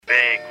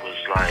Big was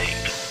like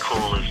the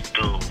coolest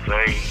dude,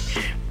 very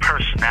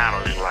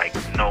personality like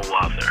no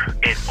other.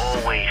 It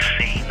always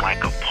seemed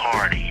like a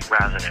party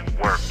rather than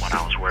work when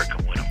I was working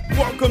with him.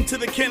 Welcome to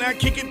the Can I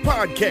Kick It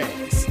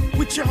podcast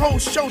with your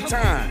host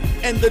Showtime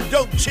and the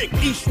dope chick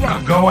East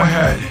Rock. Now go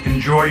ahead,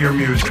 enjoy your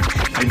music.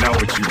 I know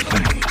it's your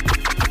thing.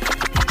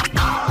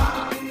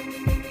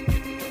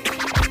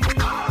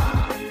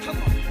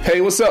 Hey,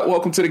 what's up?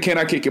 Welcome to the Can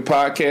I Kick It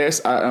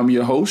podcast. I am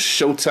your host,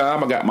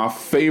 Showtime. I got my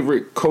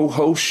favorite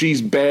co-host.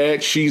 She's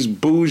bad, she's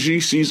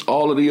bougie, she's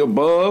all of the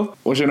above.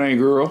 What's your name,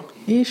 girl?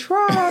 East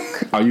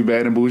Rock. Are you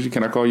bad and bougie?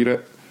 Can I call you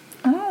that?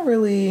 I don't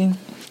really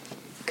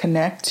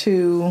connect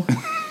to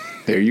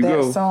there you that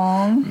go.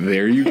 Song.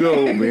 There you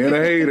go. Being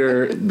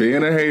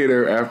a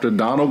hater after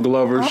Donald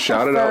Glover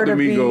shouted out the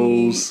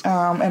Migos.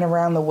 And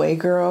Around the Way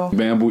Girl.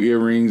 Bamboo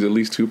earrings, at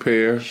least 2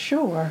 pair.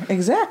 Sure,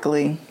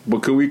 exactly.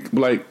 But could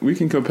we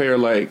can compare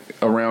like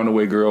Around the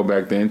Way Girl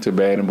back then to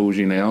Bad and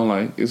Bougie now?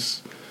 Like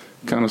it's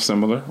kind of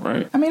similar,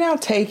 right? I mean, I'll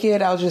take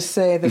it. I'll just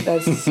say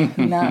that's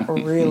not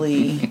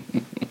really.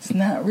 It's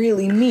not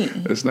really me.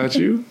 It's not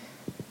you?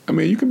 I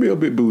mean, you can be a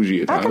bit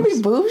bougie at times. I can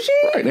be bougie?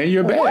 Right, and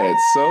you're bad. What?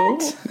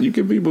 So you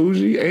can be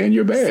bougie and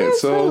you're bad.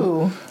 Says so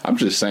who? I'm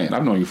just saying,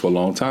 I've known you for a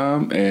long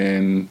time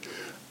and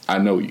I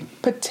know you.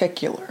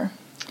 Particular.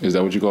 Is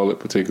that what you call it,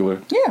 particular?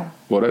 Yeah.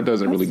 Well, that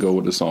doesn't really go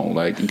with the song.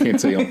 Like, you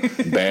can't say I'm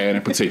bad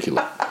and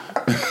particular.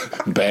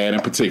 Bad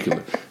and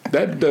particular.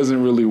 That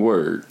doesn't really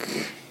work.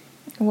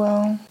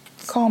 Well,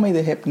 call me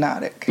the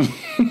Hypnotic.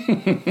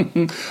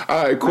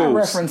 All right, cool. My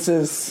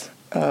references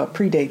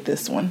predate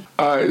this one.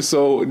 All right,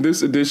 so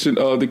this edition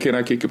of the Can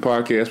I Kick It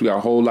podcast, we got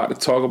a whole lot to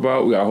talk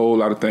about. We got a whole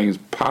lot of things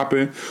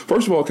popping.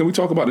 First of all, can we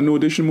talk about the New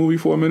Edition movie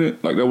for a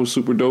minute? Like, that was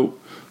super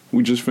dope.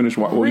 We just finished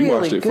you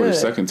watched it for the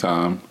second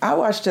time. I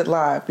watched it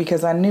live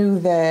because I knew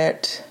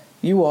that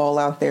you all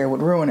out there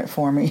would ruin it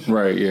for me.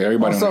 Right, yeah.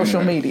 Everybody on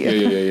social media.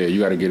 Yeah.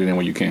 You got to get it in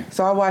when you can.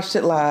 So I watched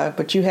it live,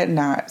 but you had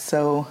not,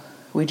 so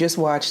we just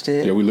watched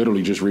it. Yeah, we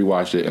literally just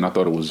rewatched it, and I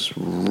thought it was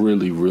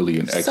really, really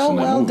an excellent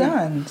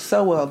movie.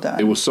 So well done.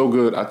 It was so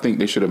good. I think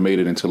they should have made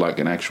it into like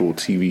an actual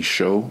TV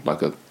show,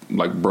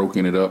 like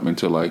broken it up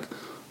into like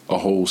a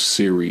whole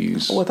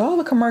series. With all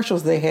the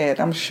commercials they had,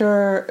 I'm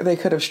sure they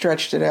could have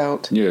stretched it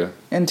out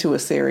into a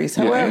series.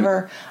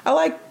 However, I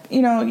like,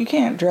 you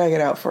can't drag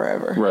it out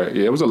forever. Right.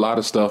 Yeah, it was a lot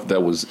of stuff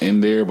that was in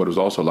there, but it was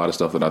also a lot of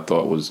stuff that I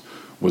thought was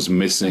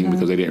missing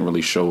because they didn't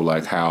really show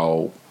like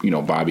how,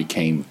 Bobby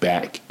came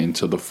back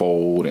into the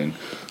fold and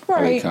how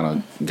they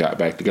kind of got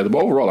back together.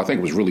 But overall, I think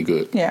it was really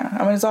good. Yeah.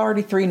 I mean, it's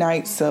already 3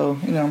 nights, so,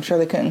 I'm sure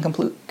they couldn't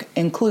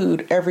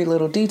include every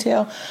little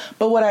detail.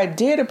 But what I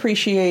did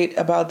appreciate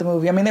about the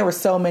movie, I mean, there were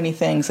so many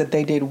things that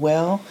they did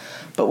well,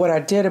 but what I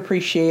did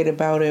appreciate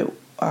about it,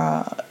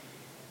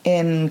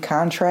 in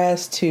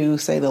contrast to,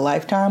 say, the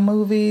Lifetime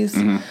movies,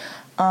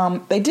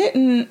 they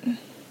didn't,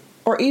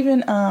 or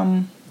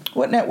even,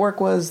 what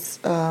network was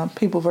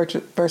People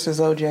versus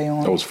OJ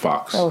on? That was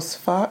Fox. That was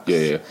Fox?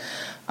 Yeah.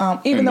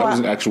 Even though that was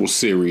an actual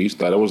series.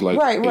 That was like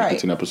 8 to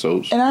 10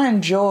 episodes. And I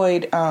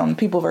enjoyed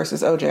People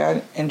versus OJ.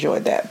 I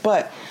enjoyed that.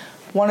 But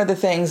one of the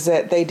things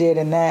that they did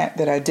in that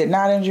I did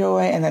not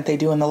enjoy and that they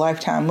do in the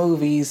Lifetime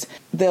movies,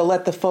 they'll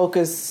let the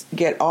focus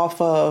get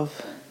off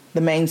of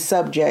the main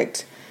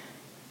subject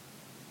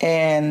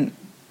and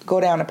go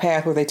down a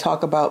path where they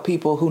talk about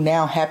people who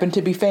now happen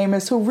to be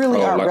famous who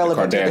really aren't like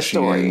relevant to the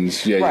story.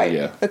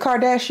 Yeah. The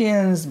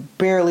Kardashians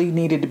barely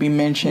needed to be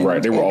mentioned.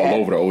 Right, they were all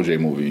over the OJ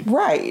movie.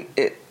 Right.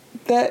 At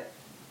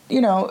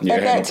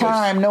that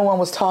time, no one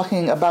was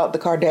talking about the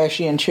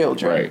Kardashian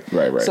children.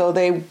 Right. So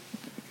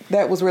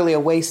that was really a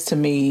waste to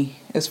me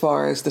as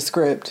far as the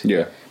script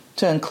to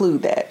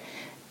include that.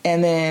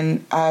 And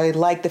then I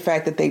like the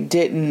fact that they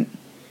didn't,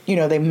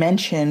 they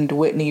mentioned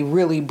Whitney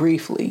really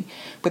briefly,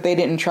 but they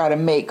didn't try to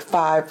make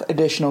 5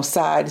 additional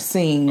side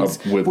scenes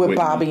with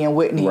Bobby and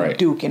Whitney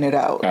duking it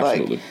out.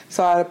 Absolutely.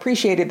 So I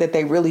appreciated that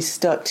they really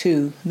stuck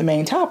to the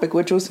main topic,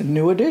 which was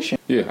New Edition.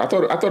 Yeah, I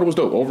thought it was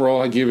dope.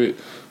 Overall, I give it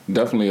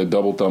definitely a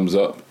double thumbs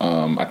up.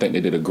 I think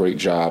they did a great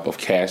job of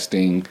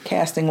casting.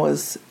 Casting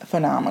was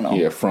phenomenal.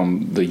 Yeah,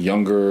 from the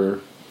younger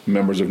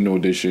members of New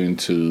Edition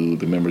to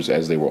the members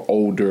as they were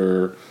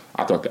older.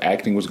 I thought the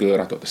acting was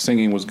good. I thought the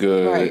singing was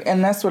good. Right,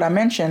 and that's what I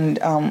mentioned.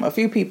 A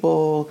few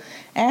people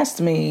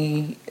asked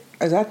me,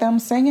 is that them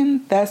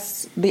singing?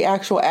 That's the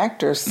actual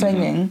actors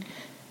singing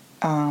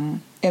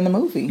in the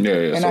movie.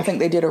 Yeah. And I think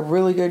they did a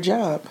really good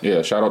job.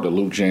 Yeah, shout out to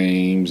Luke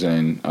James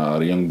and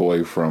the young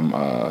boy from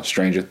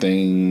Stranger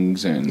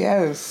Things and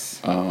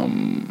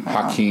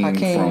Hakeem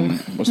from,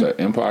 what's that,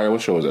 Empire?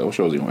 What show is that? What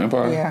show is he on?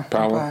 Empire? Yeah,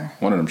 Power? Empire.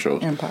 One of them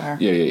shows. Empire.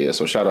 Yeah.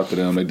 So shout out to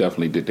them. They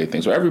definitely did their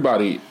thing. So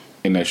everybody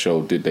in that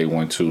show did they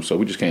one too. So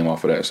we just came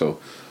off of that. So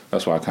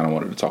that's why I kind of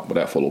wanted to talk about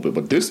that for a little bit.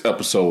 But this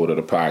episode of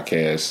the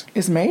podcast,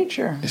 it's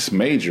major. It's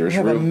major. We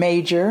have a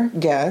major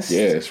guest.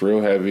 Yeah, it's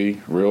real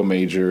heavy, real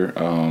major.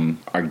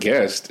 Our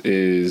guest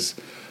is,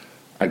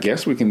 I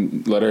guess we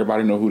can let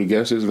everybody know who the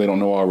guest is if they don't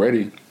know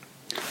already.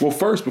 Well,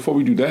 first, before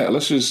we do that,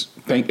 let's just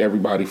thank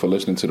everybody for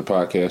listening to the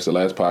podcast, the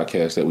last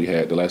podcast that we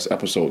had, the last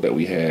episode that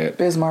we had.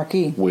 Biz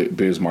Marquis. With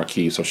Biz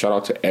Marquis. So shout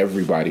out to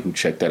everybody who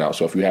checked that out.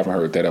 So if you haven't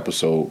heard that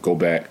episode, go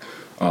back,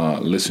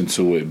 listen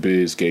to it.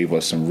 Biz gave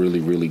us some really,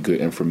 really good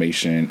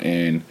information.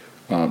 And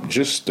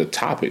just the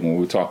topic when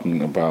we're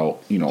talking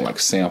about, like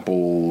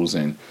samples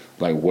and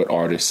like what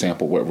artists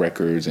sample what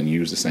records and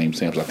use the same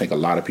samples. I think a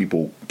lot of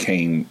people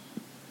came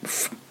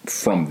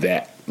from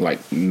that,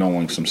 like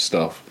knowing some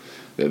stuff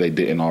that they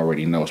didn't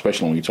already know,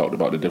 especially when we talked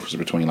about the difference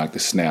between like the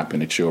Snap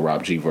and the Chill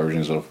Rob G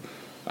versions of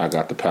I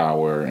Got the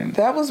Power. And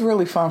that was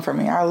really fun for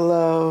me. I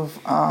love,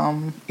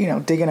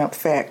 digging up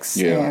facts.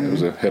 Yeah, it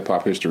was a hip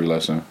hop history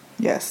lesson.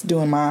 Yes,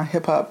 doing my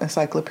hip hop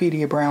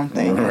encyclopedia Brown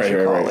thing, as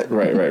you call it.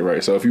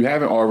 Right. So if you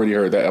haven't already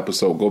heard that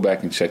episode, go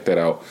back and check that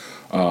out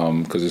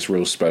because it's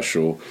real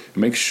special.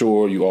 Make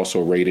sure you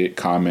also rate it,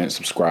 comment,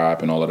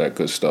 subscribe, and all of that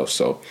good stuff.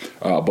 So,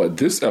 but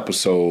this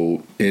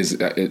episode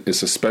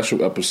it's a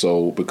special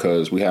episode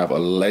because we have a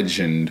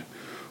legend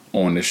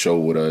on the show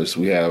with us.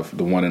 We have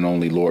the one and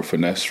only Lord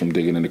Finesse from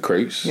Digging in the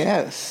Crates.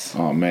 Yes.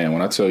 Oh man,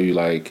 when I tell you,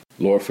 like,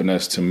 Lord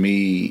Finesse to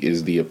me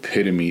is the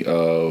epitome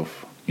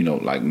of,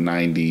 like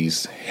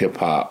 90s hip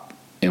hop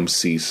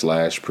MC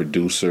 /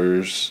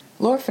 producers.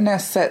 Lord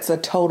Finesse sets a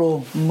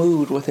total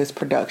mood with his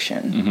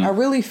production. Mm-hmm. I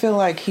really feel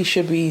like he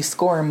should be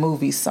scoring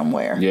movies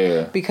somewhere.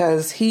 Yeah.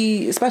 Because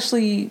he,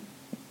 especially,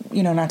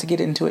 not to get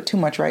into it too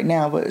much right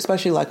now, but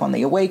especially like on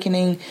The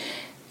Awakening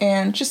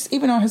and just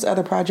even on his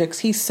other projects,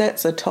 he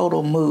sets a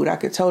total mood. I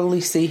could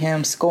totally see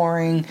him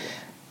scoring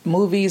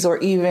movies or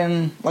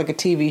even like a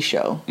TV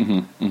show.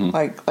 Mm-hmm, mm-hmm.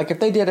 Like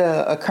if they did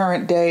a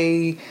current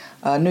day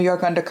New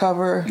York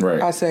Undercover,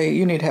 right. I say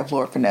you need to have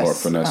Lord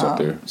Finesse up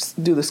there.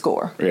 Do the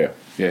score.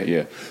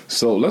 Yeah.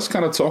 So let's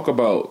kind of talk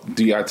about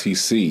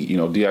DITC.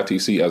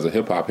 DITC as a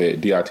hip hop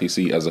head,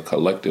 DITC as a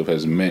collective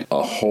has meant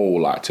a whole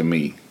lot to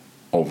me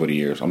over the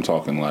years. I'm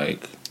talking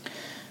like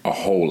a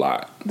whole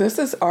lot. This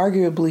is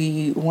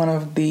arguably one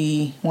of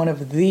the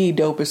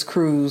dopest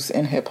crews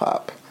in hip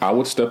hop. I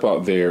would step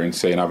out there and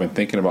say, and I've been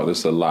thinking about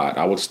this a lot,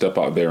 I would step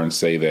out there and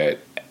say that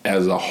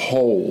as a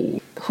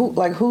whole,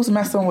 who's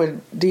messing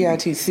with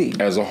DITC?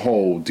 As a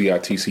whole,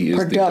 DITC is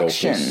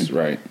production, the dopest,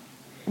 right?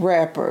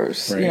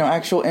 Rappers, right.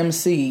 Actual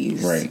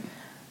MCs, right?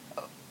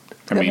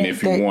 I mean,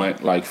 if you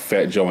want, like,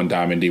 Fat Joe and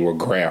Diamond D were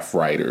graph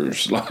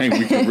writers, like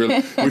we can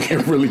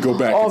really go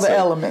back. All the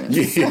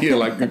elements, yeah,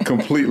 like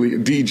completely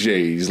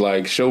DJs.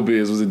 Like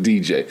Showbiz was a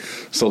DJ,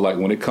 so like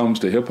when it comes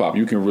to hip hop,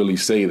 you can really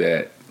say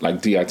that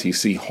like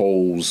DITC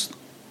holds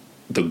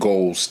the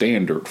gold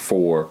standard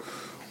for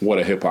what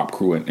a hip hop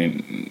crew and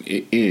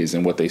it is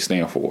and what they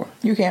stand for.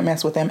 You can't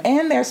mess with them,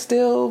 and they're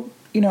still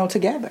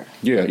together.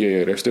 Yeah,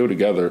 they're still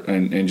together,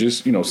 and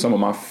just some of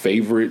my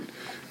favorite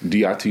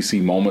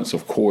DITC moments,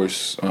 of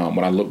course,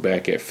 when I look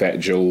back at Fat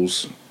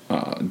Joe's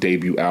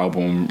debut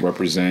album,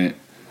 Represent.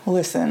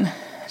 Listen,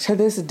 to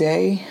this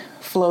day,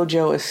 Flo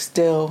Jo is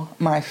still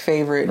my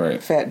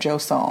favorite Fat Joe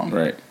song.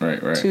 Right.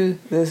 To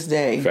this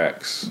day.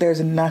 Facts.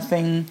 There's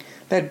nothing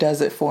that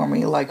does it for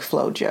me like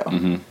Flo Jo.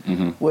 Mm-hmm,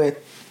 mm-hmm.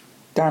 With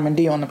Diamond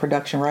D on the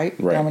production, right?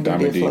 Diamond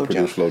D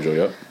produced Flo Jo,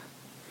 yep.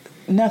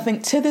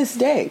 Nothing to this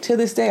day.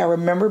 I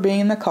remember being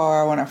in the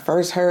car when I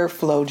first heard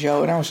Flo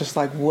Jo, and I was just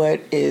like,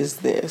 what is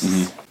this?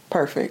 Mm-hmm.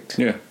 Perfect.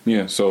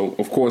 Yeah. So,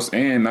 of course,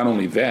 and not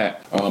only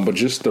that, but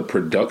just the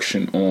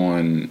production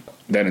on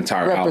that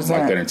entire album,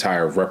 like that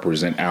entire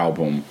Represent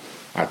album,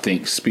 I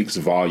think speaks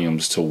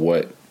volumes to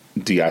what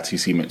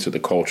DITC meant to the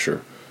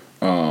culture.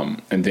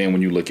 And then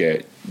when you look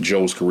at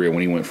Joe's career,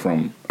 when he went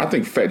from, I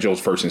think Fat Joe's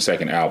first and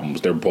second albums,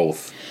 they're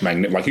both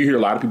magnetic. Like you hear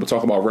a lot of people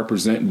talk about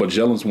Represent, but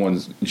Jealous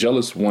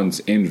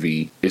One's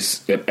Envy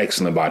is an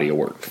excellent body of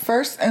work.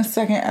 First and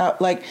second album,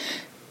 like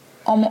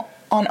on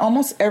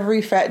almost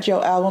every Fat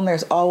Joe album,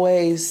 there's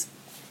always,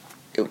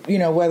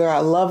 whether I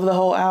love the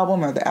whole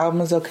album or the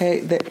album is okay,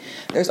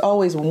 there's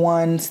always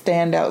one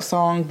standout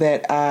song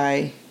that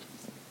I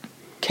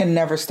can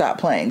never stop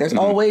playing. There's mm-hmm.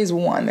 always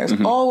one. There's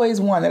mm-hmm.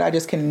 always one that I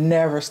just can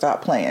never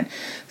stop playing.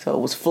 So it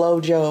was Flo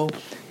Jo,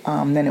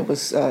 then it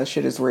was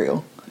Shit Is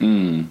Real.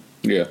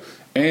 Yeah.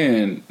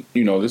 And,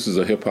 this is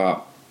a hip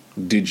hop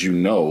Did You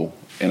Know?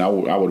 And I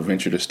would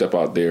venture to step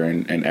out there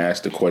and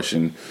ask the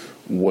question,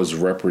 was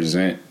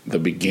Represent the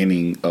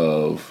beginning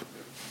of...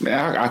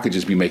 I could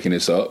just be making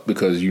this up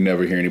because you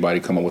never hear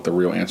anybody come up with a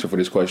real answer for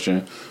this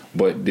question.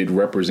 But did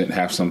Represent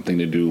have something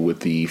to do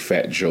with the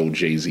Fat Joe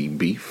Jay-Z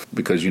beef?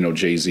 Because,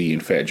 Jay-Z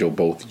and Fat Joe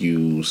both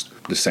used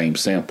the same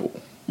sample.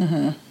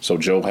 Mm-hmm. So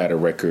Joe had a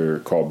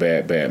record called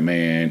Bad Bad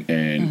Man,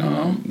 and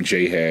mm-hmm.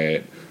 Jay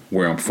had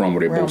Where I'm From,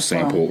 where they both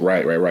sampled.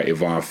 Right.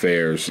 Yvonne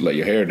Fair's Let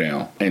Your Hair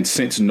Down. And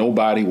since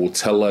nobody will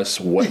tell us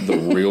what the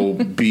real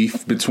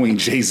beef between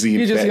Jay-Z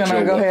and Fat Joe, you're just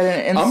gonna go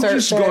ahead and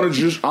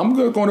insert I'm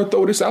gonna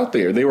throw this out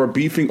there. They were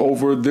beefing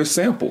over this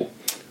sample.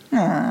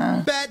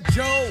 Bad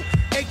Joe,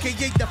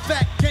 aka the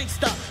Fat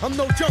Gangsta. I'm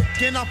no joke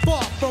and I'm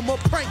far from a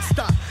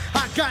prankster.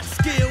 I got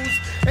skills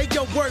and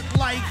your work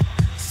like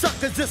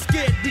suckers are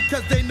scared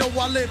because they know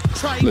I live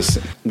trite.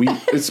 Listen,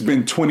 it's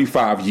been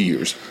 25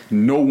 years.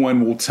 No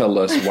one will tell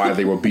us why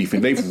they were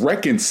beefing. They've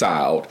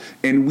reconciled,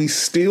 and we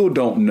still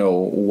don't know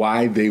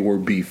why they were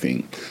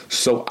beefing.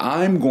 So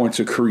I'm going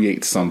to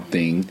create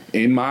something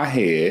in my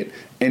head,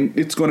 and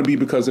it's going to be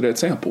because of that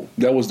sample.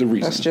 That was the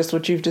reason. That's just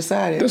what you've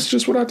decided. That's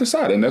just what I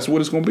decided, and that's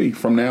what it's going to be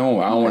from now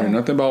on. I don't want to hear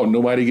nothing about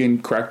nobody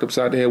getting cracked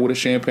upside the head with a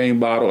champagne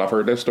bottle. I've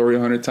heard that story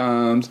 100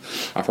 times.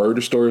 I've heard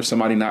the story of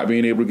somebody not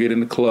being able to get in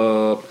the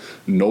club.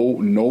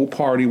 No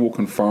party will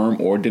confirm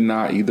or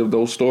deny either of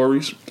those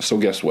stories. So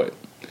guess what?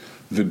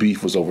 The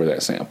beef was over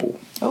that sample.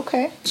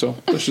 Okay. So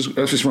let's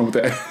just run with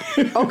that.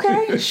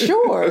 Okay,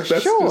 sure.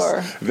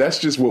 That's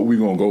just what we're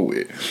gonna go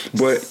with.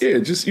 But yeah,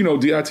 just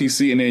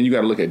DITC, and then you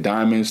got to look at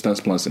Diamond, Stunts,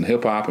 Blunts, and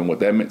Hip Hop, and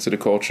what that meant to the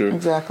culture.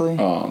 Exactly.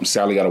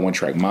 Sally got a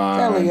one-track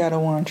mind.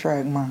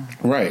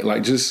 Right,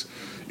 like just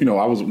we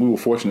were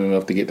fortunate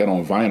enough to get that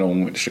on vinyl when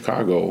we went to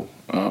Chicago.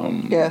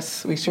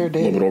 Yes, we sure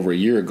did. A little bit over a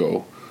year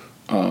ago.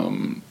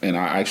 And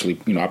I actually,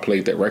 I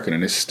played that record,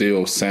 and it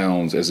still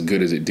sounds as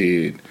good as it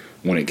did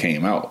when it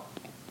came out.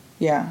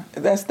 Yeah,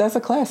 that's a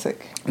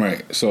classic.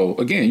 Right. So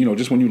again,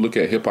 just when you look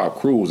at hip hop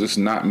crews, it's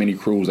not many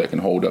crews that can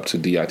hold up to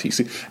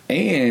DITC.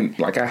 And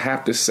like I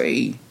have to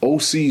say,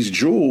 OC's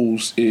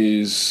Jules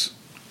is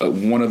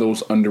one of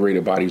those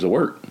underrated bodies of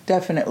work.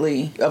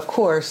 Definitely. Of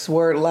course,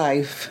 Word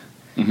Life.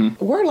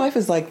 Mm-hmm. Word Life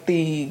is like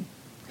the.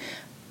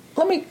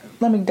 Let me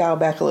dial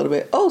back a little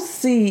bit.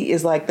 OC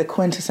is like the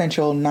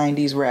quintessential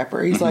 90s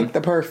rapper. He's like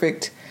the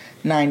perfect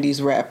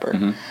 90s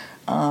rapper.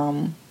 Mm-hmm.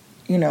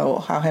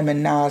 How him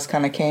and Nas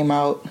kind of came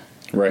out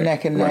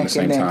neck and neck,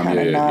 and then kind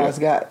of Nas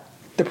got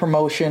the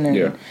promotion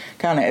and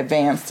kind of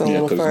advanced a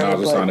little further. Yeah, because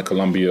Nas was signed to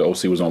Columbia,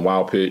 OC was on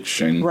Wild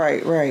Pitch, and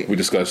right. We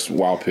discussed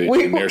Wild Pitch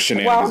and their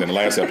shenanigans in the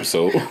last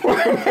episode.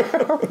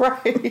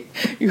 Right.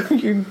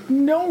 You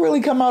don't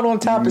really come out on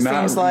top, it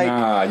seems like.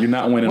 Nah, you're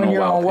not winning when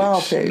on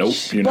Wild Pitch. Nope,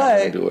 you're not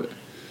going to do it.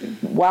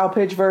 Wild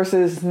Pitch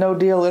versus No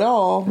Deal at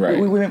All. Right.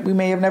 We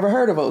may have never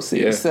heard of OC.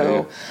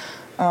 Yeah,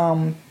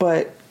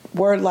 but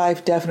Word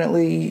Life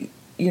definitely,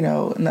 in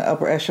the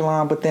upper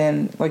echelon, but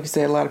then, like you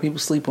said, a lot of people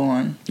sleep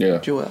on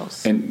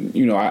Juelz. And,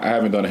 I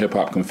haven't done a Hip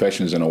Hop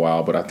Confessions in a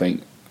while, but I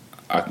think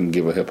I can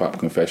give a Hip Hop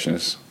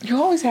Confessions. You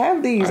always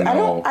have these. I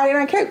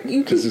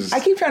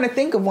keep trying to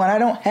think of one. I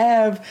don't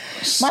have.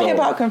 My Hip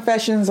Hop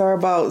Confessions are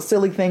about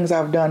silly things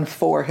I've done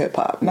for hip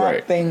hop,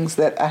 not things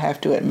that I have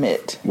to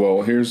admit.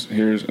 Well, here's,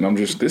 and I'm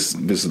just, this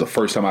is the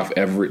first time I've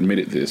ever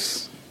admitted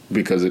this,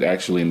 because it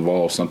actually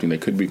involves something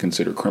that could be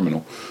considered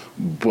criminal,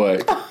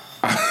 but.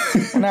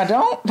 Now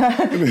don't.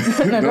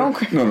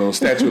 No.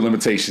 Statute of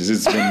limitations.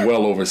 It's been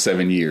well over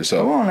 7 years.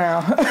 So come on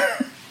now.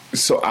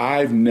 So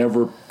I've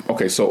never.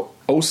 Okay, so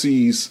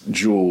OC's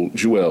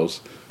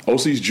Juelz.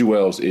 OC's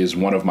Juelz is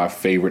one of my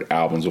favorite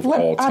albums of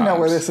all time. I know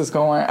where this is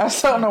going. I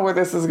still know where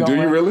this is going. Do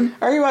you really?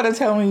 Are you about to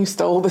tell me you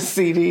stole the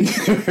CD?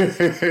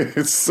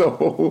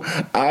 So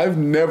I've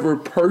never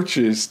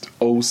purchased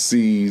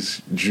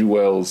OC's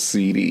Juelz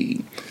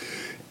CD.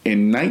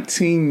 In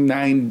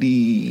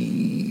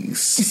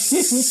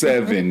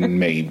 1997,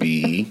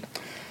 maybe,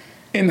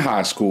 in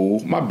high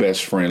school, my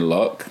best friend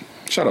Luck,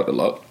 shout out to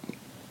Luck,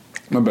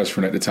 my best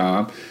friend at the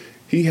time,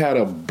 he had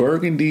a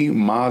burgundy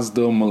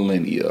Mazda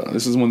Millennia.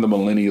 This is when the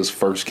Millennias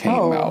first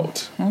came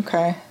out.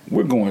 Okay.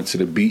 We're going to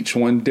the beach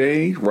one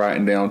day,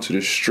 riding down to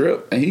the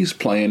strip, and he's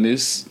playing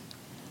this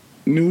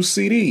new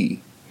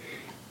CD.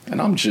 And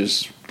I'm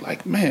just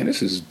like, man,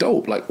 this is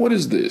dope. Like, what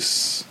is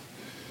this?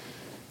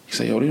 He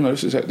said, yo,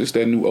 this is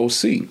that new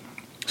OC.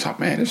 So,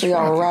 man, this is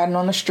y'all were riding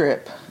on the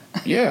strip.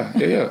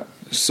 Yeah.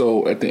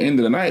 So at the end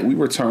of the night, we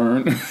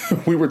returned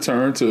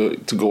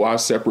to go our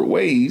separate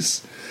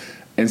ways,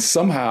 and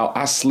somehow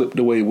I slipped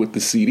away with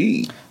the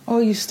CD. Oh,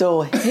 you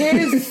stole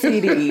his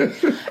CD.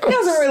 It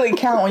doesn't really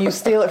count when you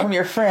steal it from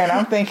your friend.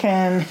 I'm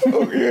thinking.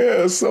 Oh,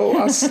 yeah, so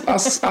I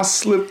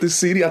slipped the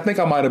CD. I think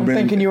I might have been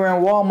thinking you were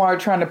in Walmart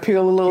trying to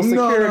peel a little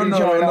security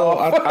joint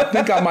off. I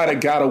think I might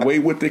have got away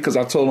with it because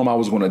I told him I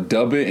was going to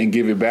dub it and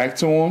give it back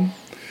to him.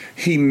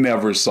 He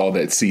never saw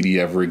that CD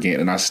ever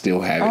again, and I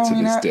still have it to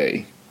this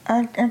day.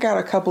 I got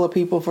a couple of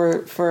people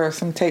for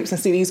some tapes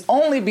and CDs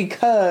only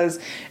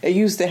because it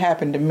used to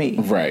happen to me.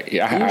 Right.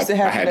 Yeah, I had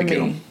to get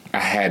them. I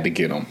had to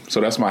get them.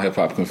 So that's my hip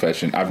hop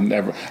confession.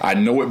 I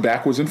know it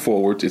backwards and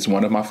forwards. It's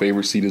one of my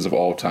favorite CDs of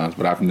all times,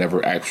 but I've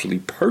never actually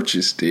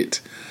purchased it.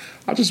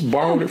 I just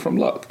borrowed it from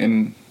Luck,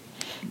 and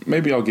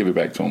maybe I'll give it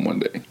back to him one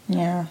day.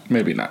 Yeah.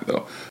 Maybe not,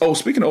 though. Oh,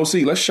 speaking of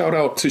OC, let's shout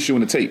out Tissue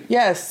and the Tape.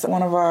 Yes,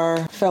 one of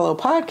our fellow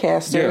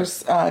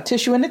podcasters,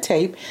 Tissue and the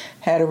Tape,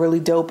 had a really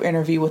dope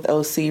interview with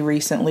OC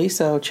recently,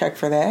 so check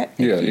for that.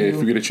 If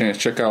you get a chance,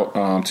 check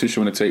out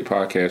Tissue and the Tape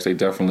podcast. They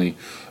definitely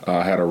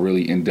had a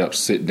really in-depth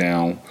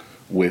sit-down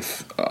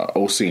with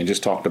OC and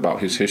just talked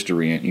about his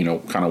history and,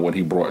 kind of what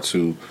he brought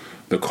to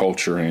the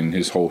culture and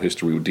his whole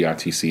history with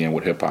DITC and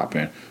with hip hop.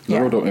 And a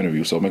real dope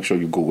interview. So make sure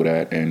you Google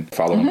that and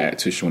follow him at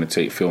Tissue and the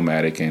Tape,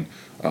 Filmatic, and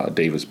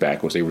Davis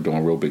Backwards. They were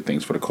doing real big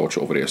things for the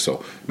culture over there.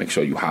 So make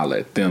sure you holler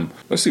at them.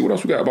 Let's see what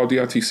else we got about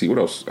DITC. What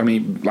else? I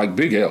mean, like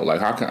Big L. Like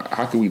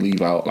how can we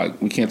leave out?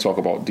 Like we can't talk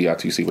about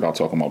DITC without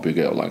talking about Big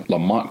L. Like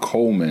Lamont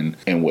Coleman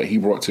and what he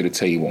brought to the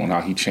table and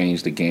how he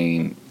changed the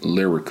game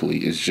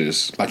lyrically is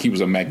just like he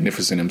was a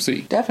magnificent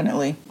MC.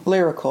 Definitely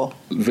lyrical.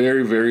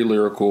 Very, very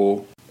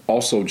lyrical.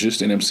 Also,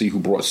 just an MC who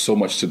brought so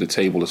much to the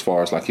table as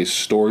far as like his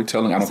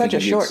storytelling. I don't think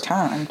such a short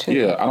time too.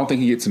 Yeah, I don't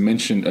think he gets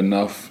mentioned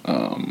enough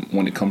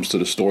when it comes to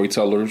the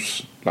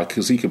storytellers. Like,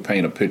 because he could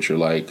paint a picture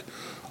like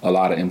a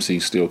lot of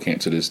MCs still can't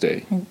to this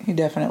day. He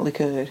definitely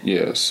could.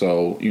 Yeah,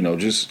 so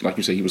just like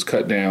you said, he was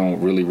cut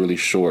down really, really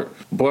short.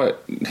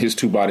 But his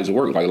two bodies of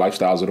work, like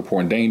Lifestyles of the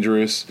Poor and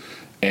Dangerous,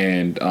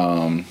 and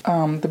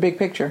The Big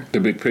Picture. The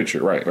Big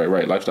Picture, right.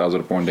 Lifestyles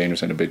of the Poor and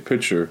Dangerous and The Big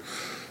Picture.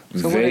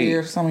 So what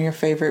are some of your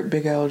favorite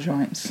Big L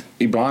joints?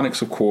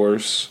 Ebonics, of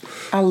course.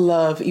 I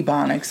love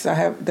Ebonics.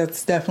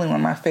 That's definitely one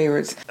of my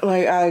favorites.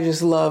 Like I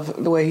just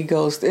love the way he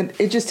goes.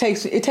 It just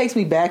takes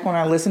me back when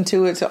I listen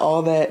to it to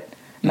all that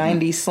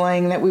 90s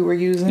slang that we were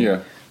using.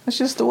 Yeah. That's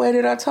just the way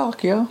that I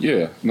talk, yo.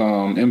 Yeah.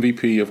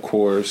 MVP, of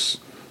course.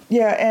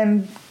 Yeah,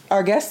 and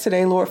our guest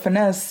today, Lord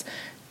Finesse,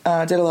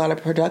 did a lot of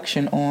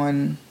production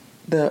on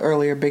the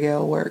earlier Big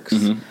L works.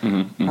 Yeah,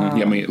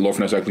 I mean, Lord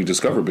Finesse actually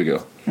discovered Big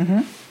L.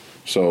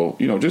 So,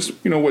 just,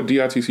 what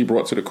DITC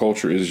brought to the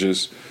culture is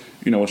just,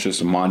 it's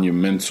just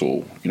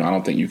monumental. I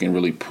don't think you can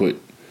really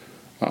put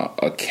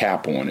a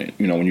cap on it.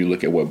 When you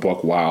look at what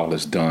Buck Wild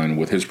has done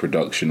with his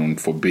production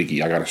for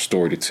Biggie, I Got a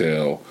Story to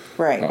Tell.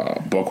 Right.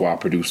 Buck Wild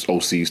produced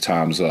OC's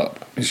Time's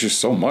Up. It's just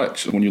so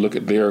much. When you look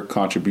at their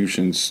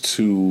contributions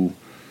to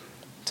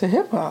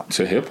hip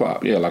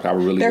hop. Yeah, like I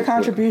really... Their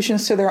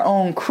contributions to their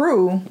own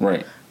crew.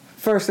 Right.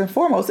 First and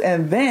foremost,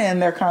 and then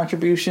their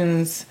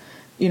contributions...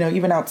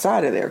 even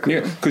outside of their crew. Yeah,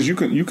 because you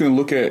can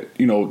look at,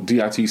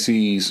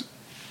 DITC's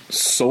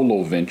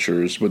solo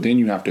ventures, but then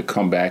you have to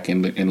come back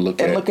and look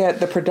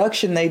at the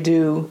production they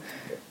do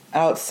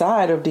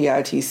outside of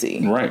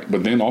DITC. Right,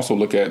 but then also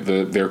look at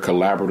their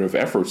collaborative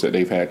efforts that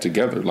they've had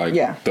together. Like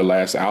the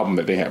last album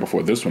that they had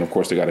before this one, of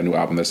course, they got a new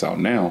album that's out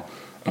now.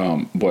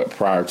 But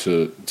prior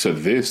to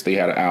this, they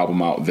had an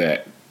album out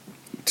that,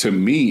 to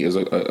me, is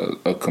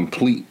a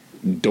complete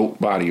dope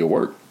body of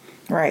work.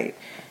 Right.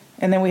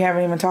 And then we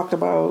haven't even talked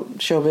about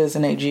Showbiz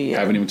and AG yet.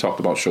 Haven't even talked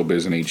about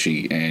Showbiz and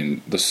AG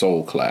and the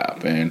Soul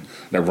Clap and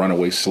the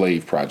Runaway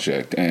Slave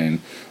Project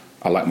and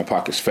I Like My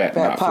Pockets Fat.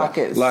 Fat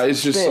Pockets. Like,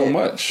 it's just so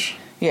much.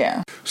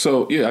 Yeah.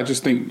 So, yeah, I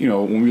just think,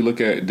 when we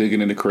look at Digging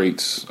in the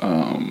Crates,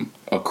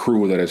 a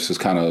crew that has just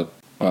kind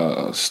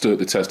of stood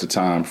the test of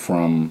time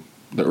from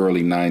the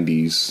early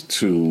 90s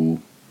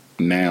to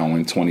now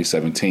in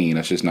 2017,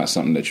 that's just not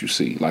something that you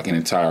see. Like an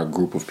entire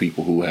group of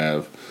people who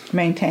have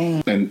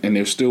maintained, and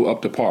they're still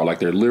up to par. Like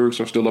their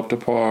lyrics are still up to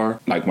par.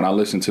 Like when I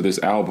listen to this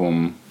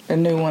album, the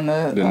new one,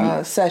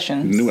 the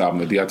Sessions, new album,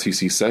 the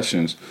DITC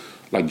Sessions,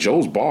 like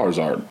Joe's bars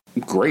are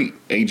great.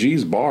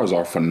 AG's bars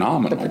are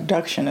phenomenal. The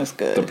production is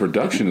good. The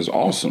production is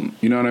awesome.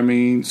 You know what I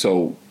mean?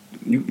 So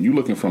you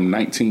looking from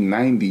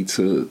 1990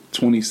 to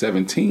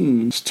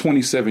 2017, it's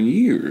 27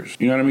 years.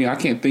 You know what I mean? I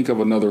can't think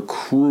of another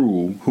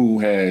crew who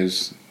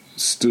has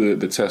stood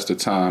the test of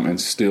time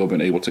and still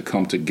been able to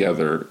come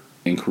together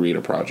and create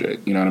a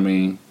project. You know what I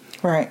mean?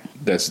 Right.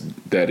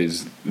 That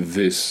is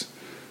this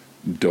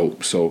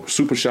dope. So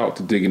super shout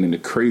to Digging in the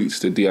Crates,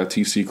 the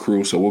DITC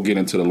crew. So we'll get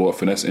into the Lord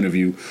Finesse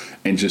interview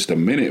in just a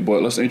minute,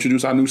 but let's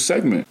introduce our new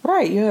segment.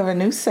 Right, you have a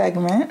new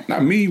segment.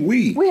 Not me,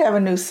 we have a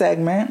new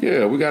segment.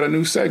 Yeah, we got a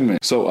new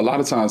segment. So a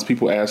lot of times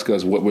people ask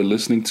us what we're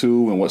listening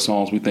to and what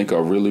songs we think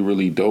are really,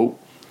 really dope.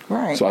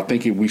 Right. So I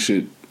think we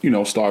should,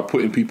 start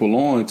putting people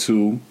on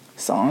to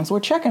songs we're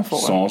checking for.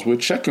 Songs we're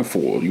checking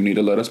for. You need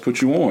to let us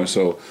put you on.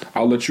 So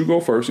I'll let you go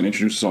first and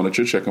introduce the song that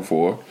you're checking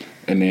for,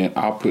 and then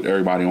I'll put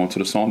everybody on to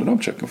the song that I'm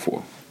checking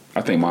for.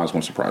 I think mine's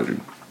going to surprise you.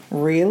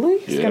 Really?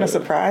 It's going to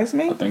surprise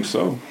me? I think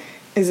so.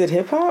 Is it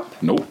hip hop?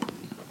 Nope.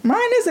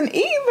 Mine isn't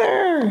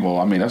either. Well,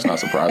 I mean, that's not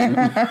surprising.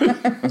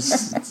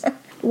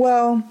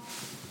 Well,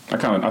 I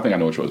think I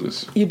know what yours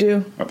is. You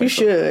do? You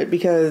should,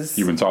 because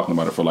you've been talking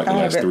about it for like the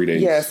last 3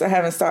 days. Yes, I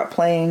haven't stopped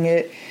playing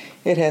it.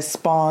 It has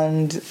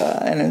spawned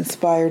and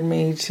inspired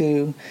me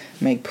to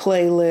make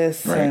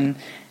playlists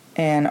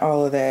and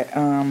all of that.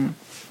 The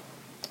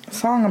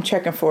song I'm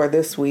checking for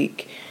this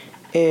week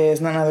is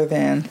none other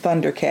than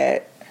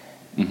Thundercat.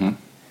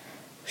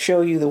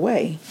 Show You the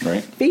Way.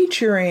 Right.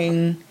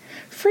 Featuring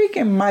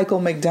freaking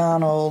Michael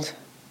McDonald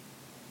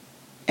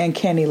and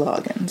Kenny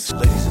Loggins.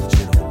 Ladies and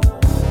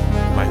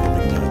gentlemen, Michael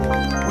McDonald.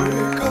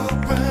 Wake up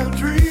and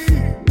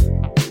dream.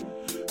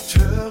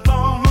 Tell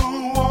on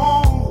the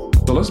wall.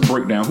 So let's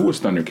break down who is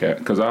Thundercat,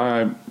 because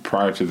I,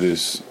 prior to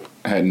this,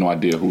 had no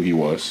idea who he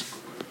was.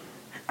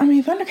 I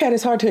mean, Thundercat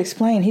is hard to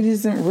explain. He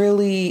doesn't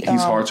really.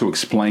 He's hard to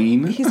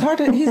explain. He's hard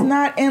to. He's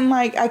not in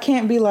like. I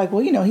can't be like,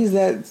 well, he's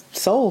that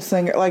soul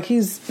singer. Like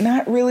he's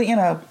not really in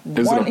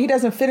he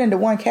doesn't fit into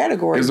one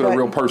category. Is it a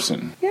real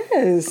person?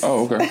 Yes.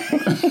 Oh, okay.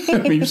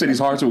 I mean, you said he's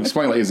hard to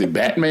explain. Like, is it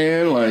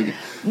Batman? Like,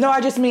 no,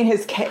 I just mean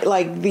his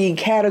the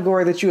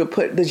category that you would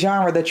put the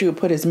genre that you would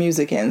put his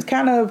music in. It's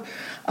kind of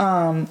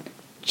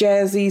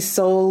jazzy,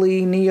 soul-y,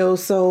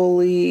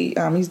 neo-soul-y.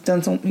 He's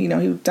done some, he's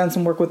done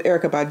some work with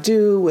Erykah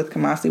Badu, with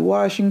Kamasi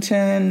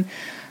Washington.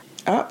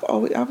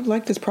 I've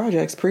liked his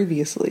projects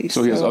previously.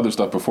 So he has other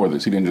stuff before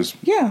this. He didn't just.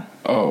 Yeah.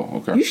 Oh,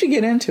 okay. You should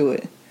get into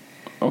it.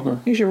 Okay.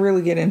 You should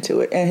really get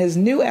into it. And his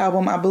new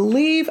album, I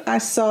believe I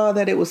saw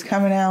that it was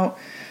coming out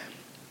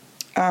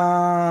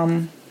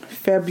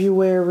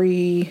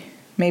February,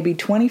 maybe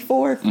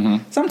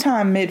 24th,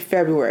 sometime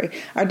mid-February.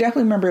 I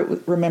definitely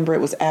remember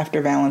it was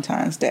after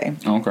Valentine's Day.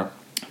 Okay.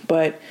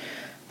 But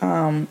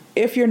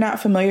if you're not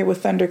familiar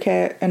with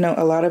Thundercat, I know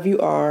a lot of you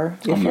are.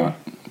 I'm not,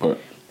 but...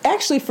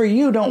 Actually, for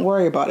you, don't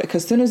worry about it,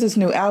 because as soon as this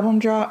new album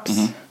drops,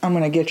 I'm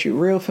going to get you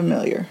real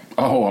familiar.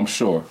 Oh, I'm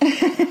sure.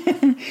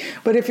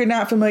 But if you're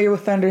not familiar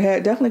with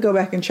Thundercat, definitely go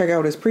back and check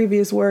out his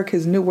previous work,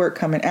 his new work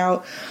coming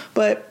out.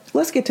 But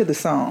let's get to the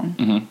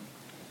song.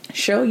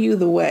 Show You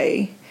the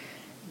Way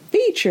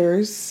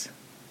features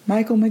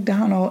Michael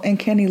McDonald and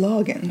Kenny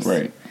Loggins.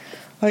 Right.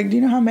 Like, do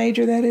you know how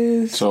major that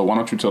is? So why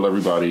don't you tell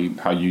everybody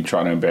how you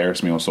try to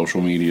embarrass me on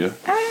social media?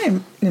 I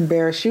didn't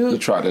embarrass you. You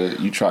tried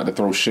to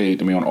throw shade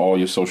to me on all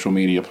your social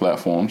media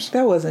platforms.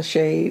 That wasn't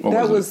shade.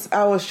 I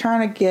was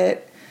trying to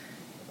get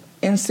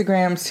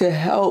Instagram to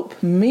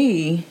help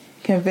me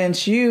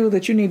convince you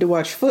that you need to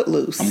watch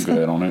Footloose. I'm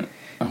good on it.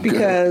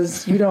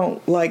 Because you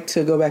don't like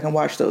to go back and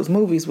watch those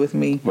movies with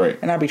me. Right.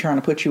 And I'd be trying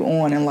to put you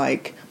on and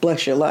like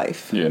bless your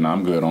life. Yeah, no,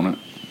 I'm good on it.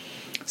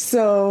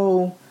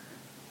 So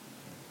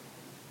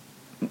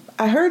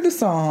I heard the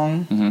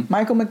song,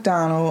 Michael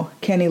McDonald,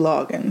 Kenny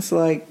Loggins,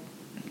 like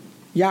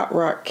Yacht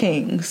Rock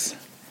Kings.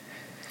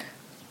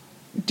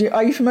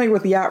 Are you familiar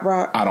with Yacht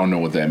Rock? I don't know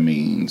what that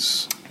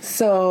means.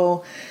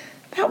 So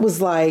that was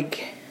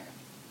like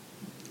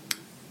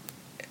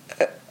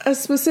a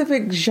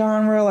specific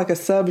genre, like a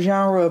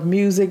subgenre of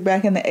music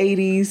back in the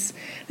 80s.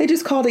 They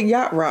just called it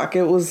yacht rock.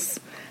 It was,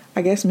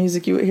 I guess,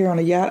 music you would hear on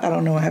a yacht. I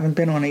don't know. I haven't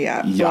been on a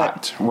yacht.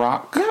 Yacht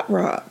rock? Yacht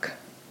rock.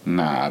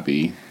 Nah,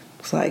 B.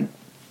 It's like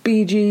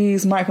Bee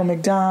Gees, Michael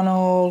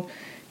McDonald,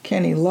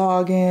 Kenny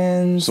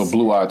Loggins. So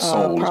Blue Eyed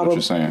Soul is what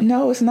you're saying?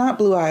 No, it's not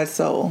Blue Eyed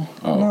Soul.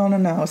 Oh.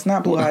 No. It's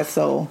not Blue Eyed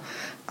Soul.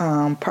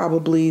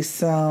 Probably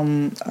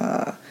some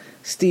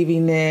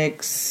Stevie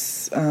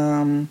Nicks.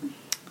 You're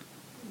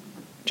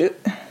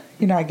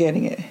not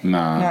getting it.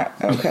 Nah.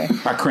 Okay.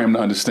 I cram to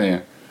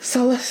understand.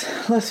 So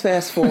let's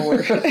fast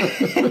forward.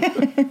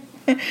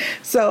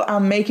 So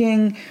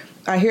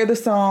I hear the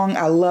song.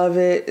 I love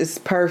it. It's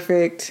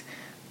perfect.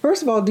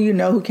 First of all, do you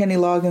know who Kenny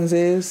Loggins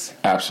is?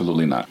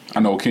 Absolutely not. I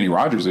know who Kenny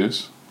Rogers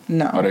is.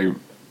 No. Are they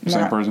the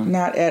same person?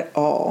 Not at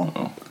all.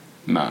 Oh,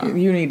 nah.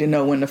 You need to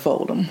know when to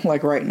fold them,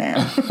 like right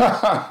now.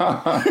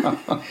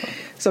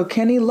 So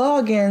Kenny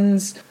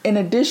Loggins, in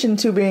addition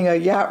to being a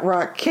yacht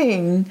rock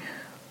king,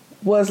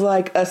 was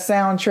like a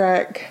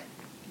soundtrack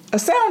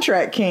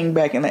king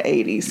back in the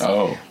 80s.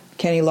 Oh.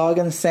 Kenny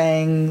Loggins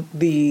sang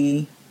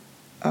the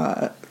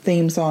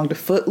theme song to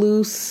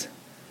Footloose,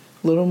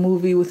 little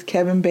movie with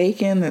Kevin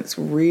Bacon that's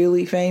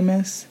really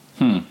famous.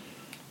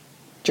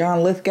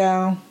 John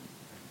Lithgow.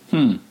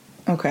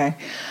 Okay.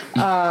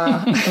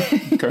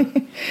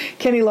 Okay.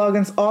 Kenny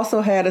Loggins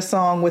also had a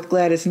song with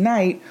Gladys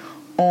Knight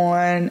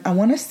on, I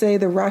want to say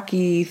the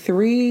Rocky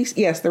 3.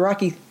 Yes,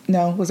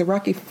 was it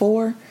Rocky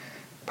 4?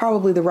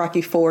 Probably the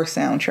Rocky 4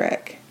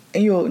 soundtrack.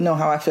 And you'll know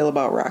how I feel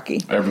about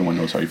Rocky. Everyone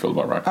knows how you feel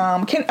about Rocky.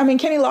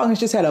 Kenny Loggins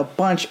just had a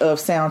bunch of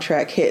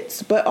soundtrack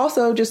hits, but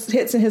also just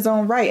hits in his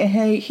own right. And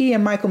he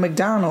and Michael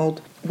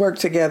McDonald worked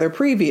together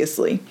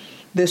previously.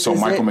 So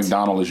Michael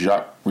McDonald is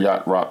yacht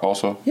rock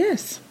also?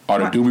 Yes. Are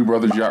the Doobie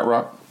Brothers yacht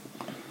rock?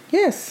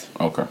 Yes.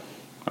 Okay.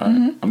 All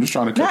right. I'm just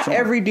trying to catch on. Not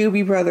every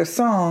Doobie Brothers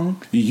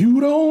song. You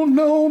don't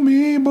know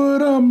me,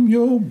 but I'm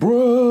your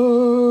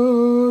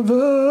brother.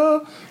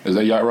 Is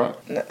that yacht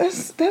rock?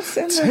 That's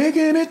in the...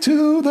 Taking it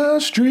to the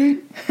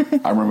street.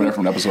 I remember that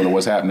from the episode of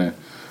What's Happening.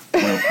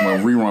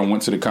 When Rerun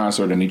went to the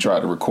concert and he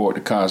tried to record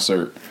the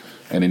concert,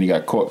 and then he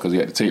got caught because he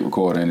had the tape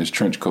recorder in his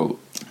trench coat.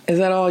 Is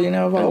that all you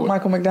know about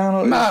Michael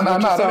McDonald? Nah,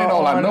 that ain't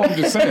all I know. I'm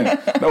just saying.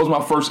 That was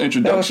my first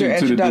introduction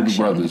to the Doobie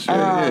Brothers.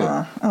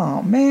 Yeah.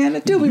 Oh, man.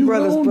 The Doobie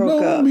Brothers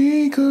broke up. You don't know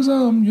me because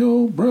I'm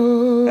your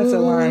brother. That's a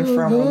line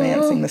from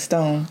Romancing the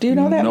Stone. Do you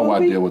know that movie? No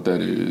idea what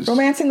that is.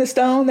 Romancing the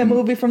Stone, that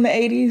movie from the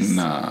 80s?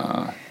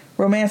 Nah.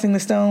 Romancing the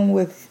Stone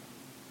with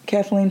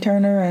Kathleen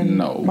Turner and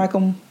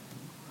Michael...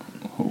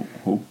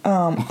 Who?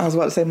 I was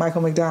about to say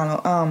Michael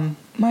McDonald.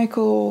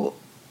 Michael...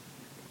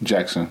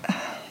 Jackson.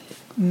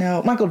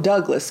 No, Michael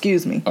Douglas,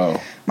 excuse me.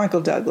 Oh. Michael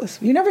Douglas.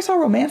 You never saw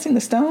Romancing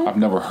the Stone? I've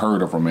never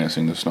heard of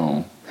Romancing the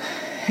Stone.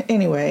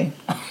 Anyway,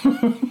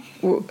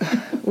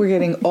 we're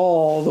getting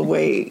all the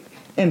way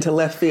into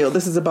left field.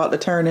 This is about to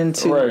turn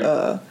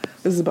into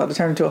This is about to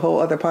turn into a whole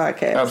other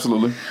podcast.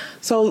 Absolutely.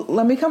 So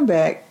let me come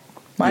back.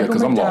 Michael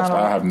Because I'm McDonald.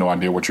 lost. I have no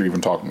idea what you're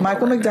even talking about.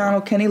 Michael right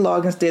McDonald, Kenny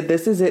Loggins did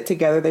This Is It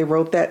together. They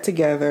wrote that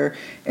together.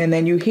 And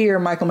then you hear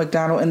Michael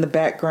McDonald in the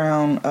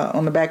background,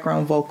 on the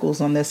background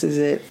vocals on This Is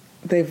It.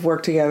 They've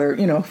worked together,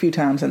 a few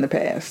times in the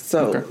past.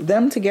 So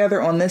them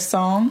together on this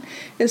song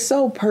is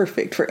so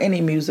perfect for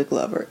any music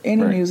lover.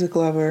 Any music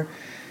lover,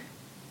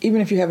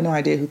 even if you have no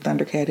idea who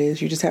Thundercat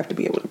is, you just have to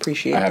be able to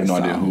appreciate I have no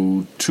idea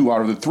who 2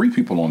 out of the 3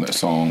 people on that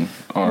song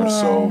are.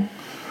 So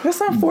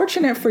that's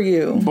unfortunate for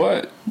you.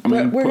 But I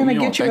mean, we're going to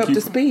get you up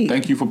to speed.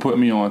 Thank you for putting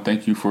me on.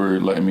 Thank you for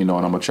letting me know,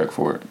 and I'm gonna check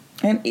for it.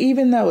 And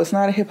even though it's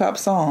not a hip hop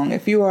song,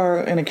 if you are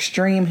an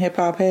extreme hip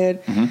hop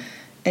head,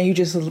 and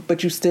you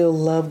still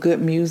love good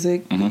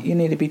music, you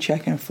need to be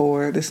checking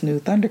for this new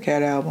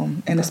Thundercat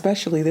album, and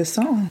especially this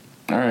song.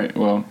 All right.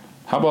 Well,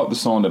 how about the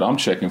song that I'm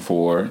checking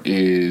for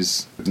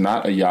is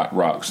not a yacht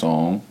rock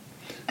song,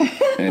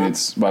 and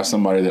it's by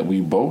somebody that we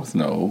both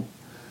know.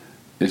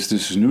 It's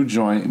this new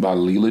joint by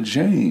Leela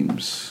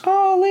James.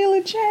 Oh,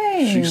 Leela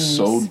James. She's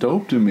so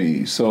dope to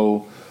me.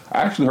 So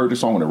I actually heard this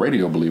song on the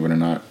radio, believe it or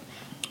not.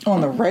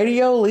 On the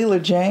radio, Leela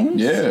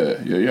James? Yeah.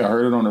 I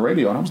heard it on the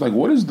radio, and I was like,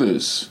 what is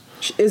this?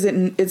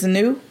 It's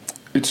new?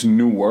 It's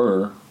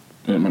newer.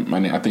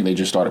 I think they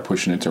just started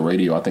pushing it to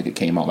radio. I think it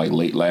came out like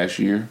late last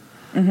year.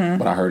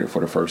 But I heard it for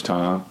the first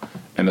time.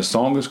 And the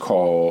song is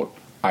called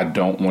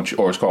Don't Want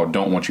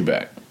You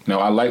Back. Now,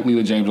 I like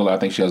Leela James a lot. I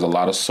think she has a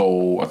lot of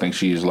soul. I think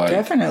she's like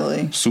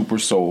definitely super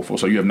soulful.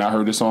 So you have not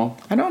heard this song?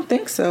 I don't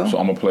think so. So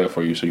I'm going to play it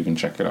for you so you can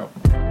check it out.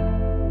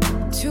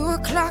 2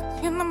 o'clock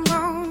in the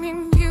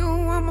morning, you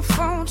on my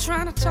phone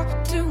trying to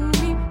talk to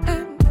me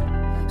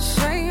and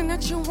saying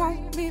that you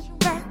want me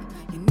back.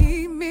 You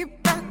need me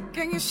back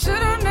and you should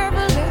have never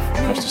left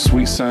me. That's the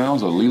sweet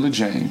sounds of Leela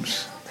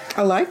James.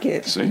 I like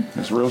it. See,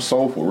 it's real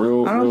soulful,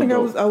 real. I don't think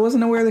dope. I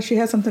wasn't aware that she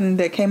had something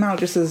that came out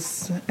just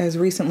as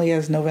recently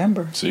as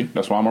November. See,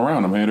 that's why I'm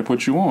around. I'm here to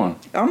put you on.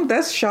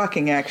 That's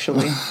shocking,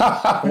 actually.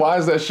 Why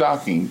is that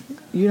shocking?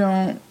 You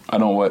don't. I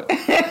don't what?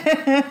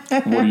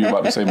 What are you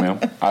about to say, ma'am?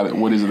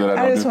 What is it that I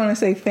don't I just do? want to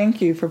say thank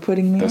you for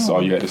putting me That's on.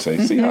 all you had to say.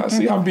 See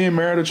how being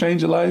married will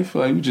change your life?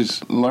 Like, you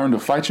just learn to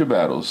fight your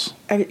battles.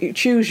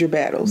 Choose your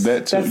battles.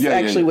 That too. That's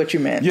actually what you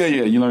meant. Yeah,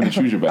 you learn to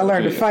choose your I battles.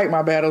 learned to fight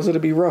my battles.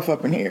 It'll be rough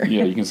up in here.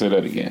 Yeah, you can say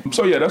that again.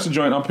 So yeah, that's the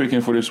joint I'm picking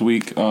for this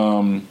week.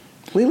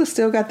 Leela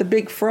still got the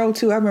big fro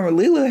too. I remember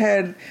Leela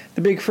had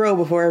the big fro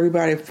before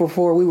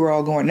we were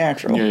all going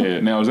natural. Yeah.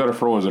 Now, is that a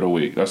fro or is it a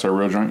wig? That's her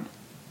real joint?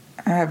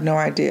 I have no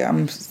idea.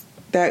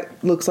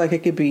 That looks like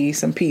it could be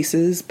some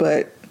pieces,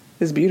 but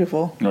it's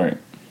beautiful. Right.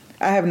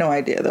 I have no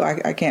idea, though.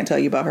 I can't tell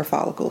you about her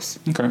follicles.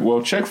 Okay.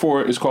 Well, check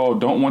for it. It's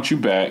called Don't Want You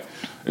Back.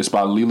 It's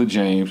by Leela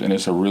James, and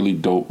it's a really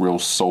dope, real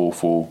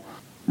soulful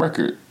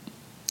record.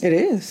 It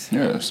is.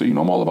 Yeah. So, I'm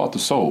all about the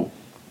soul.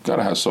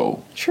 Gotta have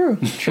soul. True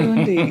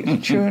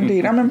indeed. True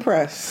indeed. I'm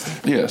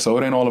impressed. Yeah, so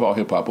it ain't all about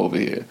hip-hop over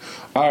here.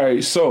 All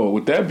right, so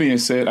with that being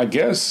said, I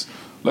guess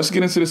let's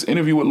get into this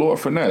interview with Lord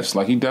Finesse.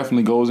 Like, he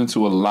definitely goes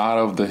into a lot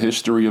of the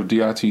history of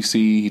DITC.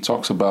 He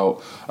talks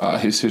about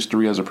his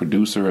history as a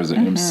producer, as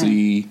an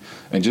MC,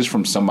 and just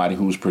from somebody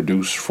who's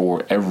produced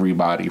for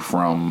everybody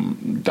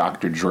from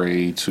Dr.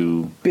 Dre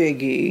to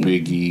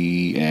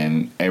Biggie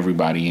and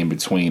everybody in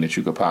between that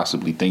you could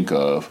possibly think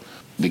of.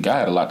 The guy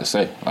had a lot to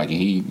say. Like,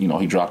 he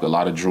dropped a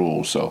lot of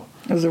jewels, so.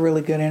 It was a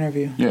really good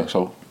interview. Yeah,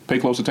 so pay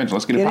close attention.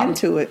 Let's get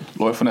into it.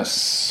 Lord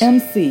Finesse.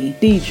 MC,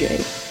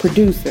 DJ,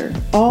 producer,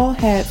 all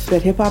hats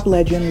that hip-hop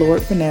legend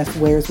Lord Finesse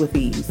wears with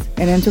ease.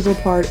 An integral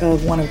part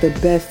of one of the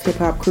best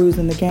hip-hop crews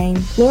in the game,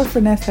 Lord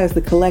Finesse has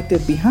the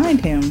collective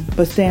behind him,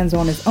 but stands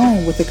on his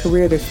own with a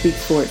career that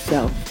speaks for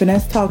itself.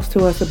 Finesse talks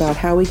to us about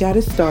how he got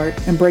his start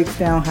and breaks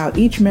down how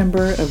each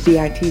member of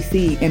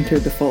DITC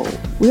entered the fold.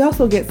 We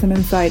also get some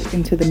insight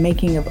into the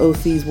making of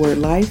OC's Word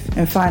Life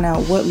and find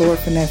out what Lord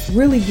Finesse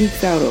really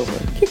geeks out over.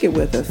 Kick it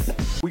with us.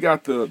 We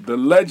got the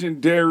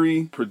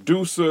legendary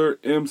producer,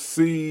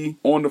 MC,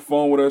 on the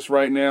phone with us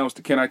right now. It's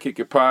the Can I Kick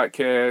It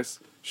podcast,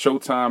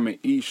 Showtime and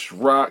East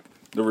Rock,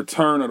 the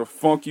return of the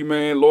funky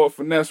man, Lord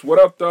Finesse. What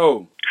up,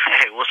 though?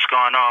 Hey, what's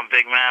going on,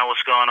 big man?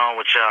 What's going on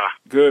with y'all?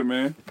 Good,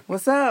 man.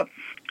 What's up?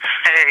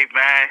 Hey,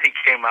 man, he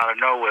came out of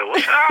nowhere.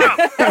 What's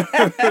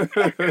up?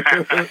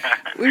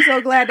 We're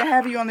so glad to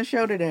have you on the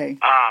show today.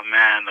 Oh,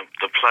 man,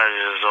 the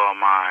pleasure is all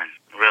mine.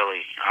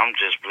 Really, I'm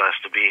just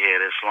blessed to be here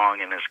this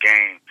long in this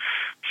game,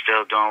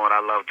 still doing what I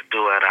love to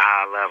do at a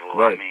high level.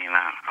 Right. I mean,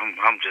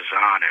 I'm just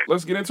honored.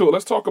 Let's get into it.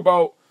 Let's talk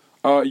about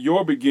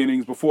your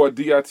beginnings before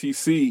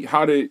DITC.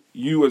 How did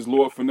you as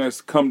Lord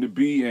Finesse come to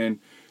be, and,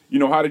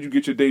 how did you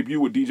get your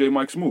debut with DJ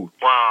Mike Smooth?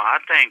 Well, I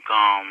think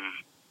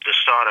the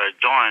start of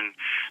doing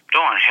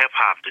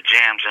hip-hop, the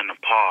jams in the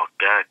park,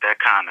 that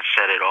kind of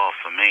set it off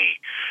for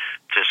me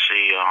to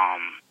see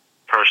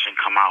person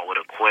come out with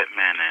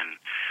equipment and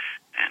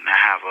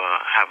have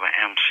an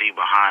MC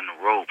behind the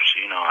ropes.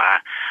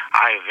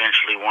 I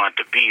eventually wanted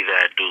to be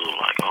that dude.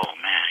 Like, oh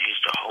man,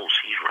 he's the host.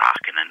 He's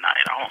rocking the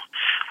night.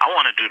 I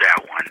want to do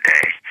that one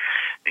day.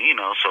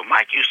 So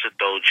Mike used to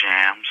throw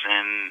jams,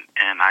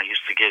 and I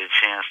used to get a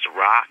chance to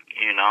rock.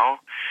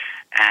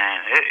 And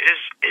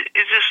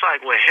it's just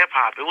like with hip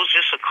hop, it was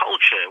just a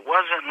culture. It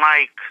wasn't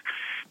like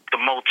the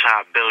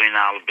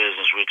multi-billion-dollar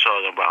business we're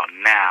talking about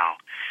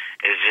now.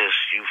 It's just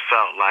you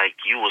felt like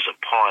you was a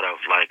part of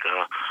like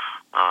a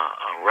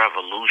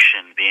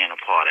revolution, being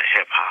a part of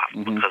hip hop,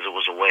 because it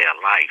was a way of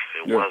life.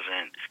 It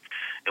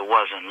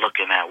wasn't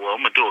looking at, well,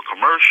 I'm gonna do a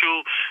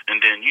commercial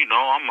and then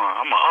I'm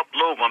gonna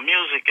upload my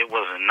music. It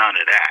wasn't none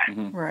of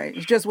that. Right.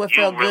 It's just what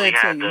You felt really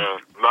good to had you.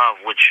 to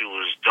love what you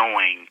was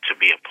doing to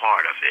be a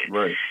part of it.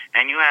 Right.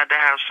 And you had to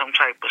have some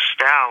type of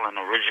style and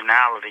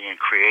originality and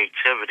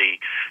creativity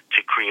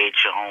to create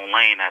your own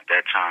lane at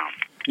that time.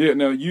 Yeah,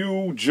 now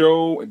you,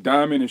 Joe,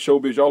 Diamond, and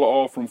Showbiz, y'all are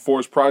all from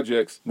Force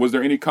Projects. Was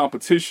there any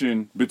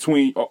competition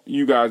between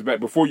you guys back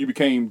before you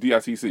became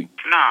DITC?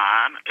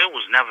 Nah, it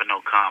was never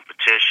no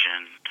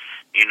competition.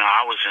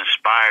 I was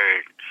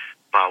inspired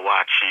by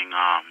watching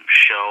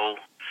Show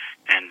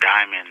and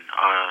Diamond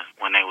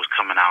when they was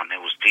coming out and they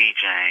was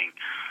DJing.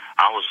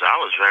 I was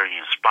very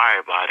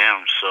inspired by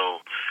them.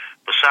 So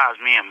besides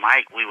me and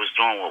Mike, we was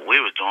doing what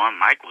we were doing.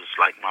 Mike was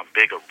like my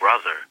bigger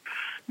brother.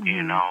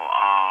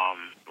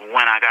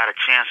 When I got a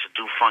chance to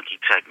do Funky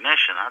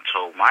Technician, I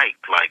told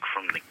Mike, like,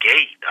 from the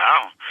gate,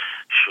 I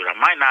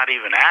might not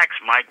even ask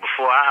Mike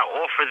before I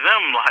offer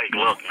them, like,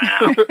 look,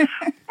 man,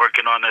 I'm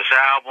working on this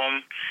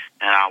album,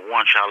 and I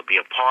want y'all to be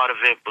a part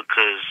of it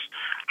because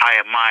I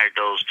admired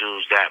those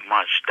dudes that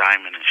much,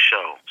 Diamond and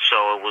Show.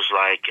 So it was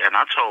like, and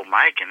I told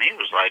Mike, and he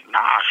was like,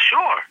 nah,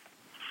 sure,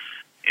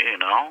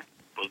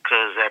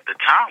 because at the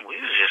time we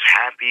was just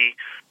happy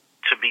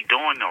to be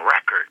doing the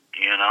record,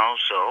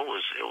 so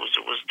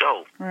it was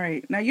dope.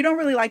 Right. Now, you don't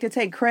really like to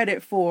take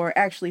credit for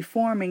actually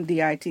forming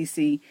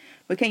DITC,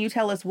 but can you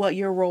tell us what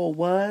your role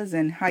was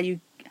and how you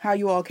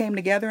all came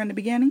together in the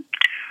beginning?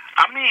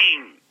 I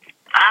mean,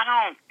 I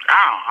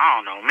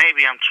don't know.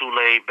 Maybe I'm too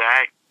laid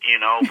back,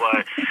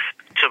 but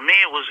to me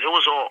it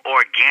was all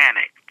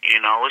organic.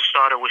 It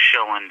started with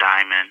Show and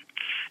Diamond,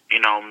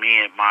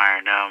 me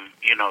admiring them,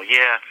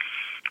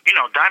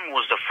 Diamond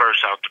was the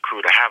first out the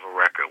crew to have a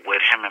record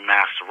with him and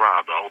Master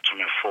Rob, the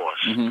Ultimate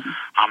Force.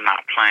 I'm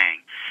Not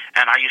Playing.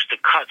 And I used to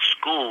cut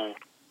school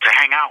to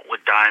hang out with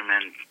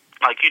Diamond.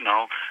 Like,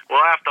 well,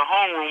 after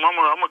homeroom, I'm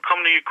gonna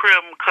come to your crib,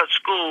 I'm gonna cut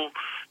school.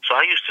 So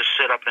I used to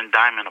sit up in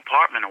Diamond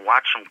apartment and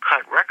watch him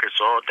cut records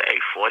all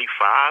day,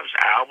 45s,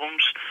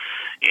 albums,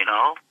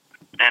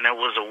 And it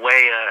was a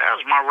way, that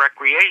was my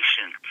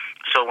recreation.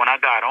 So when I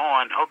got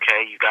on,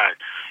 okay, you got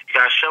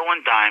Show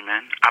and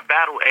Diamond. I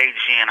battled AG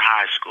in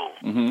high school.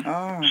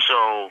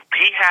 So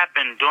he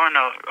happened during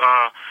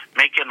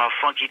making a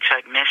Funky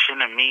Technician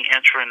and me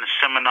entering the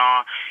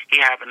seminar, he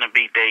happened to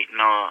be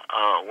dating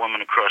a woman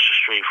across the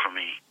street from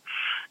me,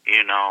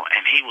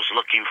 and he was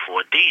looking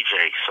for a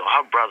DJ. So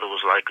her brother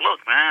was like,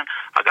 look, man,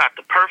 I got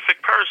the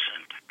perfect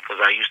person, because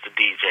I used to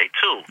DJ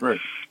too.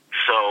 Right.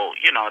 So,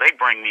 they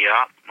bring me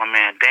up. My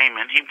man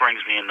Damon, he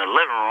brings me in the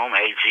living room.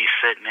 AG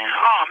sitting there.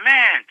 Oh,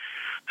 man,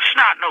 it's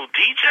not no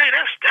DJ.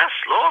 That's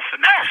Lord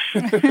Finesse.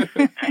 And,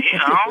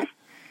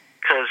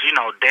 because,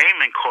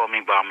 Damon called me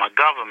by my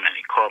government.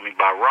 He called me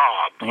by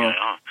Rob.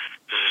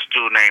 This is a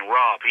dude named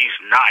Rob. He's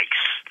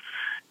nice.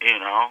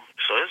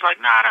 So it's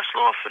like, nah, that's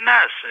Lord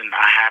Finesse. And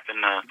I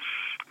happen to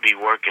be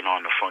working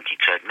on the Funky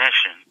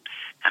Technician.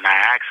 And I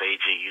asked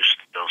AG, you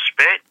still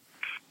spit?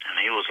 And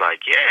he was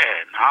like,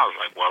 yeah. And I was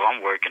like, well,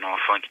 I'm working on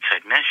Funky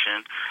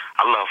Technician.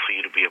 I'd love for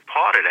you to be a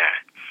part of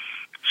that.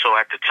 So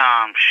at the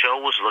time, Show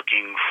was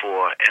looking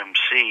for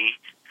MC,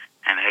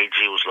 and AG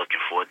was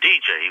looking for a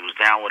DJ. He was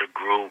down with a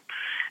group,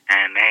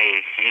 and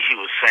he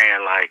was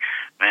saying, like,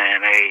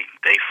 man,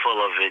 they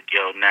full of it.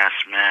 Yo,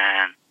 Ness,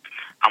 man,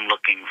 I'm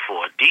looking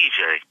for a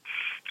DJ.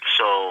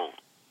 So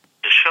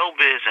the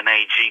Showbiz and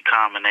AG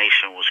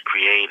combination was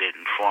created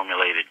and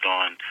formulated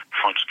during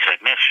Funky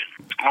Technician.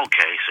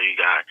 Okay, so you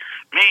got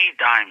me,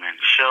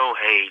 Diamond, Show,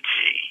 AG.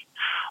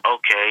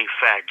 Okay,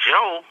 Fat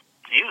Joe,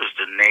 he was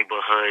the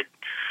neighborhood,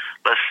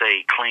 let's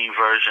say, clean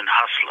version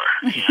hustler,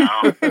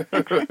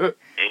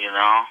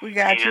 We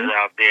got he you. was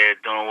out there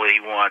doing what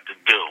he wanted to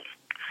do.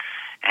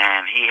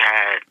 And he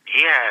had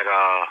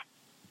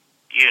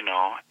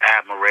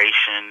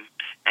admiration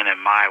and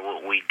admired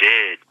what we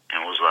did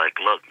and was like,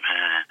 look,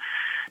 man.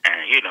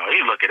 And, he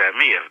looking at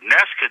me. If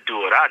Ness could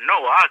do it, I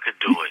know I could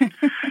do it.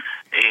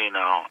 And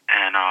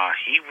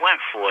he went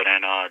for it.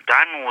 And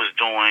Diamond was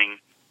doing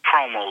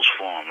promos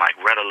for him, like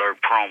Red Alert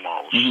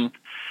promos.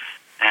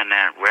 And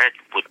then Red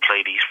would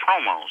play these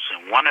promos.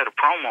 And one of the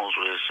promos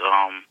was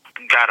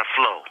Gotta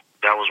Flow.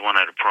 That was one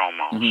of the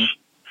promos.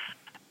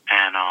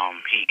 And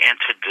he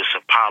entered this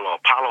Apollo.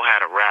 Apollo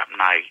had a rap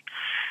night.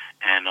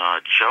 And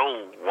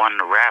Joe won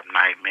the rap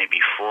night maybe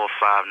 4 or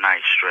 5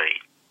 nights straight,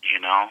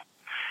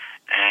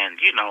 And,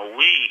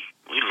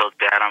 we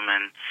looked at him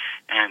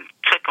and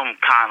took him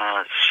kind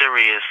of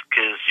serious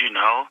because,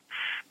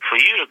 for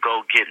you to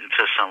go get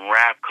into some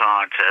rap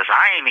contest,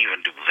 I ain't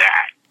even do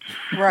that.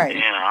 Right.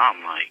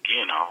 I'm like,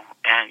 and,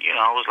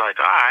 I was like,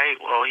 all right,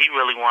 well, he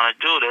really want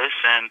to do this,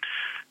 and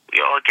we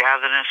all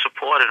gathered and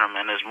supported him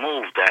in his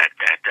move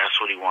that's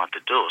what he wanted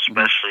to do,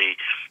 especially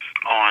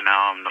on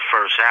the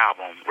first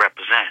album,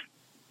 Represent.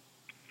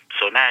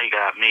 So now you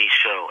got me,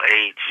 Show,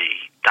 AG,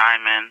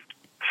 Diamond,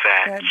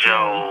 Fat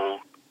Joe.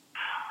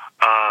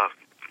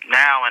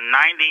 Now in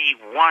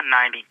 91,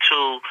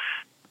 92,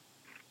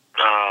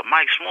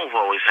 Mike Smooth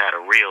always had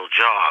a real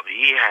job.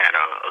 He had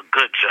a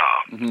good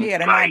job. He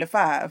had a 9 to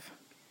 5.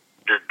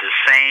 The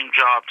same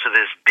job to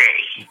this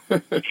day,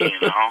 you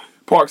know.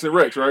 Parks and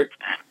Recs, right?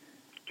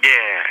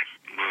 Yeah,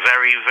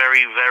 very,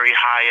 very, very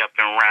high up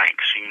in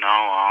ranks, you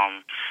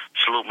know.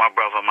 Salute my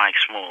brother Mike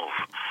Smooth.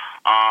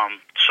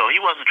 So he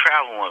wasn't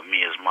traveling with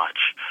me as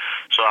much.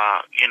 So,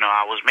 you know,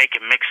 I was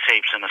making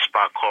mixtapes in a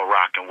spot called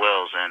Rock and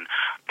Wills and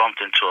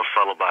bumped into a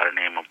fellow by the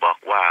name of Buck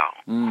Wild.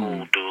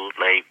 Cool dude,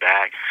 laid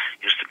back.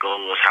 Used to go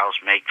to his house,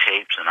 make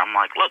tapes, and I'm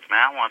like, look,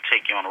 man, I want to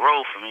take you on the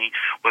road with me.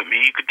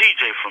 You could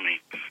DJ for me.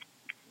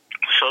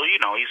 So, you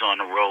know, he's on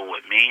the road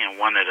with me, and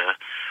one of the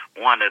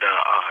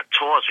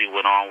tours we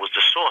went on was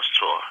the Source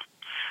Tour,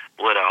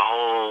 with a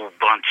whole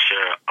bunch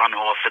of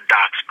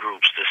unorthodox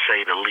groups, to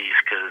say the least.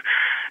 Because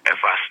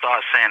if I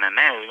start saying the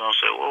names, you're going to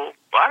say, well,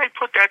 why they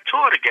put that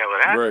tour together?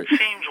 That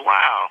seems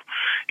wild.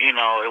 You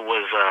know, it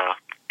was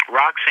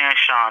Roxanne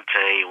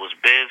Shante, it was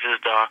Biz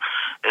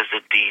as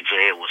the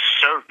DJ, it was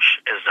Search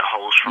as the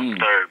host from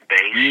Third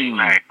Base. You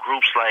had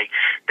groups like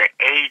the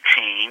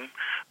A-Team,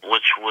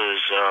 which was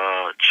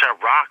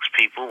Chubb Rock's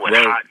people with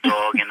Hot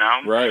Dog and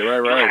them. Right. You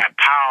had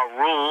Power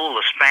Rule,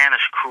 a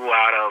Spanish crew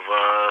out of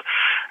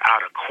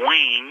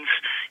Queens.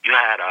 You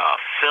had a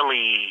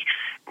Philly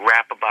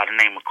rapper by the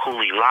name of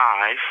Cooley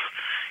Live.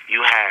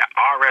 You had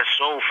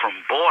RSO from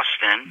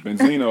Boston.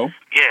 Benzino.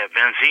 Yeah,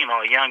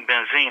 Benzino, young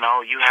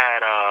Benzino. You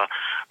had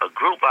a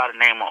group by the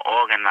name of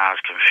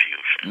Organized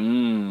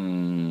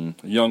Confusion.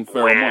 Young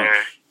Pharoah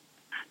Monch.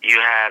 You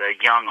had a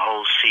young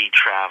OC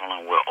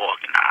traveling with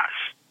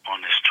Organized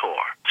on this tour.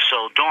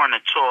 So during the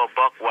tour,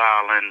 Buck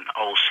Wild and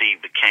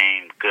OC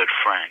became good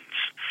friends.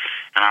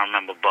 And I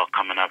remember Buck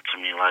coming up to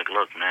me like,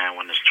 look, man,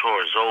 when this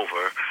tour is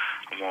over,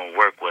 I'm going to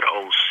work with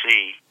OC.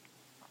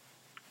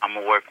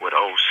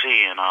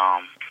 And,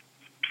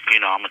 you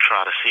know, I'm going to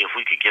try to see if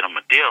we could get him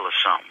a deal or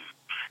something.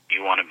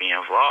 You want to be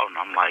involved?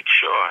 And I'm like,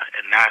 sure.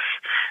 And that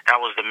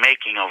was the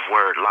making of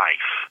Word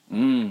Life,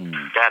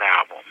 that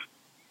album.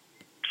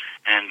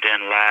 And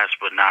then last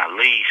but not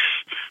least,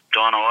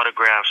 doing an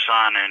autograph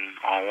signing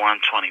on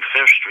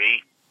 125th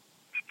Street,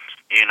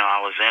 you know,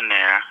 I was in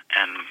there,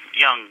 and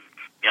young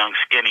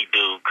skinny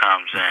dude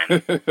comes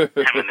in,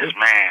 him and his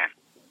man,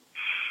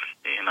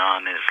 you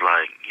know, and it's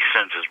like, he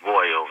sends his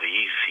boy over.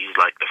 He's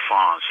like the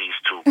Fonz. He's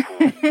too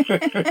cool.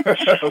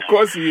 Of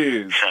course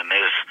he is. I'm going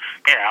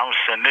to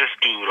send this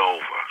dude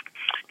over.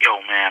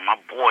 Yo, man,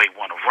 my boy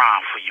want to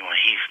rhyme for you, and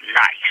he's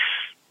nice.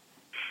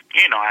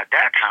 You know, at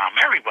that time,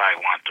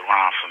 everybody wanted to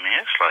rhyme for me.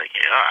 It's like,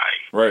 yeah, all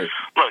right. Right.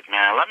 Look,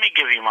 man, let me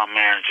give you my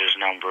manager's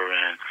number,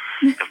 and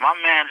if my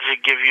manager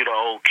give you the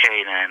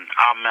okay, then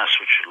I'll mess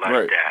with you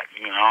like that,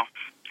 you know?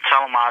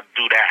 Tell him I'll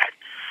do that.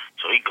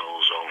 So he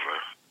goes over.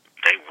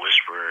 They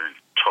whisper and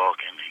talk,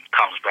 and he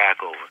comes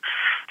back over.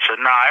 So,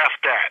 nah, F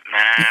that,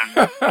 man.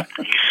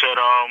 He said,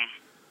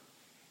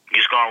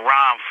 he's going to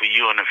rhyme for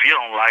you, and if you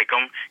don't like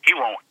him, he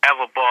won't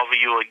ever bother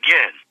you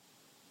again.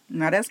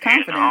 Now, that's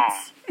confidence.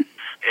 You know?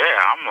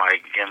 Yeah, I'm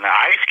like in the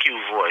Ice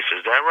Cube voice.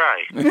 Is that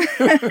right? You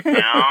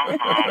know?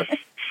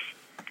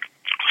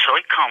 So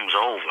he comes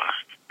over.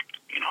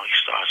 You know, he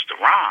starts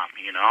to rhyme,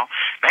 you know.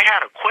 They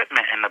had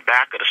equipment in the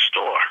back of the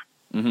store.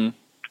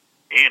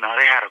 You know,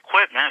 they had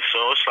equipment,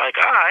 so it's like,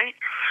 all right.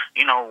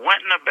 You know,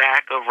 went in the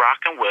back of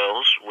Rock and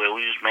Wills, where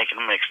we was making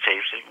the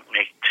mixtapes,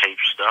 make tape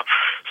stuff.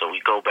 So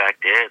we go back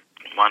there.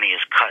 Money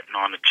is cutting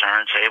on the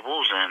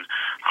turntables, and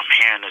I'm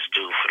hearing this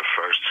dude for the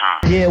first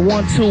time. Yeah,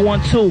 1 2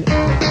 1 2.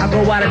 I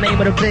go by the name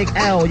of the Big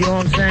L. You know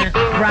what I'm saying?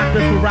 Rock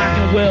this with Rock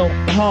and Will,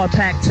 hard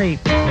pack tape.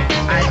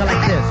 I go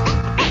like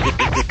this.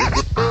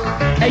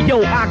 Hey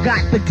yo, I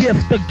got the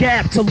gift, the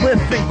gap to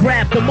lift and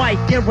grab the mic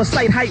and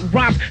recite hype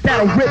rhymes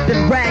that'll rip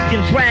and rag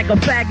and drag a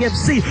fag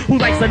MC who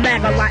likes to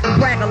nag a lot and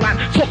brag a lot,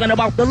 talking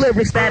about the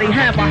lyrics that he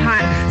have a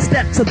hot.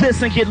 Step to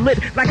this and get lit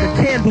like a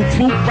candle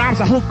troop. Rhymes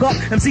I hook up,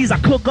 MCs I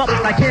cook up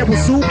like Campbell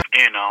soup.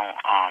 You know,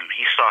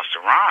 he starts to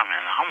rhyme,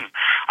 and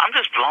I'm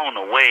just blown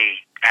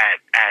away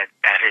at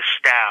his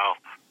style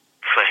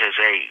for his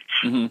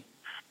age.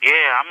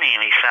 Yeah, I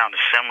mean, he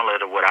sounded similar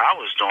to what I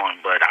was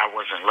doing, but I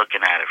wasn't looking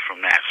at it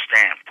from that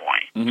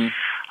standpoint.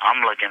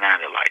 I'm looking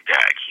at it like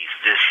that. He's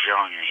this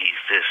young and he's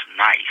this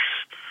nice.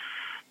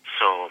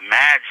 So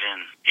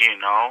imagine, you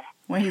know,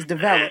 when he's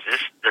developed,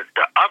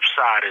 the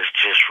upside is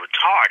just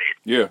retarded.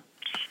 Yeah.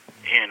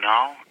 You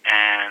know,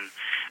 and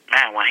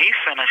man, when he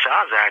finished,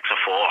 I was asking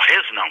for all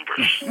his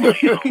numbers.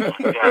 You know,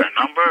 you got a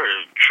number?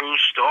 True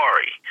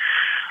story.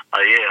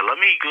 Yeah, let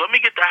me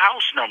get the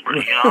house number.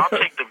 You know, I'll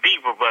take the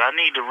beeper, but I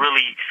need to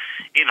really,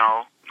 you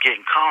know, get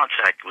in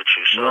contact with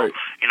you. So,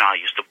 you know, I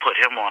used to put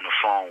him on the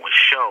phone with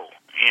Show,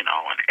 you know,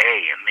 and A,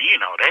 and, you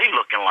know, they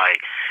looking like,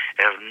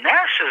 if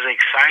Ness is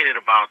excited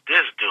about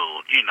this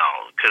dude, you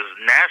know, because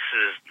Ness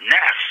is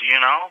Ness,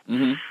 you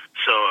know?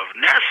 So if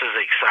Ness is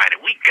excited,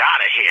 we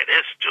gotta hear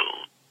this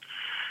dude.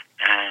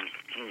 And,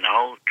 you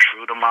know,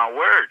 true to my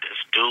word,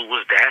 this dude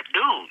was that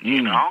dude,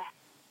 you know?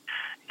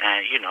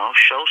 And,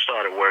 Show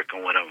started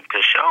working with him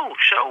because Show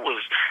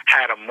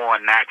had a more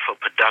knack for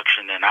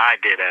production than I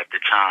did at the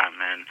time.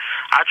 And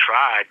I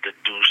tried to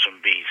do some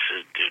beats.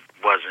 It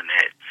wasn't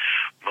it.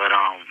 But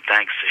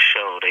thanks to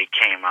Show, they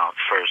came out.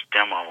 First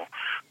demo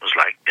was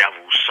like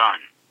Devil's Son,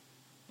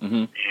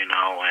 and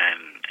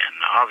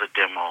the other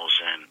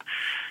demos, and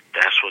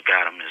that's what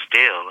got him his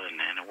deal. And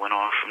it went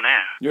on from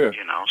there. Yeah.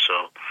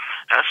 So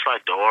that's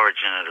like the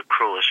origin of the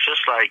crew. It's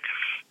just like,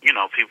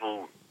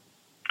 people...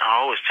 I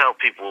always tell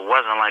people it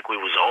wasn't like we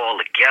was all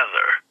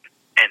together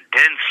and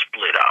then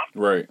split up.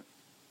 Right.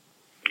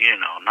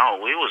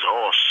 No, we was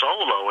all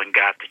solo and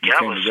got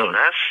together. So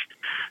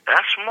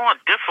that's more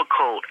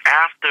difficult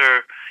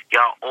after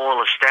y'all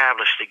all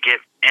established to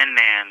get in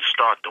there and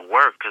start to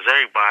work, because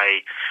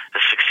everybody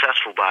is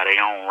successful by their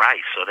own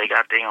right. So they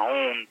got their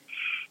own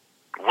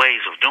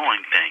ways of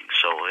doing things.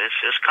 So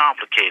it's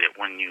complicated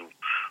when you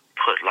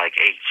put like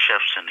 8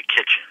 chefs in the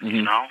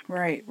kitchen,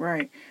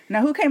 Right.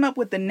 Now, who came up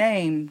with the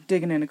name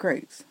Digging in the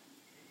Crates?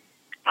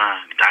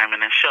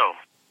 Diamond and Show.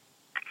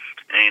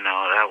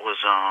 That was,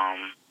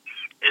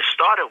 it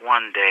started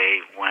one day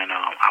when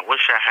I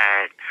wish I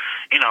had,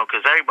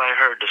 because everybody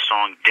heard the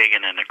song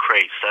Digging in the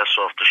Crates. That's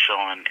off the show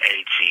on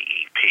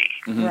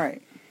AGEP. Mm-hmm.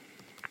 Right.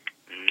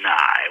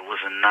 Nah, it was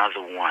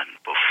another one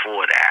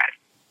before that.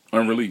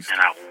 Unreleased. And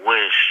I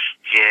wish,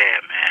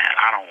 man,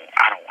 I don't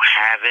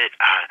have it.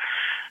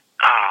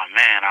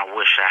 I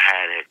wish I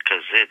had it,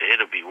 because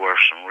it'll be worth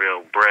some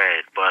real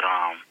bread. But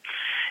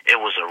it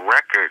was a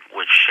record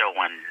with Show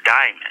and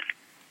Diamond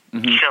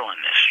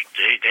killing this.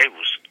 They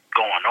was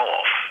going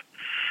off,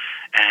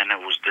 and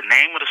the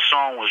name of the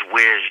song was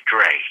Where's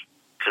Dre,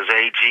 because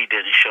AG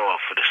didn't show up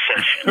for the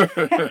session.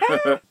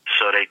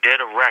 So they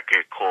did a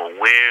record called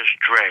Where's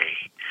Dre,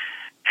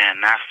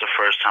 and that's the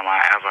first time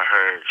I ever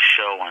heard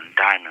Show and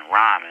Diamond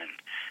rhyming.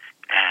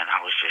 And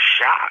I was just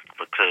shocked,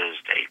 because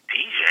they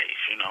DJs,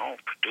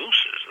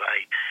 producers,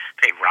 like,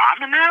 they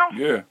rhyming now?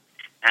 Yeah.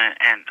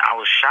 And I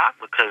was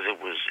shocked because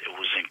it was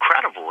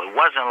incredible. It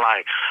wasn't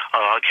like,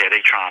 oh, okay,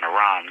 they trying to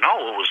rhyme.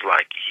 No, it was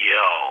like,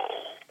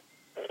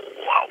 yo,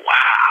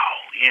 wow,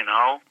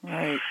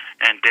 Right.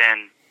 And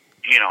then,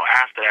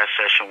 after that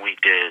session, we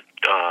did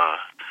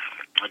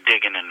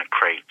Digging in the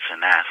Crates,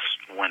 and that's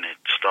when it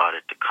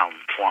started to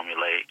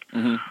formulate,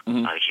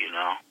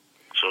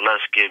 So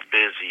let's get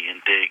busy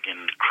and dig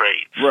in the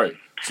crates. Right.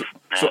 And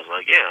I was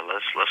like,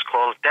 let's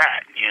call it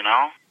that,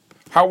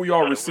 How were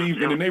y'all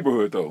received in the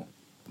neighborhood, though?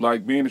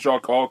 Like, being that y'all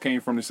all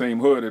came from the same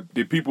hood,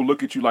 did people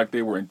look at you like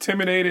they were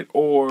intimidated,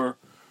 or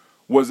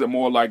was it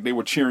more like they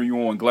were cheering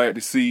you on, glad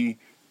to see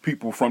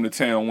people from the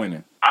town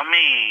winning? I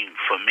mean,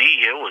 for me,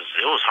 it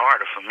was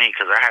harder for me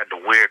because I had the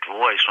weird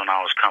voice when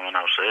I was coming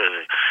up. So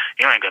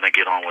you ain't gonna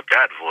get on with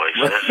that voice.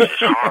 It's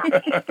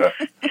horrible.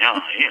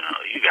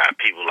 You got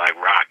people like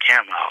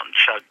Rakim out and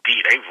Chuck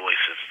D. Their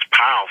voices is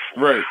powerful.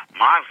 Right.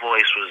 My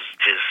voice was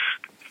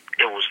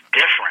it was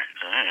different.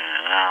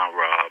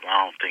 Rob,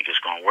 I don't think it's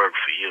gonna work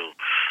for you.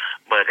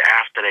 But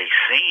after they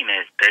seen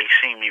it, they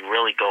seen me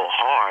really go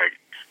hard.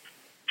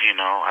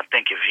 I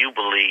think if you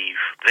believe,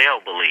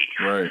 they'll believe.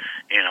 Right.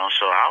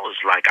 So I was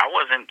like, I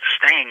wasn't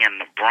staying in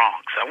the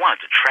Bronx. I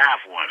wanted to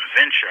travel and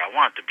venture. I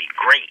wanted to be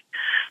great.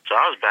 So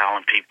I was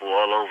battling people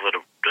all over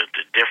the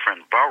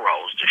different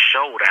boroughs to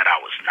show that I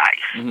was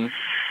nice.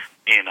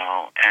 And,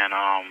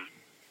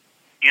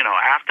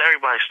 after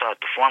everybody started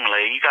to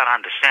formulate, you got to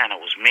understand it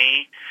was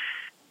me,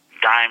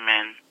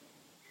 Diamond,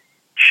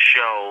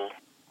 Show,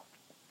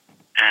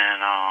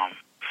 and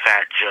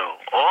Fat Joe,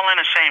 all in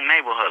the same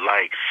neighborhood.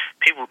 Like,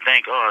 people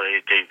think, oh,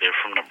 they're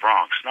from the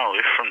Bronx. No,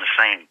 they're from the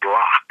same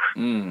block,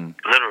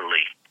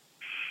 literally.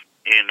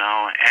 And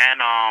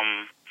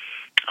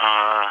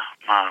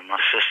my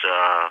sister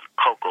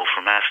Coco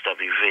from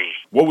SWV.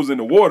 What was in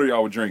the water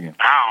y'all were drinking?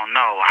 I don't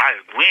know.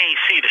 We ain't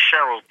see the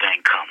Cheryl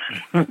thing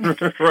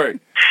coming. Right.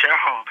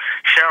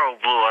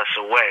 Cheryl blew us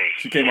away.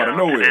 She came out of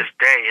nowhere. To this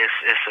day,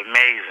 it's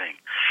amazing.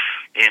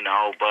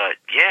 But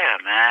yeah,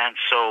 man.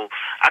 So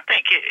I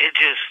think it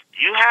just,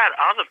 you had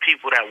other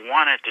people that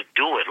wanted to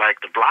do it. Like,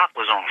 the block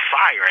was on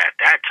fire at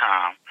that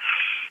time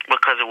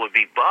because it would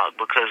be bugged.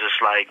 Because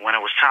it's like, when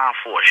it was time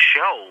for a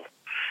show,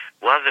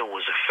 whether it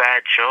was a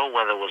Fat Joe,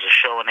 whether it was a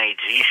Show and AG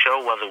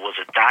show, whether it was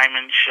a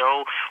Diamond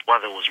show,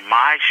 whether it was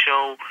my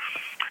show,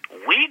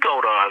 we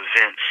go to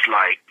events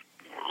like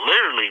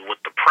literally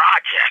with the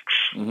projects.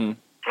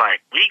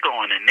 Like, we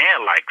going in there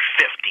like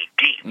 50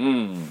 deep.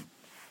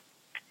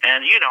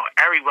 And,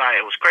 everybody,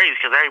 it was crazy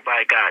because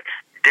everybody got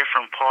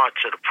different parts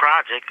of the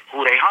project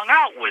who they hung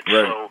out with.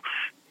 Right. So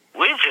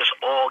we're just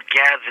all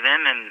gathered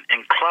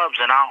in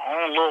clubs in our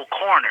own little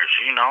corners,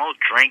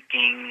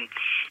 drinking,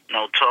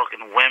 talking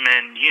to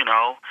women,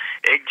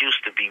 It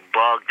used to be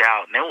bugged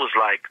out. And it was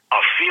like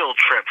a field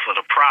trip for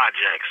the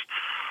projects.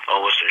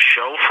 Oh, it's a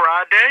show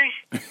Friday?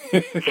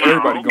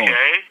 Everybody going.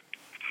 Okay.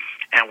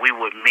 And we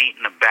would meet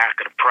in the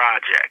back of the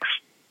projects.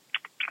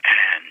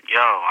 And,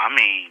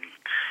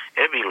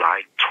 it'd be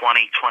like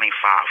 20, 25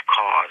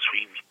 cars.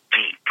 We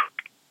deep.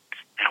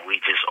 And we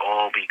just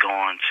all be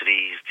going to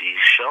these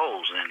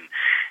shows. And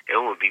it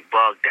would be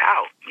bugged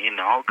out,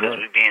 because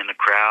we'd be in the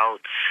crowd,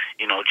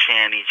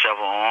 cheering each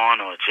other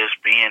on, or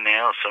just being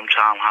there, or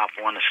sometime hop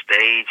on the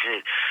stage.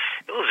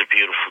 It was a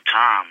beautiful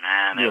time,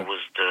 man. Yeah.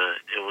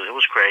 It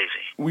was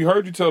crazy. We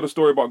heard you tell the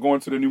story about going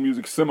to the New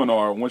Music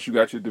Seminar once you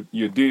got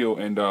your deal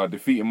and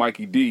defeating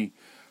Mikey D.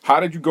 How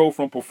did you go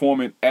from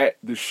performing at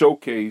the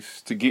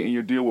showcase to getting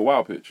your deal with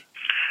Wild Pitch?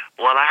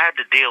 Well, I had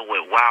to deal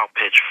with Wild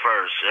Pitch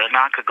first, and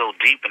I could go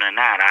deeper than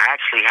that. I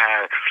actually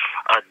had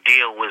a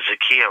deal with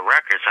Zakia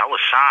Records. I was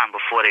signed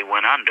before they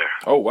went under.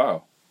 Oh,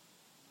 wow.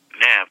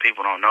 Yeah,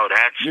 people don't know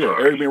that story. Yeah,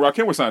 Eric B. and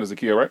Rakim was signed to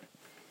Zakia, right?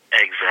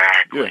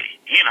 Exactly.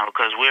 Yeah.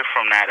 Because we're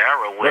from that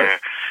era where,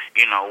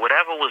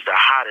 whatever was the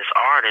hottest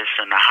artist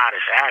and the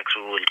hottest acts,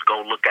 we would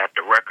go look at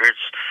the records,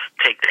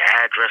 take the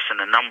address and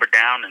the number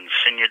down, and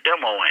send your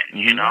demo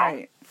in,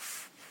 Right.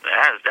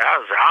 That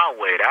was our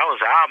way. That was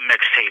our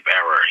mixtape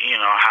era,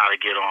 how to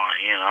get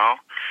on,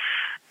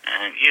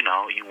 And,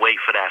 you wait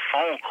for that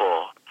phone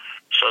call.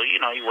 So,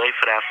 you wait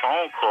for that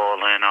phone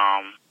call, and,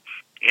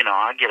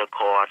 I get a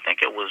call. I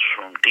think it was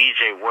from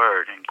DJ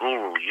Word, and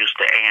Guru used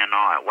to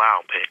A&R at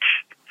Wild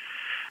Pitch.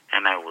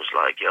 And they was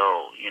like,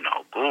 yo,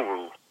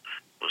 Guru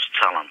was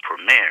telling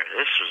Premier,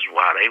 this is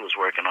why they was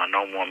working on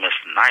No More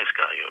Mr. Nice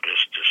Guy. Yo,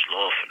 this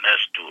Lord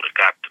Finesse dude that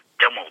got the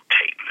demo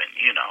tape,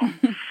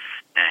 and,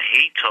 and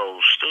he told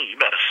Stu, you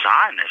better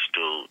sign this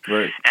dude.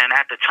 Right. And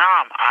at the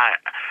time, I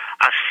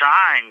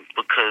signed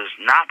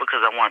not because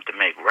I wanted to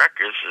make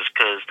records, it's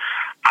because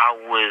I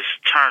was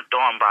turned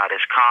on by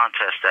this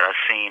contest that I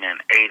seen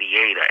in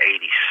 88 or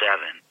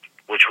 87,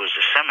 which was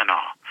the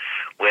seminar,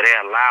 where they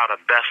allowed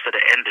the best of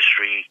the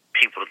industry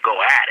people to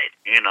go at it.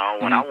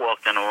 When I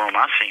walked in the room,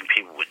 I seen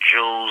people with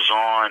jewels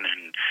on,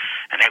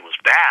 and they was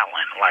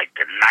battling, like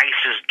the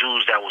nicest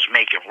dudes that was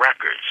making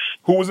records.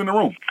 Who was in the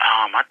room?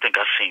 I think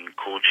I seen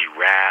Cool G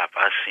Rap,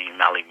 I seen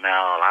Melly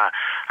Mel,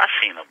 I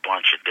seen a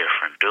bunch of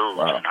different dudes,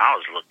 Wow. and I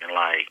was looking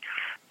like,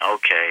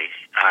 okay,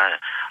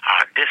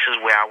 this is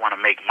where I want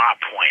to make my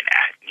point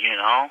at,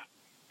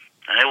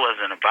 And it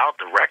wasn't about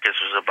the records,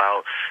 it was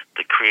about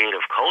the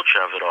creative culture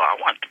of it all. I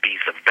wanted to be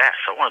the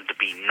best. I wanted to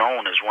be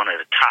known as one of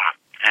the top.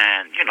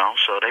 And,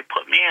 so they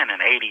put me in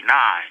 89,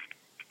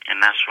 and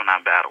that's when I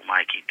battled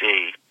Mikey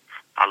D.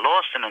 I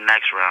lost in the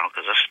next round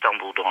because I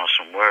stumbled on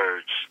some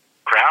words.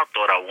 Crowd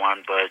thought I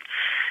won, but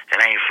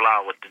it ain't fly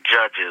with the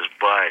judges.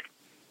 But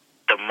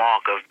the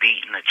mark of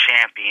beating the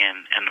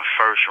champion in the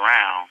first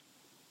round,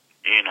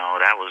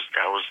 that was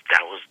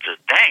the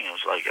thing. It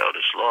was like, yo,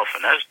 this Lord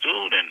Finesse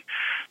dude, and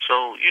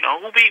so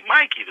who beat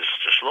Mikey? This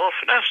Lord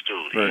Finesse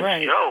dude.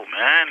 Right. Yo,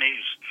 man,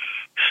 he's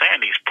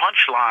saying these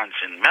punchlines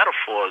and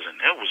metaphors,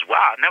 and it was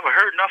wild. I never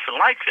heard nothing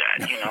like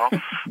that.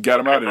 Got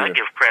him out of I there.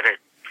 give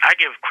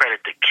credit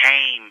to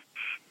Kane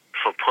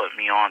for putting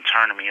me on,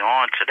 turning me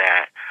on to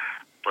that.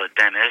 But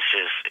then it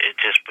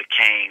just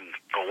became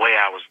the way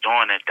I was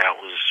doing it that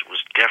was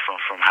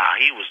different from how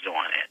he was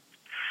doing it.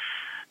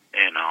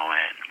 And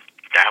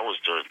that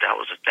was the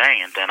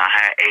thing. And then I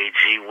had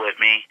AG with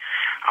me.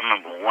 I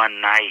remember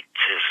one night,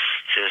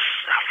 just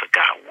I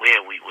forgot where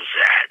we was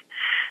at,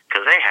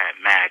 because they had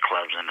mad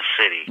clubs in the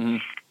city.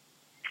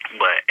 Mm-hmm.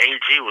 But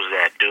AG was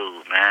that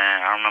dude,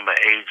 man. I remember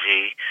AG.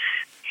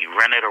 He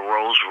rented a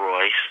Rolls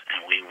Royce,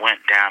 and we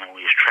went down and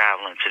we was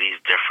traveling to these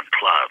different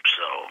clubs.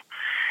 So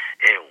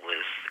it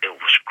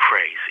was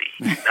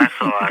crazy. That's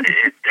all.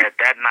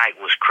 That night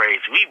was crazy.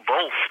 We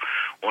both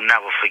will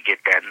never forget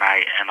that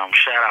night. And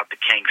shout out to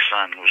King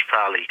Son, who was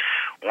probably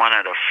one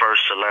of the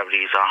first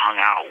celebrities I hung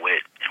out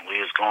with. And we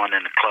was going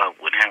in the club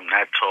with him,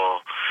 that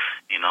tall,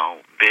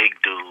 big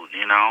dude,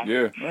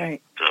 Yeah.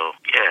 Right. So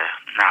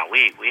yeah,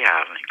 we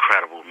have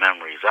incredible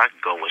memories. I can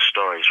go with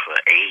stories for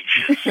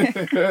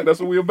ages. That's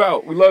what we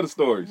about. We love the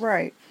stories.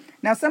 Right.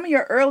 Now, some of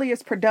your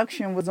earliest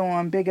production was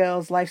on Big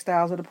L's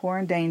Lifestyles of the Poor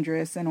and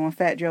Dangerous and on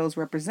Fat Joe's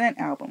Represent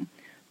album.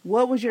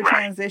 What was your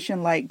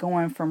transition like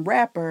going from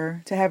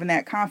rapper to having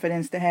that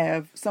confidence to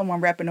have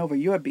someone rapping over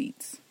your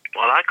beats?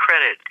 Well, I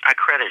credit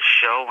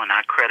Show and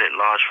I credit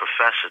Large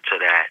Professor to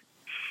that,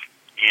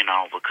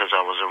 because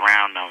I was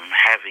around them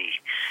heavy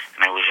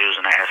and they was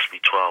using the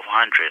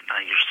SB-1200.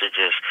 I used to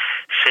just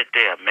sit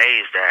there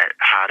amazed at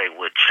how they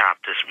would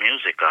chop this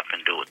music up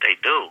and do what they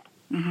do.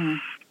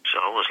 Mm-hmm. So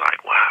it was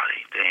like, wow,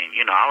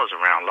 I was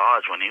around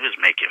Large when he was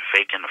making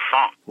Faking the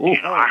Funk. Ooh.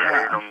 I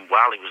heard him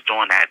while he was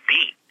doing that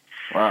beat.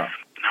 Wow.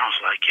 And I was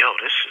like, yo,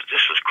 this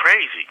is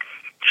crazy.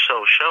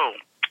 So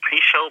he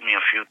showed me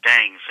a few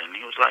things, and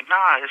he was like,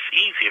 nah, it's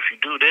easy. If you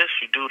do this,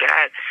 you do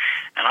that.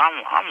 And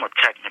I'm a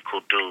technical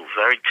dude,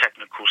 very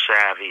technical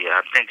savvy.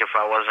 I think if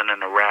I wasn't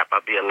in the rap,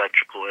 I'd be an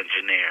electrical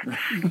engineer.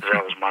 'Cause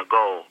that was my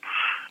goal.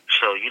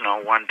 So,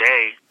 one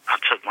day I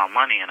took my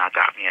money and I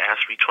got me an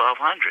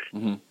SB-1200.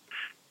 Mm-hmm.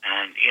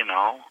 And,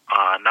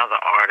 another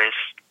artist,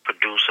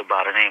 producer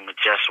by the name of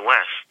Jess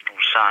West, who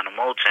signed to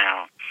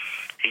Motown,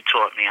 he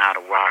taught me how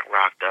to rock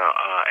the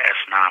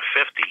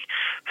S950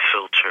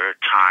 filter,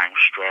 time,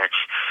 stretch.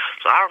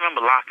 So I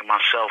remember locking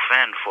myself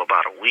in for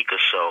about a week or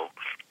so,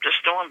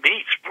 just doing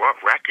beats, brought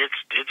records,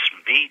 did some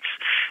beats,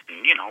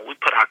 and, we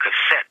put our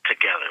cassette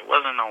together. It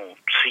wasn't no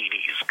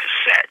CDs,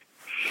 cassette.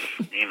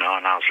 you know,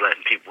 and I was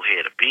letting people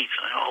hear the beats.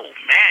 And, oh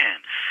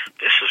man,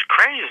 this is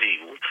crazy.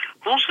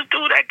 Who's the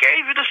dude that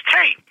gave you this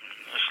tape?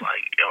 It's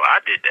like, yo, I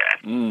did that.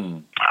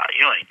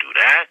 You ain't do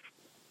that.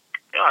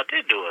 Yo, I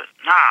did do it.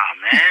 Nah,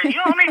 man, you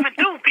don't even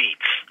do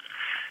beats.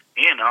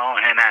 You know,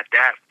 and at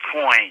that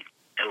point,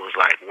 it was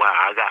like, wow,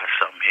 I got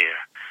something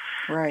here.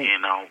 Right. You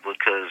know,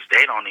 because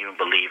they don't even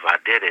believe I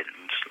did it.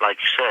 And like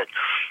you said,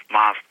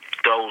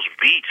 those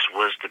beats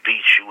was the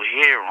beats you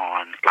hear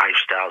on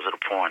Lifestyles of the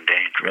Poor and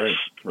Dangerous.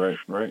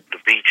 Right. The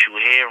beats you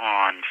hear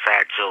on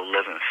Fat Joe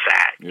Living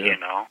Fat, you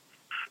know.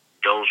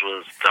 Those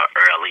was the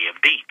earlier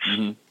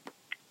beats.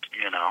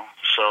 You know.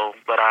 So,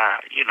 but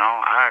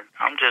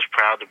I'm just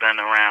proud to have been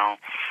around,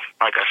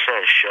 like I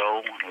said,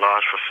 Show,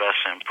 Large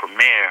Professor, and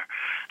Premier.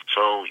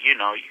 So, you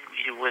know,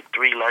 you with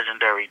three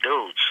legendary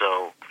dudes.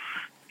 So,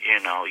 you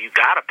know, you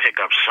got to pick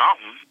up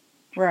something.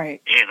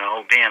 Right. You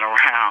know, being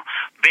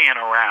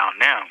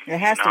around them. It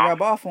has to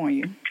rub off on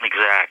you.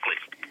 Exactly.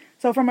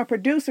 So from a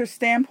producer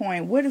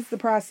standpoint, what is the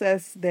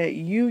process that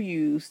you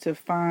use to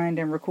find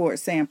and record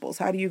samples?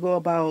 How do you go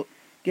about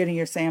getting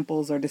your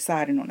samples or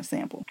deciding on a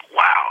sample?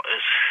 Wow.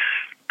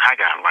 I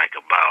got like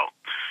about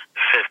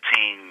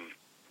 15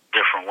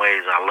 different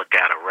ways I look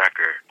at a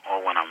record,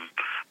 or when I'm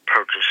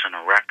purchasing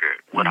a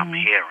record, what I'm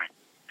hearing.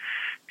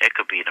 It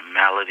could be the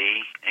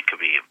melody. It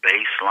could be a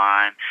bass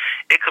line.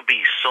 It could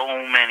be so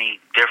many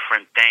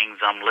different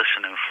things I'm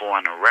listening for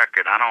in a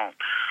record. I don't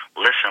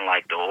listen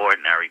like the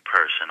ordinary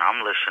person.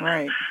 I'm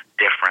listening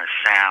different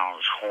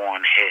sounds,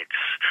 horn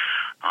hits,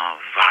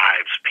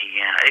 vibes,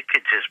 piano. It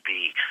could just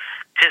be,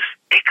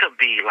 it could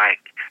be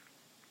like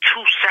 2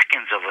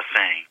 seconds of a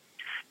thing.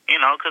 You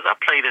know, because I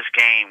play this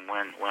game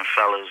when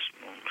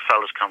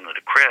fellas come to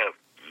the crib,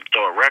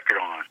 throw a record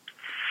on,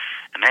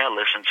 and they'll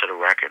listen to the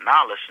record, and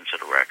I'll listen to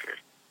the record.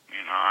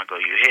 You know, I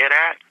go, you hear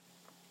that?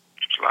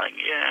 It's like,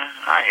 yeah,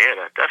 I hear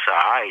that. That's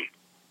all right.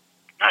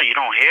 No, you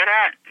don't hear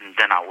that? And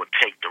then I would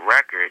take the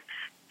record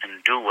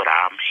and do what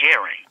I'm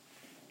hearing.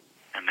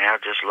 And they'll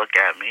just look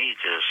at me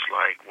just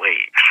like,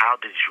 wait, how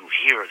did you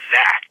hear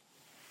that?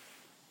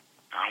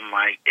 I'm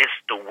like, it's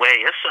the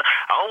way.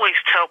 I always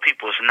tell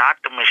people it's not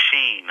the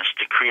machine. It's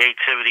the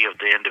creativity of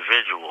the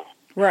individual.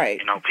 Right.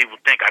 You know, people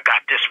think I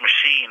got this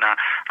machine.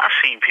 I've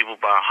seen people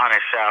buy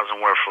 100,000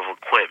 worth of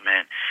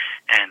equipment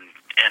and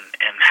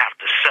have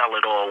to sell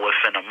it all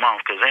within a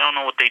month because they don't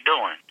know what they're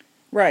doing.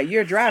 Right.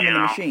 You're driving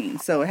the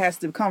machine, so it has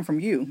to come from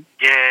you.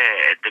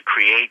 Yeah, the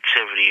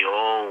creativity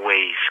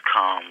always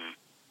come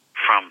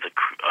from the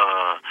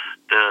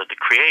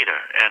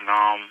creator,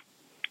 and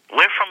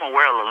we're from a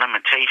world of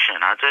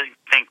limitation. I just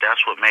think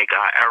that's what make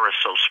our era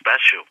so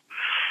special.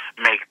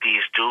 Make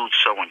these dudes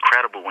so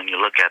incredible when you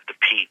look at the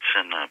Petes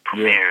and the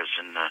Premiers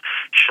and the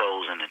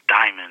Shows and the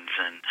Diamonds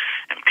and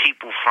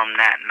people from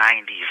that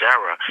 90s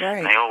era.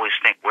 Right. They always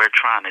think we're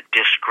trying to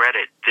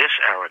discredit this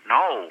era.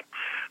 No,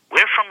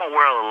 we're from a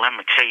world of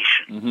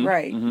limitation.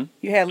 Right.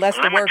 You had less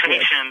to work with.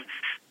 Limitation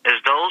is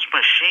those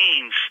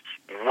machines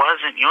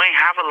you ain't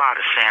have a lot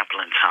of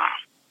sampling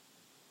time.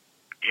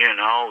 You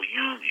know,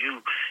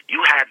 you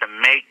had to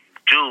make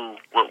do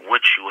with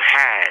what you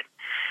had,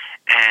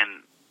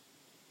 and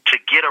to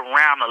get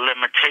around a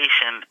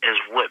limitation is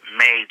what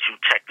made you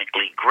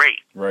technically great.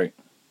 Right.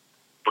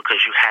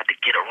 Because you had to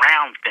get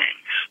around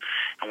things.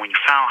 And when you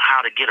found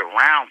how to get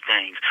around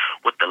things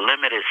with the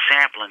limited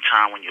sampling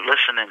time, when you're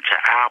listening to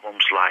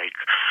albums like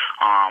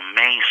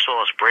Main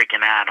Source,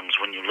 Breaking Atoms,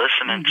 when you're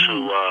listening to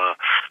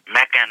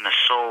Mecca and the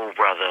Soul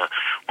Brother,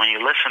 when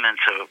you're listening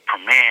to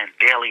Premier and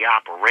Daily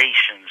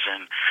Operations,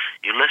 and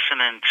you're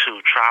listening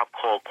to Tribe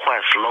Called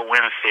Quest, Low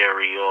End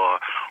Theory, or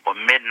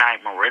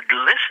Midnight Marid,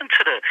 listen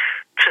to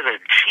the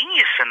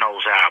genius in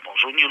those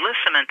albums. When you're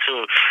listening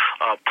to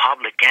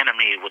Public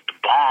Enemy with the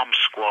Bomb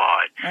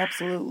Squad.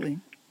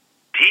 Absolutely.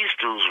 These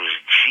dudes was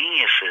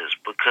geniuses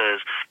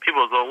because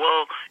people go,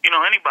 well, you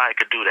know, anybody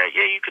could do that.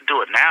 Yeah, you could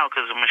do it now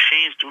because the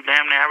machines do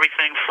damn near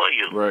everything for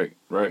you. Right.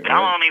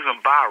 Y'all don't even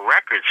buy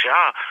records.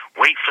 Y'all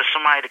wait for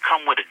somebody to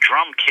come with a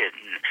drum kit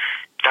and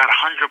got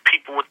 100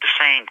 people with the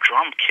same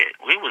drum kit.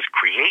 We was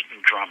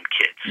creating drum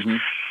kits.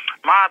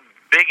 My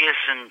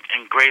biggest and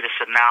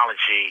greatest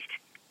analogy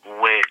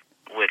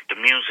with the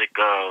music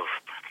of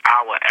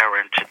our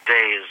era and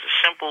today is a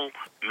simple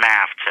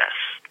math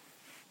test.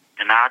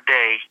 In our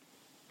day,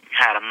 you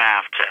had a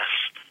math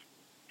test.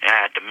 You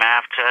had the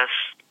math test,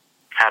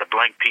 had a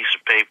blank piece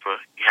of paper,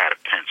 you had a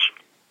pencil.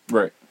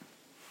 Right.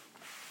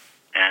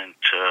 And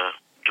to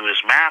do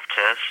this math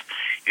test,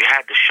 you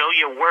had to show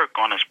your work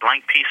on this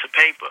blank piece of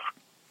paper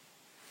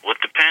with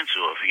the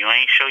pencil. If you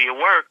ain't show your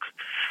work,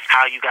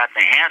 how you got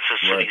the answers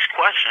to these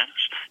questions,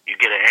 you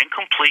get an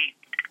incomplete,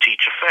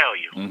 teacher fail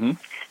you.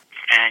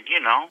 And, you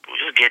know, we're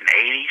just getting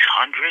 80s,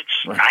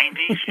 100s,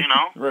 90s, you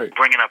know.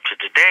 Bring it up to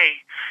today,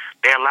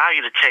 they allow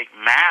you to take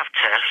math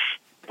tests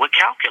with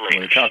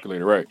calculators.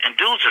 Right. And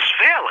dudes is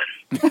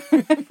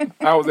failing.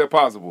 How is that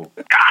possible?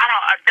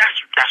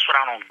 That's what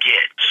I don't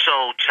get.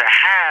 So to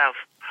have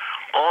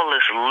all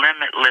this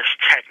limitless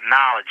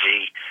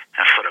technology,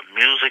 and for the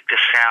music to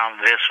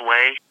sound this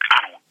way, I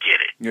don't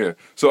get it. Yeah.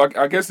 So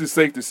I guess it's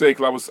safe to say,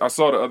 because I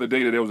saw the other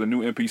day that there was a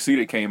new MPC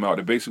that came out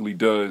that basically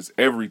does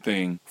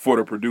everything for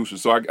the producer.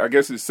 So I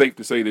guess it's safe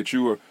to say that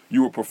you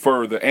would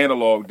prefer the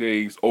analog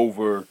days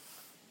over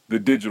the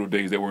digital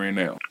days that we're in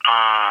now.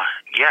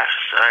 Yes.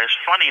 It's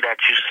funny that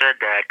you said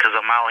that, because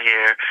I'm out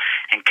here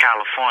in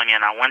California,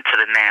 and I went to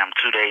the NAMM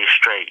 2 days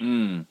straight.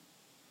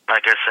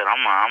 Like I said,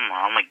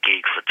 I'm a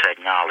geek for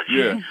technology.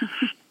 Yeah.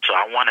 So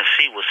I want to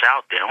see what's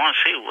out there. I want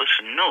to see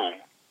what's new.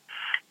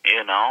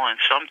 You know, and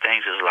some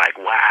things is like,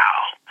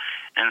 wow.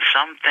 And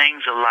some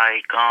things are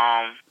like,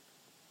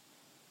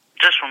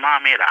 just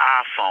remind me of the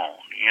iPhone,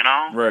 you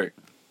know? Right.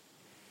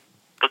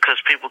 Because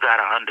people got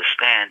to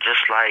understand,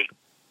 just like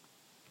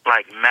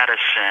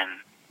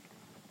medicine,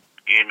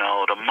 you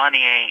know, the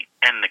money ain't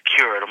in the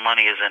cure, the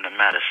money is in the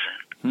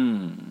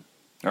medicine.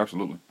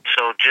 Absolutely.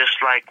 So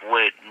just like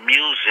with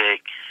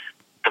music,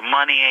 the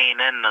money ain't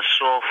in the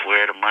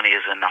software, the money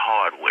is in the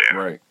hardware.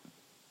 Right.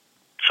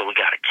 So we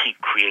got to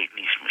keep creating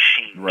these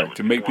machines. Right,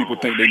 to make people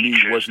think they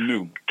need what's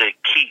new. To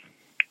keep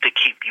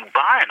you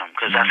buying them,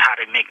 because that's how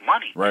they make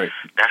money. Right.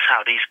 That's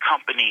how these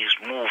companies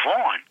move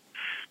on.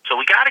 So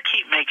we got to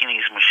keep making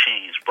these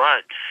machines.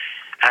 But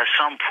at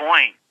some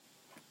point,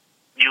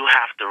 you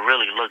have to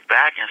really look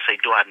back and say,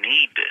 do I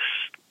need this?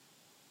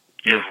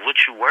 If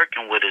what you're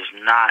working with is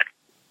not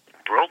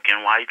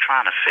broken, why are you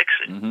trying to fix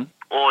it?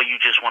 Or you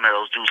just one of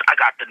those dudes, I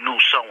got the new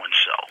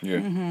so-and-so.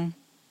 Yeah.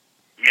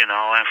 You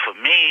know, and for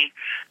me,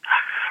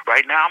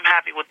 right now I'm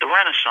happy with the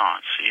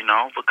Renaissance, you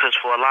know, because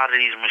for a lot of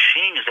these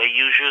machines, they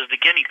use you as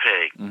the guinea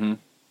pig.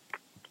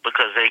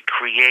 Because they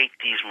create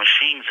these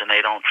machines and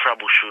they don't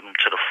troubleshoot them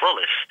to the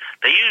fullest.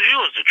 They use you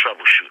as the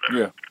troubleshooter.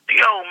 Yeah.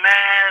 Yo,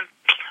 man,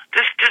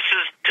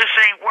 this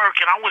ain't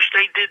working. I wish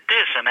they did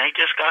this. And they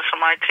just got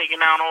somebody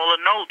taking down all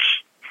the notes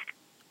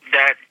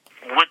that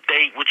what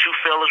you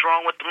feel is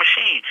wrong with the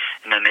machine,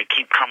 and then they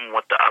keep coming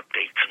with the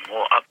updates and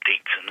more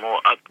updates and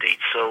more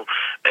updates. So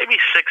maybe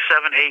 6,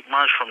 7, 8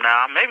 months from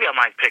now, maybe I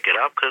might pick it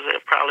up, because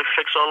they'll probably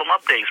fix all them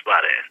updates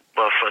by then.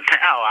 But for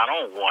now, I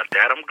don't want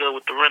that. I'm good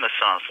with the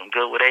Renaissance. I'm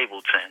good with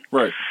Ableton.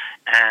 Right.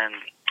 And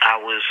I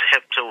was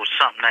hip to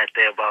something that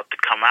they're about to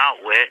come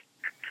out with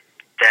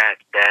that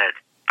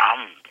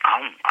I'm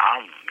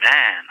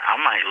man, I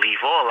might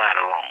leave all that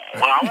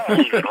alone. Well, I won't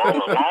leave it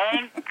all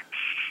alone.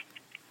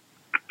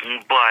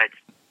 But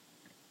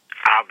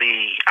I'll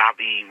be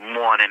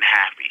more than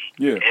happy.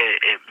 Yeah.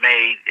 It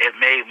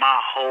made my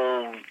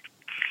whole,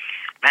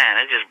 man,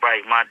 it just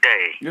brightened my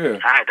day. Yeah.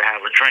 I had to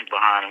have a drink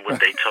behind what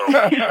they told me. So,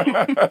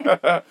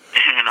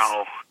 you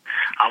know,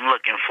 I'm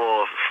looking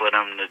forward for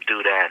them to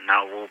do that, and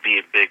I will be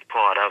a big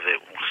part of it.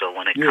 So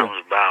when it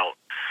comes about,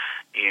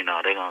 you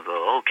know, they're gonna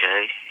go,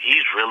 okay,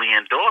 he's really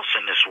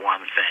endorsing this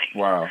one thing.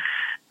 Wow.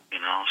 You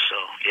know, so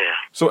yeah.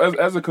 So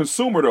as a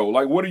consumer though,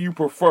 like, what do you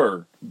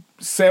prefer?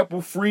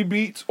 Sample-free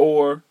beats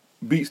or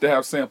beats that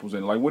have samples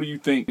in it? Like, what do you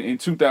think in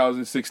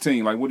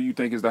 2016? Like, what do you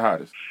think is the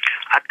hottest?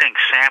 I think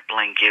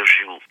sampling gives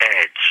you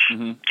edge,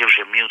 gives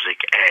your music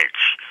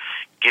edge,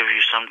 gives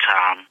you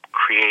sometimes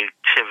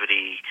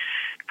creativity,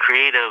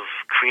 creative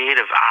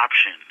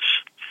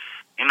options.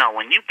 You know,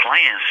 when you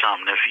playing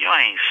something, if you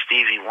ain't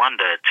Stevie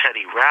Wonder,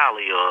 Teddy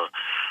Riley, or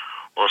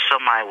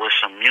somebody with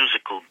some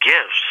musical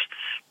gifts,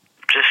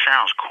 just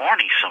sounds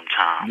corny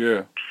sometimes.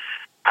 Yeah.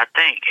 I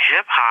think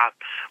hip-hop,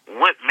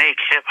 what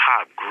makes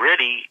hip-hop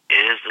gritty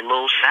is the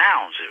little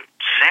sounds,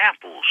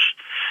 samples.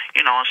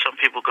 You know, and some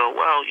people go,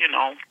 well, you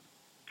know,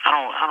 I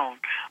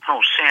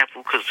don't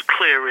sample because to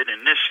clear it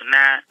and this and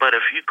that. But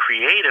if you're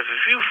creative,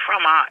 if you're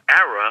from our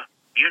era,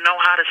 you know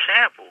how to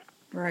sample.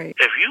 Right.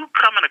 If you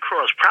coming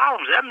across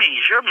problems, that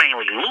means you're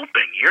mainly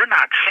looping. You're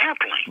not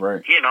sampling. Right.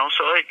 You know,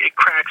 so it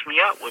cracks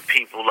me up with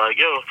people like,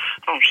 yo,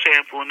 I don't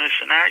sample and this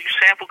and that. You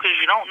sample because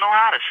you don't know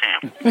how to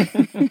sample.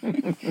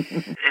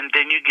 And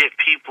then you get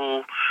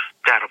people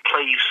that'll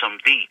play you some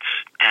beats,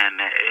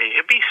 and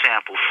it be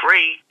sample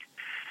free,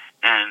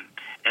 and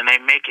they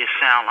make it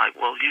sound like,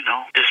 well, you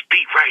know, this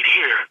beat right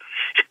here,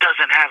 it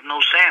doesn't have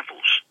no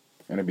samples.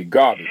 And it'd be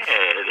garbage.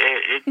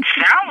 Yeah, it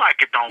sounds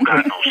like it don't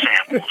got no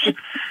samples.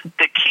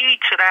 The key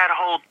to that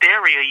whole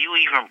theory of you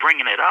even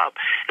bringing it up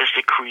is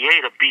to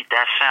create a beat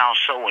that sounds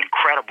so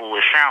incredible.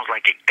 It sounds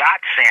like it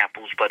got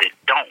samples, but it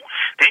don't.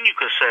 Then you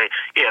could say,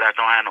 yeah, that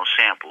don't have no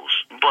samples.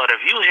 But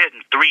if you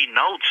hitting 3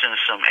 notes and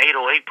some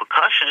 808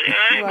 percussion,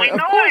 we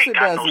know it ain't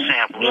got no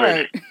samples.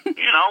 Right.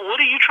 You know,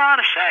 what are you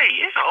trying to say?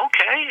 Yeah,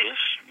 okay,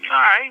 it's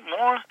all right,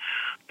 more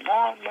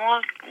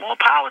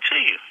power to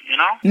you, you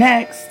know?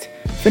 Next,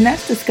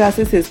 Finesse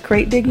discusses his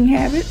crate digging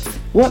habits,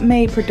 what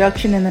made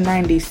production in the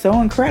 90s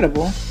so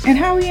incredible, and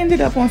how he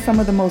ended up on some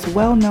of the most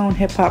well-known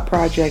hip-hop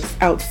projects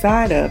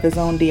outside of his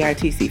own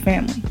DITC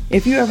family.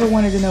 If you ever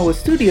wanted to know what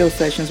studio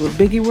sessions with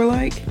Biggie were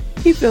like,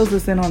 he fills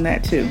us in on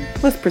that too.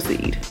 Let's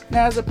proceed.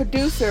 Now, as a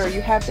producer,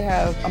 you have to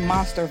have a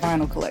monster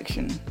vinyl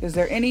collection. Is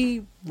there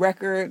any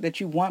record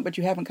that you want but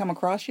you haven't come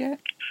across yet?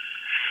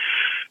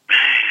 Man,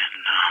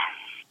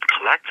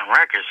 collecting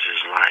records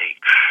is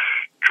like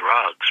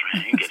drugs,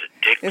 man. You get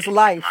addicted It's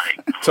life.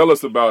 Tell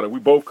us about it. We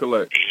both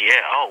collect.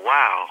 Yeah. Oh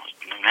wow,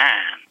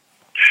 man.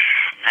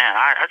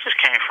 I just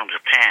came from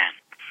Japan.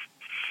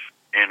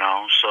 You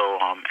know, so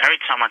every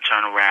time I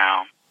turn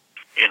around,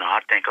 you know,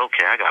 I think,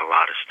 okay, I got a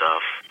lot of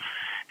stuff,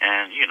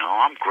 and you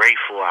know, I'm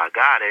grateful I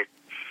got it.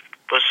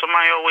 But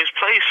somebody always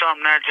plays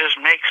something that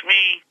just makes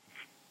me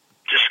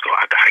just go,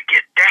 I gotta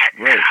get that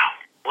now.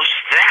 What's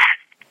that?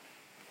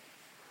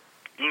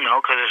 You know,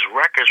 because it's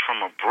records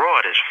from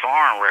abroad. It's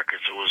foreign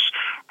records. It was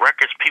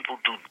records people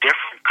do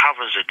different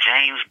covers of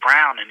James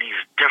Brown and these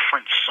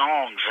different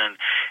songs, and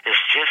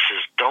it's just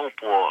as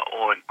dope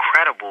or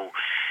incredible.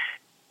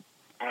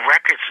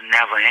 Records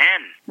never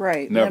end.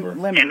 Right. Never.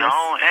 You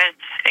know, and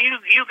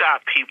you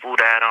got people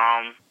that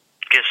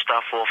get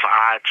stuff off of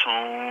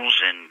iTunes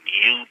and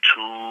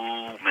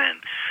YouTube,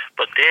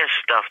 but there's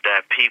stuff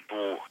that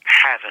people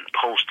haven't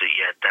posted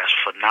yet that's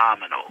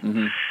phenomenal.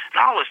 Mm-hmm. And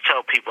I always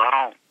tell people I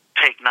don't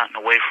take nothing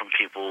away from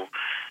people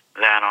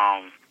that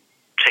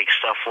take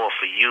stuff off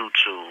of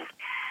YouTube.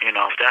 You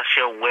know, if that's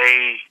your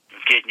way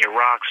of getting your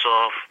rocks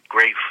off,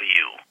 great for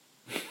you.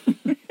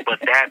 But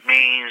that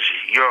means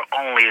you're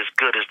only as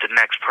good as the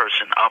next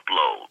person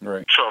upload.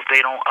 Right. So if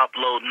they don't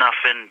upload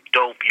nothing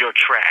dope, you're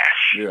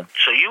trash. Yeah.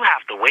 So you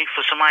have to wait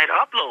for somebody to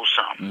upload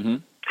something. Mm-hmm.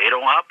 They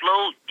don't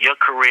upload, your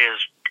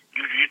career's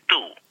you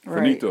through.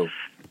 Finito.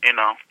 You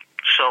know.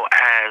 So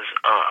as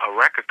a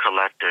record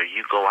collector,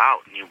 you go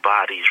out and you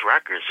buy these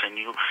records, and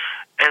you,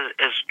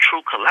 as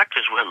true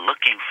collectors, we're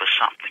looking for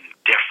something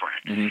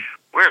different. Mm-hmm.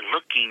 We're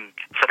looking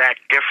for that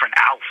different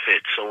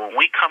outfit. So when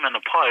we come in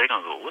the party, they're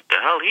going to go, what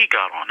the hell he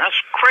got on? That's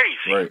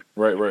crazy.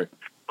 Right.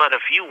 But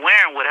if you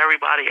wearing what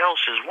everybody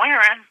else is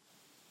wearing,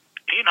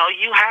 you know,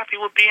 you happy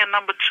with being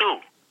number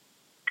two.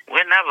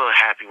 We're never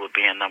happy with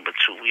being number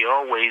two. We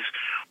always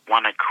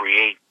want to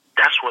create.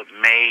 That's what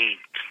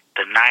made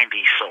the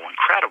 90s so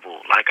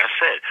incredible. Like I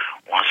said,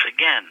 once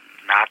again,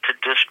 not to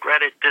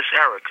discredit this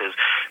era, because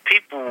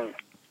people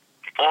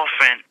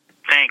often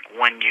think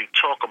when you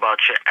talk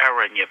about your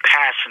era and you're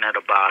passionate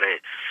about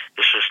it,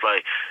 it's just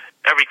like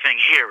everything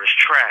here is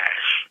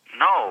trash.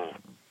 No,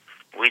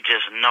 we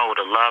just know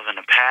the love and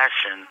the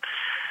passion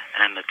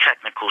and the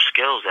technical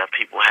skills that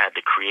people had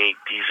to create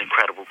these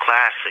incredible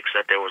classics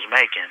that they was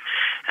making.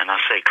 And I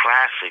say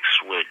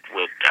classics with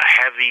a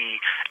heavy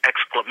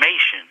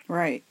exclamation.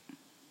 Right.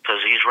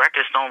 Because these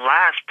records don't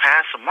last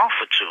past a month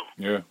or two.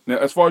 Yeah.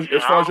 Now, as far as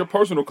your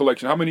personal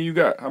collection, how many you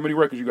got? How many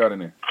records you got in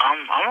there?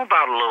 I'm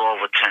about a little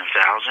over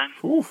 10,000.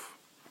 Oof.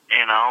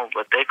 You know,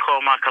 but they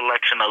call my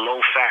collection a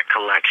low-fat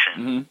collection.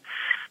 Mm-hmm.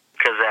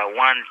 Because at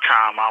one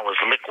time I was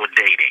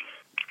liquidating.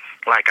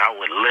 Like I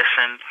would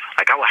listen,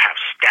 like I would have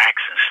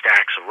stacks and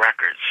stacks of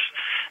records.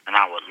 And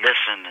I would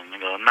listen and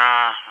go,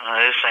 nah,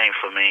 this ain't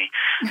for me.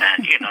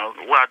 And, you know,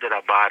 why did I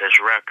buy this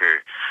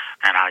record?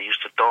 And I used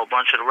to throw a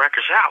bunch of the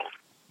records out.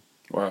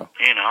 Wow.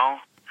 You know,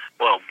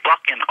 well,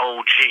 Buck and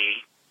OG,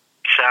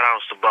 shout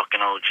outs to Buck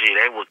and OG,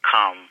 they would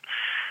come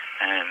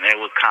and they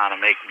would kind of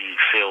make me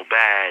feel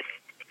bad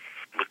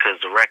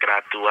because the record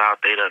I threw out,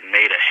 they done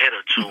made a hit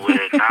or two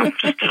with it, and I'm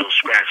still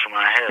scratching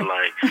my head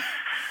like,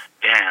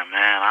 damn,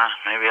 man,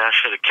 maybe I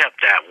should have kept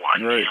that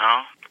one, right. You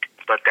know?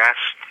 But that's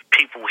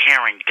people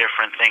hearing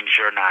different things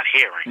you're not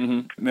hearing.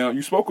 Mm-hmm. Now,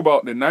 you spoke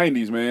about the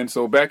 90s, man.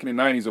 So back in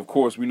the 90s, of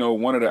course, we know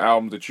one of the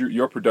albums that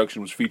your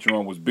production was featured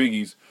on was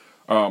Biggie's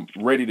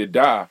Ready to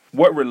Die.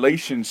 What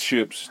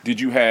relationships did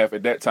you have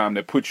at that time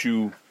that put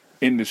you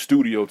in the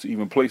studio to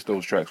even place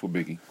those tracks with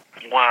Biggie?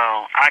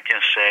 Well, I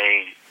can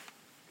say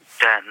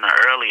that in the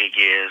earlier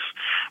years,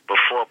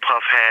 before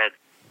Puff had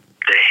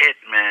the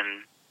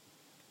Hitmen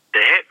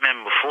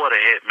before the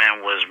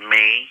Hitmen was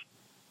me,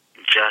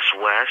 Just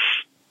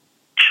West,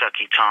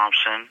 Chucky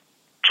Thompson,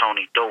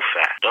 Tony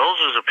Dofat. Those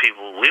are the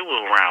people, we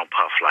were around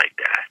Puff like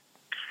that.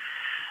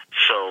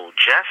 So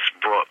Jess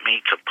brought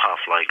me to Puff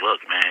like,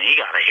 look, man, you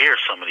got to hear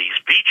some of these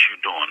beats you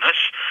doing.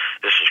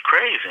 This is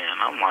crazy. And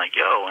I'm like,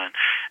 yo. And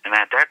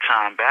at that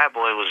time, Bad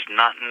Boy was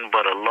nothing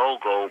but a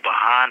logo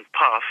behind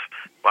Puff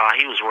while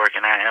he was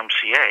working at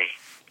MCA.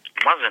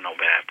 Wasn't no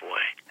Bad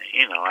Boy.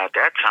 You know, at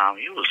that time,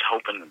 you was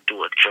hoping to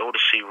do a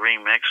Jodeci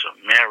remix, a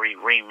Mary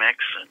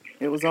remix. And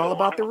it was all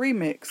about the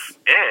remix.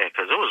 Yeah,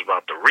 because it was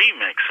about the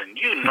remix. And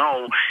you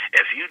know,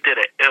 if you did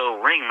an ill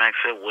remix,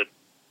 it would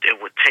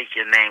take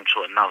your name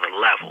to another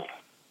level.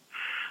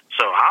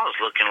 So I was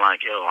looking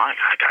like, yo, I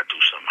got to do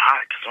something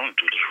hot because I'm going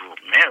to do this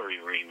Ruth Mary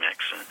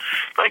remix. And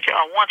like, yo,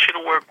 I want you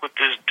to work with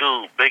this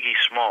dude, Biggie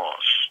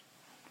Smalls.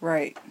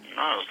 Right. And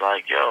I was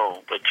like,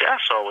 yo, but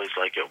Jess always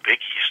like, yo,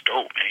 Biggie's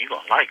dope, man. You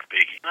going to like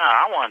Biggie. Nah,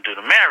 I want to do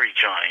the Mary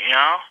joint, you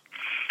know?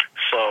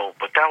 So,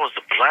 but that was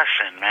the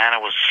blessing, man. It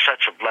was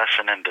such a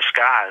blessing in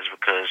disguise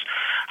because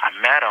I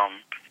met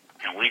him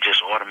and we just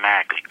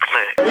automatically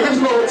clicked. There's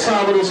no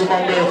time it is with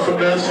my man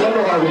Finesse. Y'all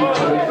know how we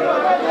do.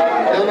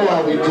 Y'all know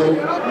how we do.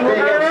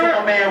 Big up to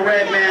my man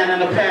Redman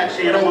and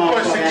Apache in the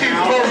motherfucking Keith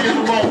Murray in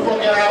the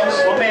motherfucking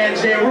house. My man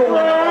J. Rue in the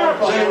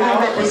motherfucking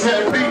house.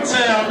 Represent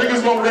B-Town.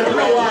 Niggas gonna rip it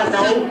know I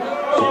know.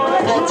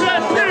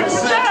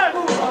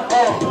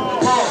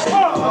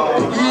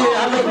 Yeah,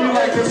 I know you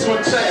like this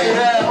one, check it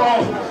out.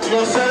 off. You know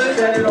what I'm saying?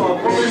 Set it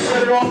off. When we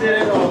set it off,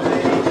 set it off.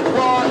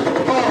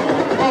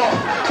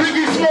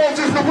 Biggie Smalls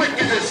is the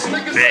wickedest.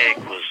 Big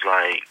was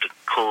like the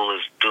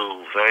coolest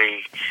dude,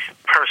 very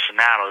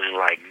personality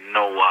like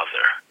no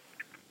other.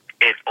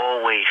 It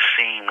always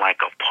seemed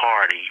like a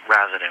party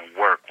rather than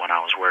work when I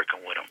was working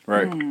with him.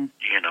 Right.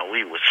 You know,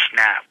 we would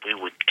snap, we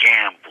would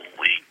gamble,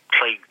 we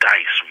play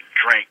dice, we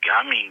drink.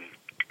 I mean,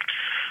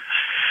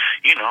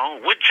 you know,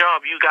 what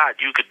job you got,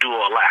 you could do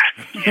all that,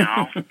 you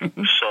know?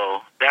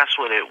 So that's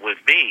what it would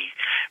be.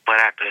 But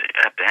at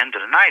the end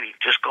of the night, he'd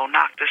just go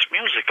knock this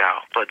music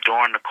out. But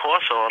during the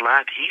course of all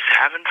that, he's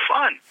having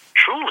fun,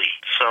 truly.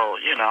 So,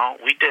 you know,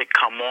 we did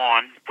Come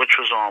On, which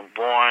was on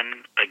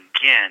Born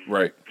Again.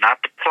 Right.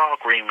 Not the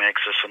Clark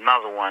remix, it's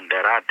another one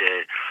that I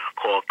did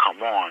called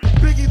Come On.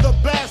 Biggie the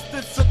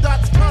bastard, so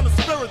that's kind of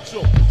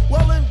spiritual.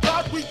 Well, in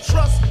God we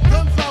trust,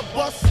 guns I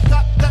bust,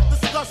 got that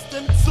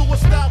disgusting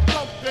suicide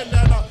pumping.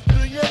 And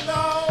do you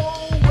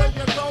know where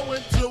you're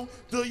going to?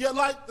 Do you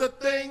like the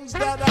things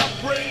that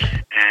I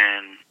bring?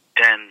 And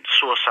then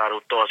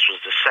Suicidal Thoughts was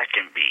the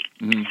second beat.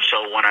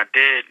 So when I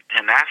did,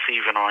 and that's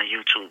even on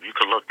YouTube, you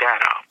could look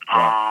that up.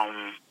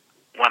 Right.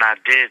 When I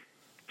did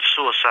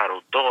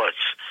Suicidal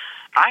Thoughts,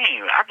 I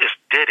just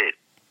did it,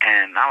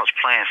 and I was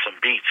playing some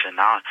beats, and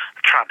I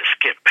tried to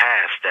skip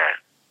past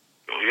that.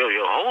 Yo,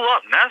 hold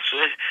up, that's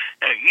it.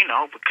 You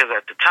know, because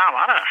at the time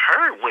I done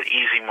heard what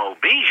Easy Mo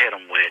B hit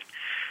him with.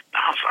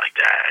 I was like,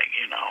 that,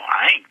 you know,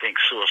 I ain't think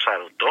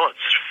Suicidal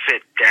Thoughts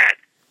fit that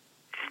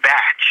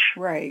batch.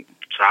 Right.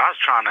 So I was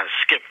trying to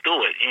skip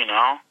through it, you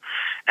know.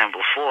 And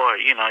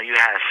before, you know, you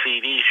had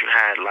CDs, you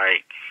had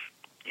like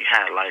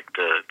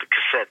the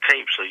cassette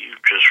tape, so you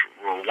just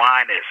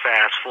rewind it,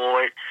 fast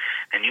forward,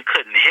 and you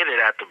couldn't hit it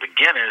at the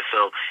beginning,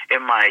 so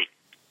it might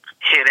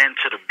hit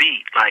into the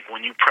beat, like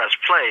when you press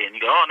play, and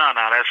you go, oh, no,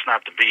 that's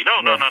not the beat.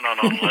 No, let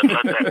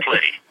that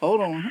play.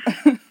 Hold on.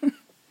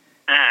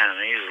 And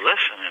he's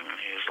listening, and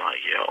he's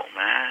like, yo,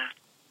 man,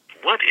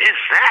 what is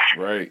that?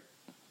 Right.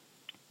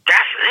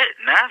 That's it,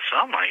 man. So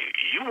I'm like,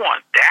 you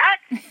want that?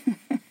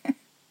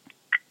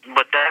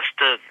 But that's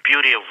the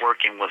beauty of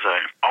working with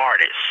an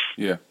artist.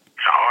 Yeah.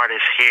 An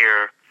artist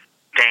hear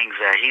things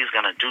that he's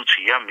going to do to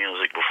your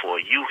music before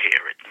you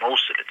hear it,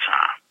 most of the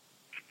time.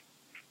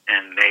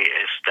 And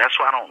that's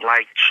why I don't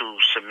like to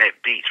submit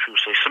beats. People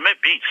say,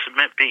 submit beats.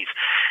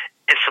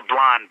 It's a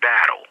blind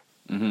battle.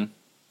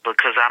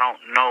 Because I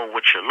don't know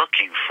what you're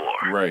looking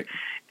for. Right.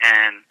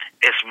 And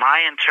it's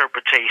my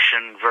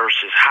interpretation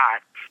versus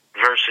hot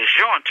versus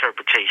your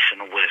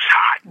interpretation of what is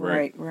hot.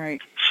 Right.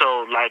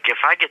 So, like,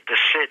 if I get to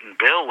sit and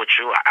build with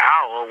you an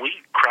hour, we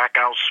crack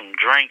out some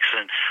drinks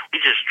and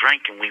we just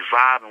drink and we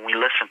vibe and we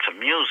listen to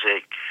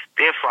music.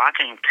 Therefore, I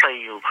can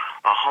play you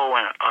a whole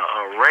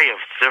array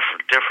of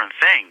different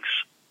things.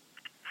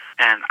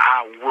 And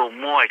I will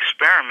more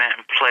experiment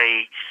and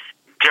play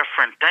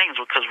different things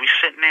because we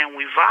sitting there and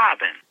we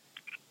vibing.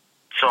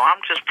 So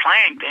I'm just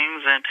playing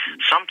things, and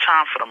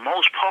sometimes, for the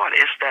most part,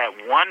 it's that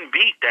one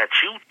beat that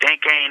you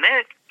think ain't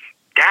it.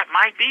 That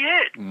might be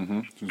it.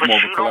 But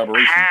you don't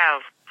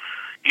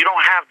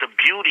have the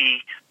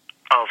beauty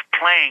of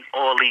playing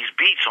all these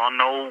beats on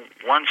no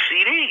one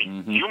CD.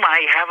 You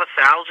might have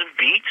 1,000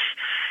 beats,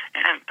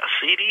 and a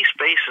CD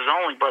space is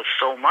only but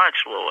so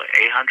much.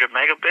 800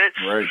 megabits.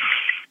 Right.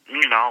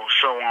 You know,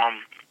 so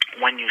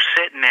when you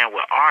sitting there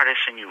with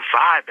artists and you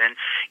vibing,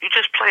 you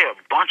just play a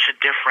bunch of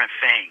different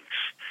things.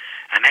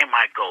 And they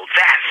might go,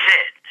 that's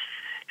it.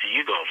 And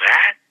you go,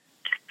 that?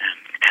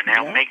 And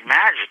they'll make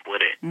magic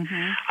with it.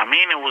 I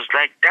mean, it was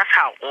like, that's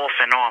how Off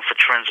and On for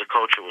Trends of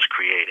Culture was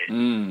created.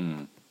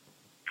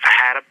 I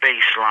had a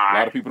bass line. A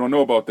lot of people don't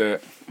know about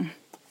that.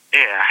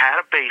 Yeah, I had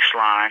a bass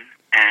line,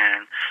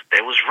 and they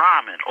was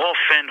rhyming.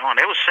 Off and On.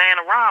 They was saying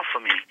a rhyme for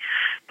me.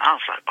 I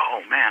was like,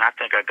 oh, man, I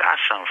think I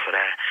got something for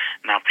that.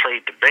 And I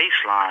played the bass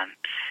line,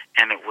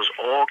 and it was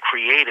all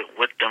created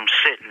with them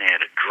sitting there.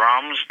 The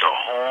drums, the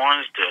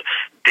horns,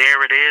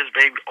 there it is,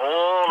 baby.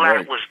 All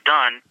that was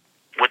done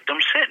with them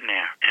sitting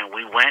there. And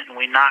we went and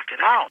we knocked it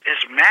out.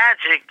 It's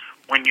magic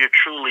when you're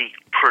truly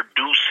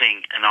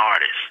producing an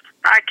artist,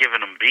 not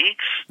giving them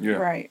beats. Yeah.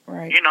 Right.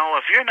 You know,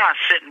 if you're not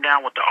sitting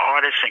down with the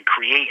artist and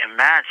creating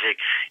magic,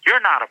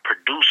 you're not a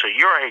producer.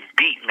 You're a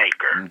beat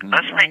maker.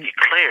 Let's make it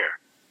clear.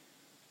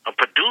 A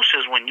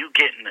producer is when you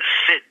getting to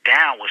sit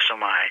down with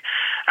somebody.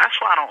 That's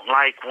why I don't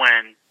like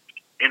when,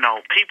 you know,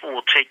 people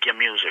will take your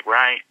music,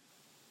 right?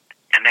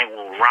 And they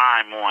will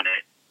rhyme on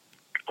it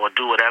or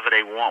do whatever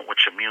they want with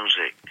your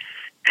music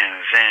and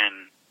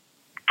then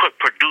put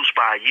produced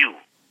by you.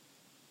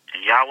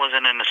 And y'all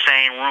wasn't in the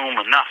same room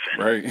or nothing.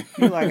 Right.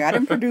 You're like, I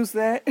didn't produce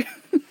that.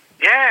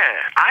 Yeah,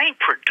 I ain't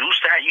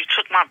produced that. You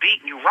took my beat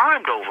and you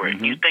rhymed over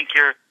it. You think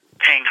you're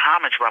paying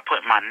homage by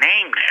putting my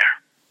name there.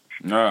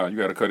 Nah, you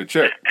got to cut a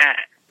check.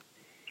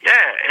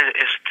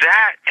 It's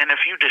that, and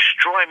if you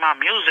destroy my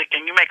music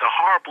and you make a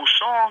horrible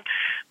song,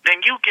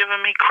 then you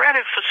giving me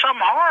credit for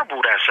something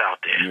horrible that's out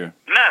there. Yeah.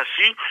 Ness,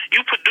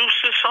 you produced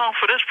this song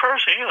for this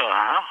person. You know,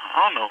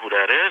 I don't know who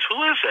that is. Who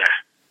is that?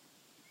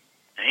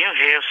 And you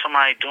hear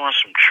somebody doing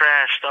some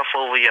trash stuff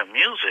over your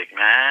music,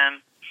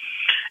 man.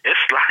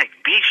 It's like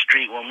B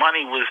Street when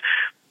Money was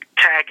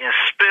tagging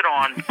spit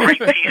on great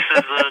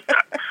pieces of,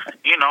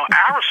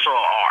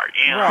 aerosol art,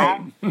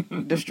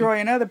 Right.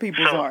 Destroying other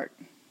people's art.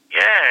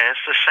 Yeah,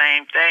 it's the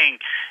same thing.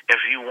 If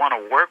you want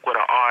to work with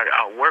an artist,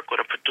 work with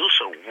a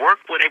producer, work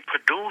with a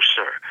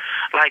producer.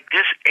 Like,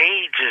 this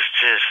age is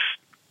just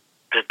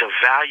the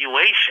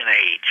devaluation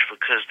age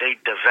because they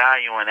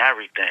devaluing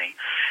everything.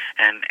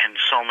 And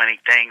so many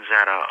things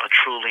that are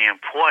truly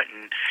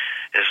important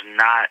is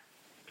not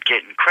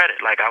getting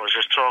credit. Like, I was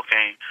just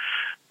talking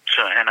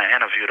in an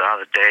interview the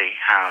other day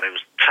how they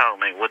was telling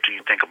me, what do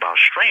you think about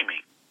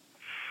streaming?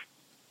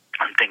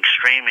 I think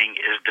streaming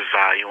is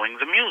devaluing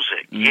the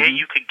music. Mm-hmm. Yeah,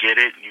 you could get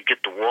it, and you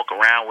get to walk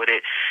around with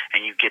it,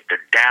 and you get to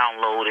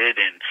download it,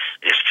 and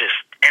it's just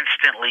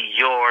instantly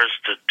yours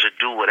to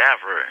do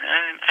whatever.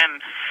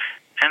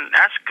 And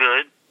that's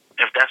good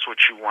if that's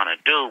what you want to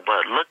do,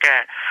 but look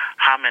at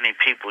how many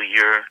people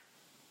you're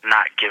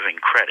not giving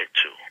credit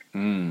to.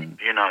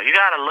 You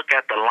got to look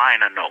at the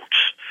liner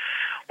notes.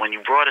 When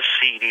you brought a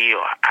CD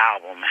or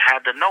album, it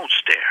had the notes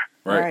there.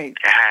 Right.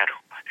 It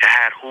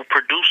had who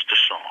produced the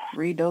song.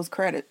 Read those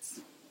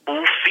credits.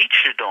 Who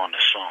featured on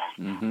the song.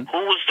 Mm-hmm.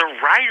 Who was the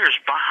writers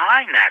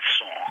behind that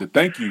song. The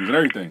thank yous and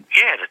everything.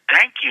 Yeah, the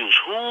thank yous.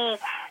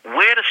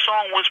 Where the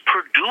song was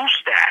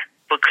produced at.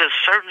 Because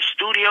certain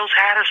studios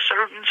had a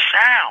certain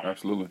sound.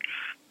 Absolutely.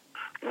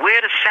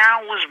 Where the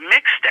sound was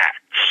mixed at.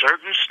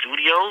 Certain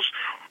studios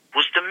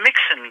was the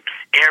mixing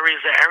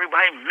areas that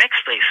everybody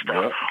mixed their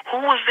stuff. Yep. Who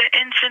was the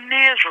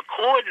engineers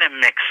recording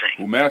and mixing?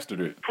 Who mastered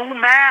it?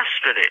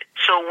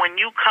 So when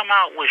you come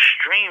out with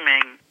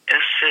streaming,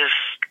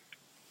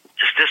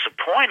 it's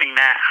disappointing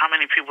that how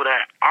many people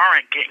that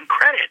aren't getting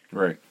credit.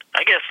 Right.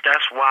 I guess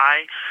that's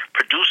why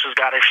producers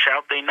got to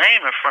shout their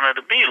name in front of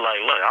the beat. Like,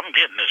 look, I'm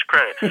getting this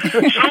credit.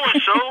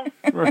 So-and-so,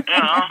 right.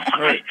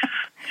 Right.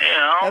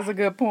 That's a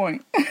good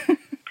point.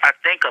 I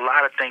think a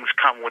lot of things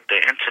come with the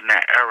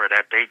internet era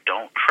that they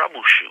don't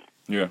troubleshoot.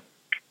 Yeah.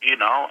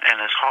 And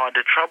it's hard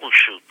to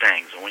troubleshoot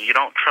things. And when you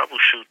don't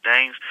troubleshoot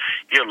things,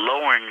 you're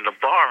lowering the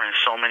bar in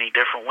so many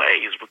different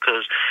ways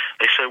because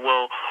they say,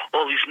 well,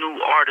 all these new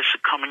artists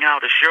are coming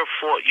out. It's your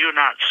fault. You're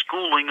not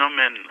schooling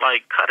them and,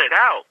 cut it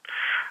out.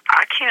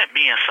 I can't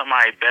be in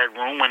somebody's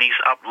bedroom when he's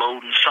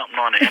uploading something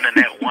on the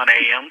internet 1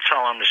 a.m.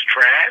 telling him it's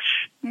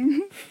trash.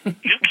 Mm-hmm.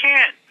 You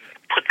can't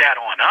put that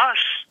on us.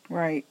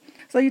 Right.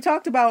 So you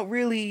talked about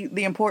really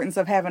the importance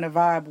of having a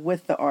vibe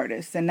with the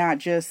artist and not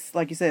just,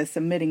 like you said,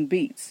 submitting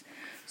beats.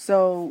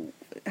 So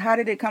how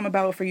did it come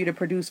about for you to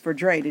produce for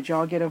Dre? Did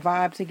y'all get a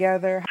vibe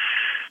together?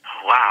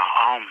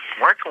 Wow.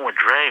 Working with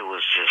Dre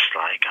was just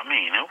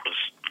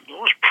it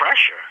was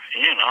pressure,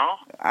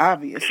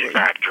 Obviously. You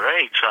got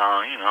Dre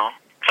telling,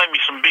 play me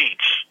some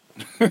beats.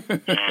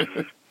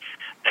 And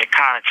it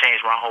kind of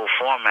changed my whole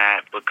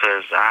format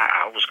because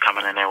I was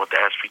coming in there with the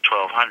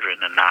SP1200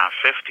 and the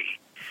 950.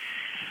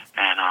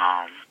 And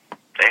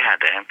they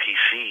had the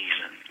MPCs,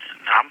 and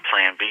I'm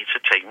playing beats.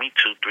 It take me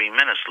 2-3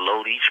 minutes to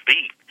load each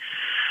beat.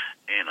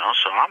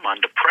 So I'm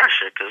under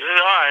pressure because,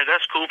 all right,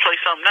 that's cool, play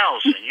something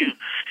else. And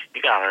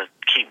you got to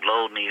keep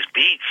loading these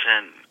beats,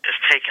 and it's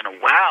taking a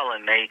while,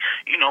 and they,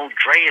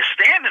 Dre is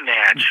standing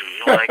there at you.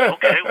 You're like,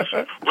 okay,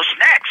 what's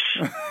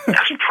next?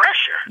 That's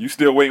pressure. You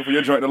still waiting for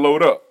your joint to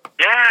load up.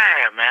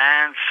 Yeah,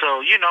 man. So,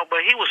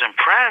 but he was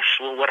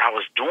impressed with what I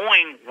was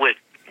doing with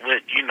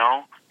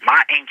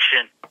my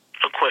ancient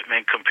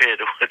equipment compared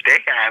to what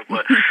they have,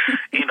 but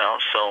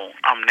so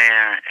I'm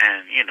there,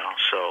 and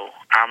so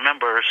I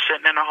remember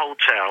sitting in a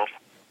hotel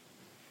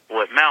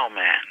with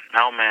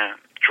Melman,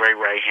 Dre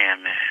right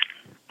hand man,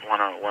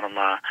 one of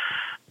my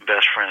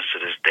best friends to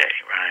this day,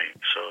 right?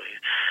 So he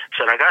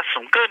said, I got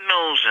some good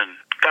news and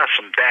got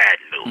some bad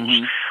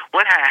news. Mm-hmm.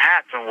 What had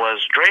happened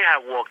was Dre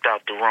had walked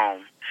out the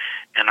room,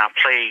 and I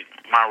played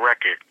my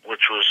record,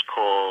 which was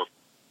called,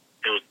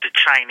 it was the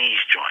Chinese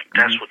joint.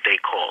 That's what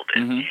they called it.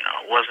 Mm-hmm.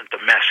 It wasn't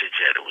the message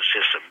yet. It was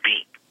just a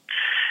beat.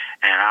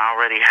 And I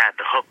already had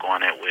the hook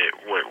on it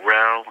with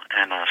Rel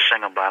and a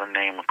singer by the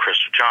name of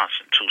Crystal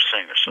Johnson, 2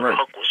 singers. So right.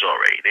 The hook was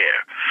already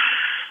there.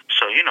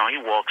 So, he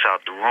walks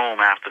out the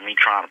room after me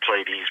trying to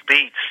play these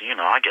beats.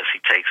 I guess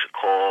he takes a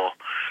call.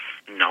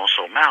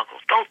 So Malcolm,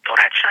 throw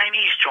that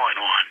Chinese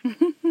joint on.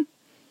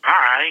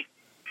 All right.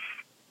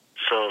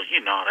 So,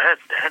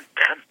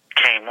 that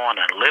came on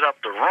and lit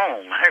up the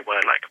room.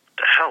 Everybody like, what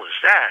the hell is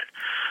that?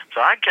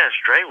 So I guess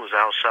Dre was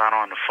outside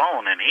on the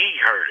phone and he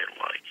heard it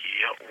like,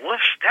 yo,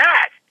 what's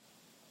that?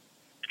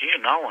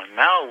 And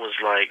Mel was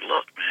like,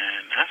 look,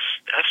 man,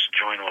 that's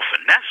joint off a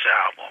Ness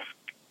album.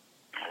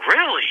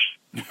 Really?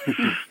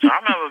 So I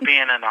remember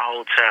being in the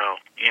hotel,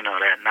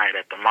 that night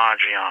at the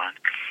Mondrian,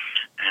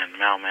 and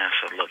Mel man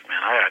said, look,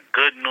 man, I got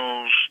good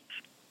news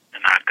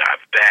and I got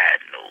bad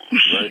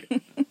news. Right.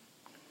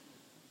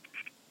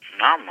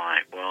 And I'm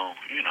like, well,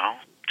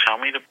 tell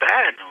me the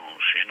bad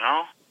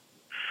news,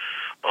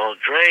 Well,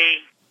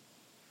 Dre,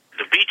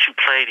 the beat you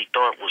played he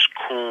thought was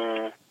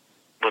cool,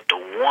 but the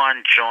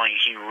one joint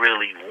he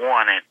really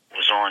wanted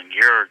was on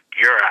your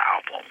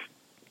album.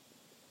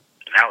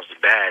 And that was the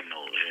bad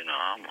news,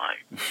 I'm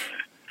like,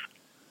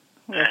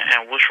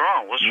 And what's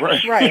wrong? What's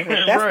Right. If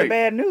that's Right. the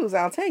bad news,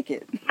 I'll take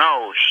it.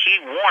 No, he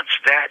wants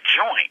that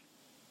joint.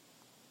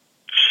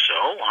 So,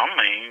 I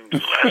mean,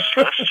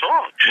 let's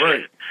talk. Shit.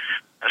 Right.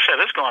 I said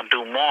it's going to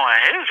do more on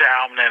his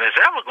album than it's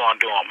ever going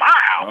to do on my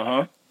album.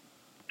 Uh-huh.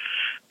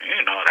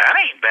 You know, that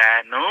ain't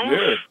bad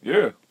news.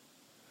 Yeah.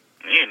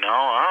 You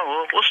know,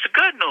 well, what's the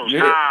good news?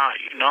 Yeah. Nah,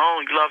 you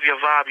know, you love your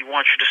vibe. He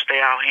wants you to stay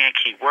out here and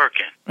keep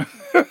working.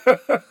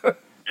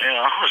 You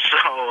know,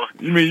 so...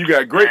 You mean you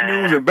got great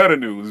news and better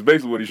news, is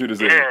basically what he should have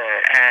said.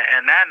 Yeah,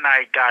 and that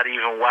night got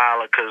even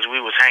wilder because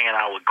we was hanging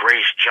out with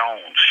Grace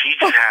Jones. She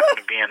just happened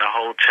to be in a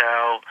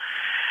hotel,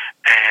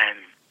 and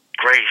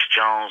Grace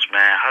Jones,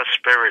 man, her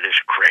spirit is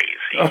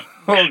crazy.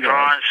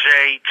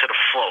 Strong-J to the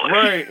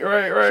fullest.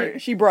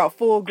 Right. She brought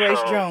full Grace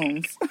So-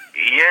 Jones.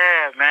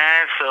 Yeah,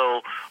 man,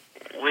 so...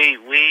 We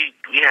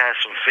had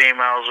some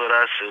females with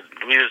us,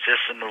 and we was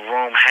just in the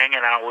room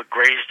hanging out with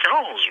Grace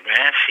Jones,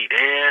 man. She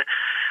there,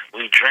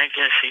 we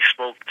drinking, she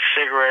smoked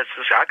cigarettes.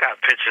 I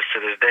got pictures to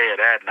this day of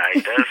that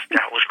night.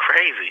 That was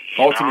crazy.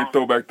 You Ultimate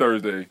know? Throwback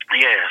Thursday.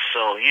 Yeah,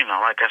 so, you know,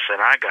 like I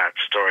said, I got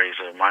stories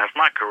of if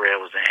my career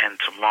was to end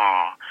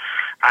tomorrow,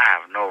 I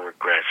have no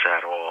regrets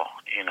at all.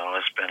 You know,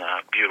 it's been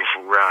a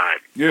beautiful ride.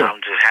 Yeah.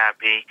 I'm just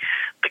happy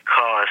the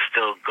car is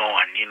still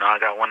going. You know, I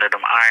got one of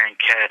them iron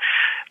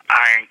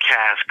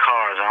cast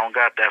cars. I don't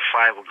got that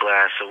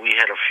fiberglass, so we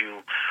hit a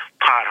few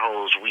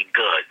potholes. We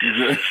good.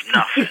 It's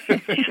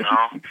nothing, you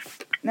know?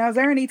 Now, is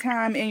there any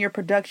time in your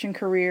production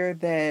career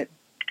that,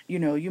 you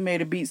know, you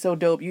made a beat so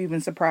dope you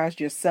even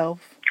surprised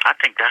yourself? I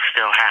think that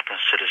still happens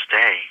to this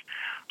day.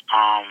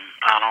 I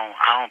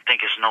don't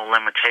think it's no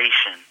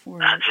limitation.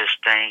 Word. I just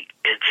think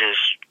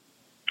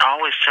I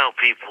always tell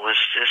people it's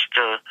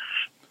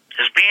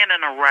being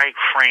in the right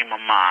frame of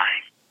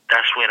mind.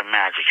 That's where the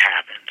magic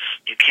happens.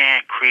 You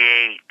can't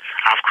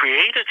I've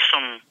created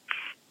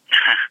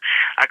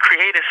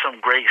some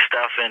great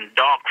stuff in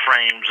dark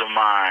frames of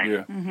mind.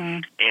 Yeah. Mm-hmm.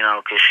 You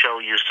know, because Show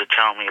used to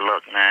tell me,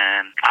 look,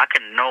 man, I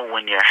can know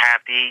when you're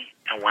happy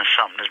and when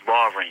something is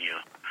bothering you.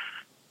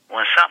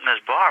 When something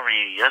is bothering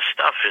you, your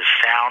stuff is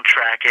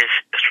soundtrackish.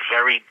 It's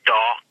very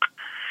dark.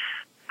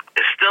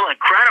 It's still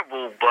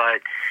incredible,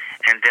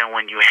 and then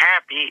when you're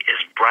happy,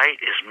 it's bright,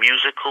 it's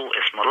musical,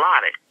 it's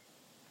melodic.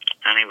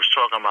 And he was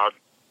talking about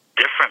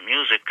different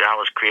music that I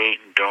was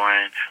creating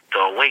during the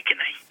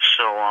awakening.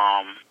 So,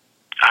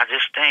 I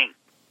just think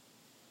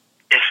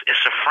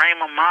it's a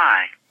frame of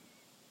mind.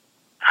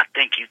 I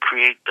think you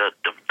create the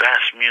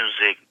best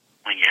music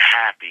when you're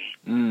happy,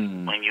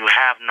 when you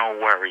have no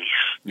worries.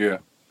 Yeah.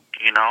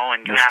 You know,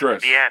 and you No have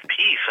stress. to be at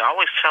peace. I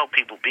always tell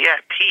people, be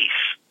at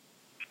peace.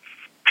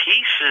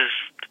 Peace is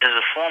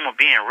a form of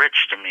being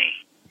rich to me.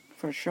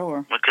 For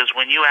sure. Because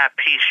when you're at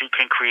peace, you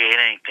can create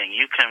anything.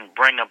 You can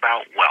bring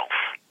about wealth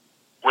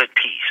with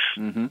peace.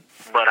 Mm-hmm.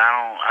 But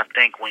I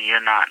think when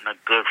you're not in a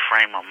good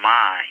frame of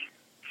mind,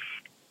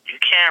 you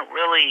can't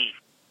really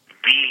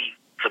be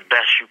the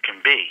best you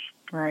can be.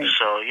 Right.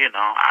 So, you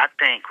know, I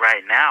think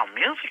right now,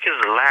 music is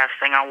the last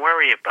thing I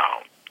worry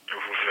about.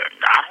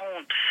 I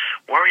don't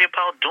worry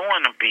about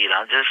doing a beat.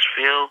 I just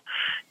feel,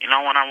 you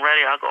know, when I'm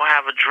ready, I'll go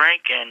have a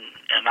drink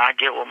and I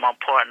get with my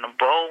partner,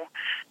 Bo,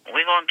 and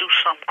we're going to do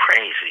something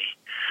crazy.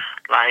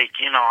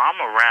 Like, you know, I'm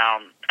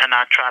around, and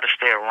I try to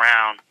stay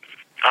around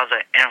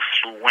other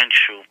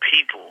influential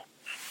people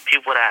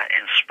that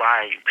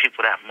inspire you,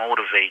 people that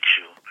motivate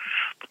you.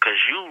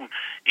 Because you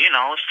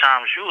know, it's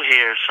times you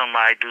hear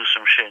somebody do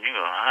some shit and you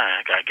go,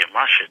 I got to get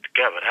my shit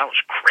together. That was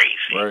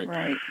crazy.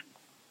 Right.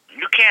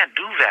 You can't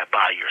do that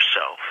by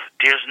yourself.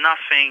 There's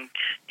nothing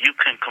you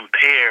can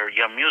compare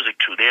your music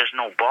to. There's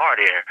no bar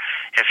there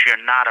if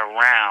you're not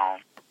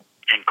around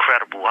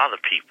incredible other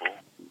people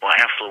or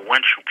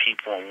influential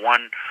people in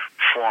one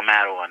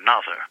format or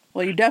another.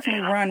 Well, you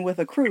definitely run with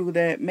a crew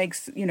that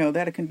makes, you know,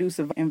 that a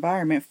conducive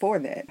environment for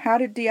that. How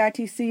did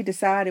DITC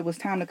decide it was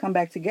time to come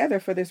back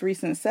together for this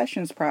recent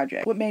Sessions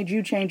project? What made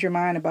you change your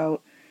mind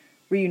about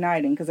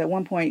reuniting? Because at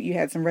one point you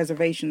had some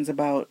reservations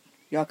about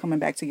y'all coming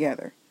back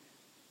together.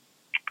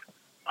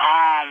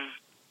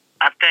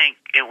 I think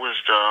it was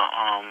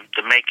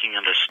the making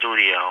of the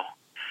studio.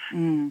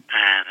 And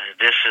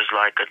this is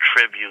like a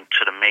tribute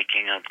to the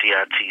making of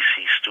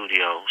DITC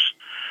Studios.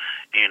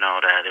 You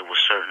know, that it was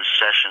certain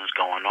sessions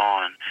going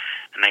on,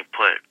 and they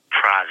put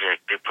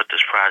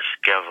this project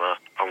together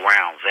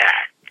around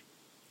that.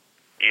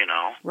 You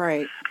know,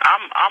 right?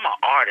 I'm an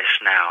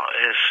artist now.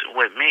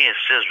 With me,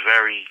 it's just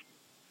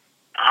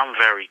I'm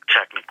very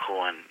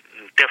technical and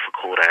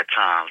difficult at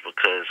times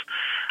because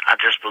I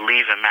just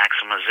believe in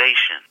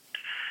maximization.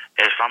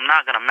 If I'm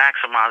not going to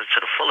maximize it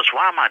to the fullest,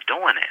 why am I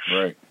doing this?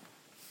 Right.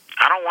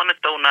 I don't want to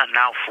throw nothing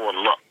out for a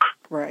look.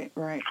 Right.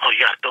 Oh, you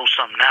got to throw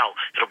something out.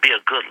 It'll be a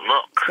good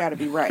look. It's got to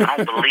be right. I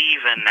don't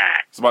believe in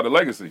that. It's about the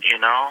legacy. You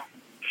know?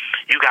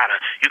 You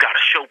gotta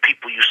show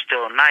people you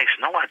still nice.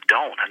 No, I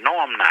don't. I know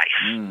I'm nice.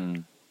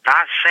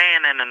 Not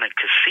saying it in a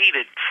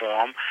conceited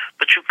form,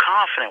 but you're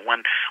confident.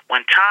 When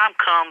time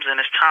comes and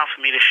it's time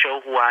for me to show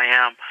who I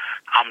am,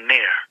 I'm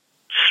there.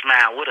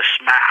 Smile with a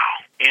smile.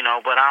 You know,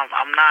 but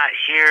I'm not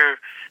here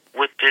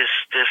with this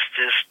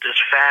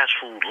fast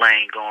food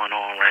lane going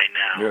on right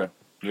now.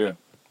 Yeah.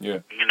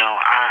 You know,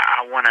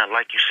 I want to,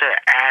 like you said,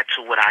 add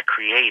to what I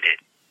created.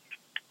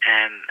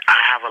 And I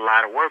have a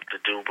lot of work to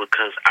do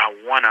because I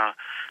want to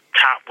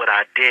top what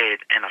I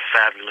did in a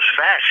fabulous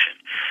fashion,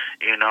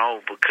 you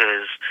know,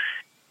 because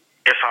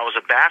if I was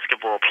a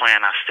basketball player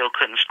and I still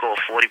couldn't score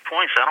 40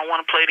 points, I don't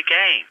want to play the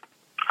game.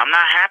 I'm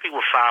not happy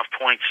with 5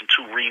 points and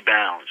 2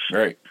 rebounds.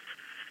 Right.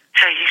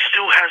 Hey, he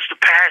still has the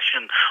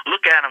passion.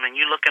 Look at him, and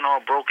you're looking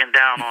all broken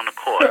down on the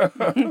court.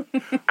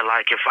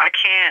 Like, if I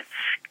can't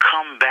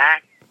come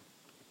back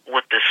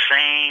with the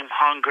same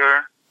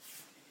hunger,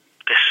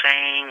 the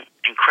same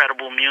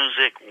incredible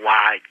music,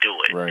 why do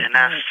it? Right. And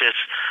that's just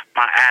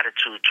my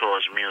attitude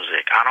towards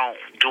music. I don't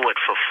do it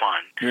for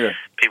fun. Yeah.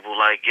 People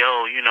like,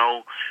 we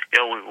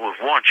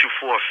want you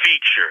for a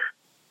feature.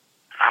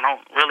 I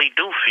don't really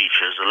do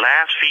features. The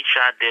last feature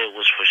I did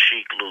was for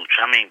Sheik Louch.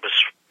 I mean,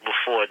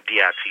 before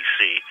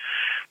DITC.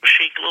 But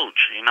Sheik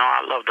Louch, you know,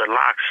 I love the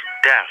Locks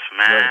death,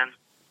 man.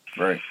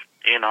 Right.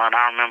 You know, and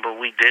I remember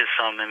we did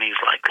something, and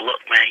he's like, look,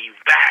 man, you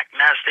back.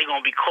 Now they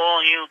going to be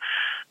calling you.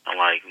 I'm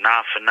like,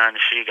 nah, for nothing,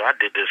 Sheik. I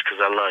did this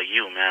because I love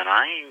you, man.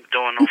 I ain't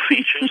doing no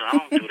features.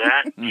 I don't do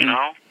that, you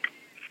know?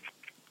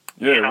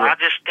 Yeah, you know, I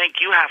just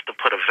think you have to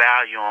put a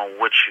value on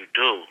what you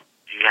do.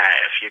 Yeah,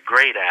 if you're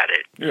great at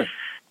it. Yeah.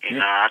 You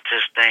know, I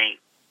just think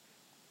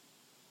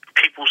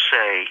people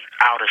say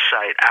out of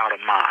sight, out of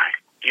mind.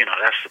 You know,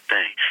 that's the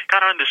thing. Got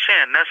to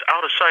understand, that's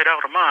out of sight,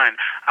 out of mind.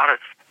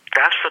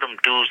 That's for them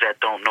dudes that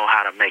don't know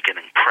how to make an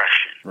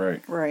impression.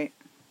 Right.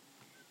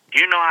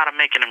 You know how to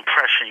make an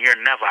impression. You're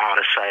never out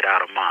of sight,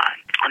 out of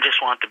mind. I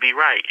just want to be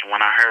right. And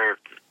when I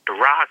heard the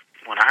rock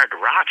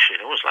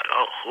shit, it was like,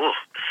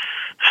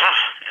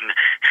 and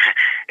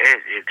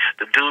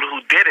the dude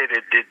who did it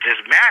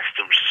just matched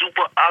him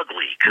super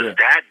ugly because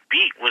that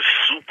beat was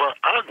super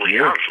ugly.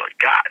 Yeah. I was like,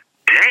 God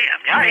damn,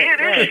 y'all hear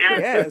this shit?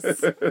 Yes.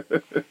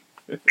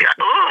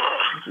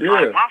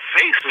 Like, my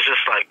face was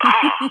just like,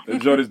 That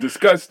joint is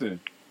disgusting.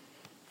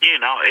 You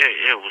know,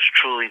 it was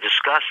truly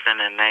disgusting,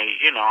 and they,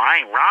 you know,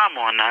 I ain't rhyme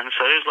on nothing,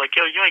 so it was like,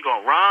 yo, you ain't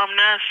gonna rhyme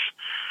this?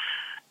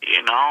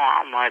 You know,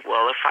 I'm like,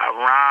 well, if I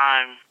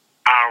rhyme,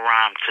 I'll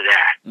rhyme to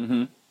that.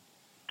 Mm-hmm.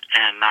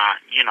 And,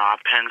 you know,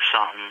 I penned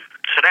something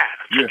to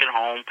that. I took it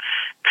home,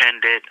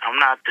 penned it. I'm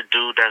not the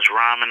dude that's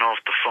rhyming off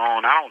the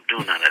phone. I don't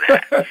do none of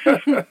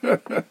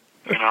that.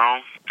 You know,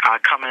 I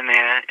come in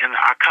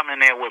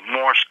there with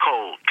Morse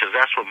code, because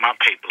that's what my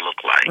paper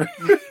look like.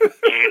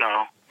 You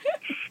know.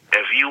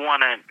 If you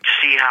want to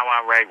see how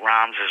I write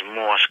rhymes, it's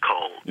Morse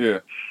code. Yeah.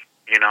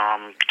 You know, I'm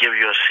going to give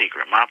you a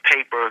secret. My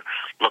paper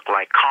look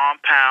like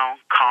compound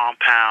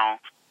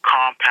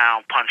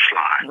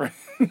punchline. Right.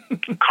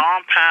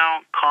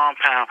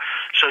 compound.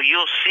 So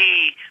you'll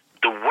see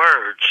the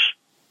words,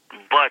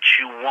 but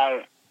you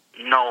won't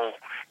know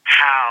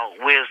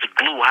where's the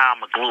glue, how I'm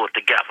going to glue it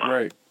together.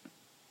 Right.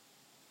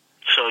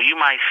 So you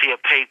might see a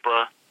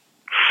paper,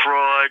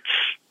 frauds,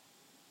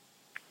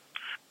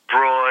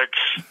 broads,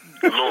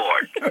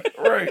 Lord.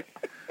 Right.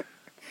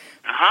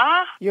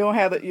 Huh? You don't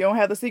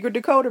have the secret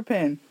decoder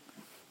pen.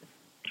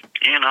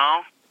 You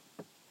know,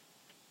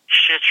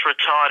 shit's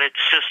retarded.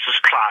 Sister's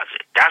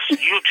closet. That's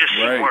you just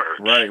see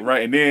words.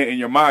 Right. And then in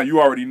your mind, you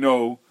already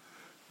know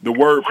the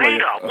wordplay.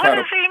 Wait up. What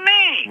does he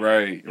mean?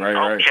 Right.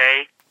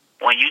 Okay.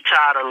 When you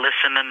tired of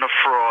listening to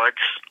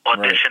frauds,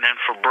 auditioning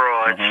for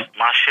broads,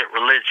 my shit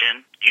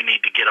religion, you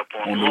need to get up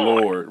on the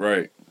Lord.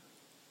 Right.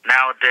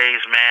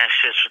 Nowadays, man,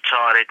 shit's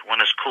retarded.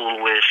 When it's cool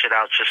to wear shit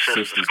out your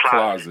sister's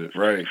closet.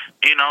 Right.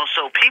 You know,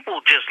 so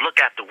people just look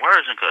at the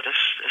words and go, this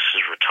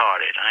is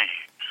retarded.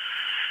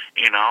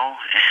 You know?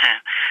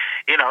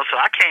 You know, so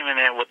I came in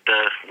there with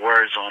the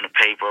words on the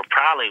paper,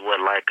 probably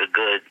with like a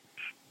good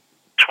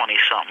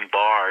 20-something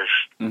bars.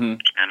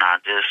 Mm-hmm. And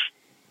I just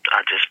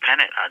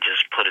pen it. I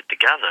just put it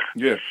together.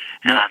 Yeah.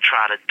 And I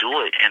try to do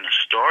it in a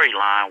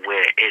storyline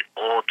where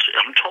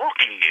I'm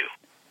talking to you.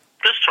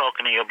 Just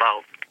talking to you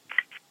about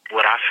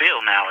what I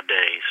feel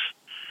nowadays.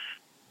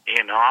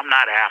 You know, I'm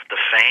not after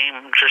fame.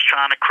 I'm just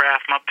trying to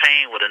craft my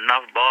pain with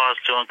enough bars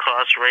to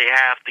incarcerate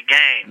half the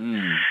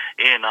game.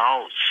 You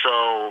know,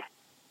 so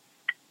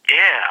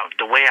yeah,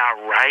 the way I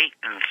write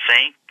and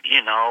think,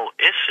 you know,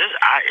 it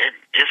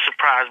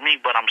surprised me,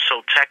 but I'm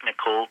so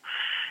technical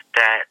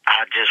that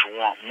I just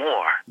want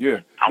more.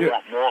 Yeah. I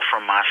want more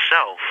from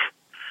myself.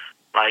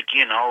 Like,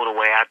 you know, the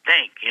way I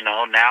think. You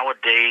know,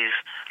 nowadays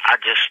I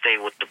just stay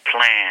with the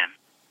plan.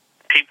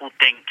 People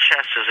think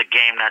chess is a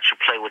game that you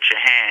play with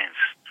your hands.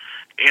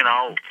 You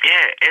know,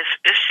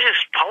 it's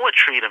just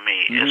poetry to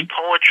me. Mm-hmm. It's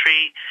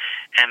poetry,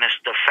 and it's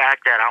the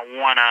fact that I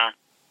want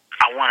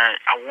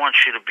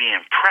you to be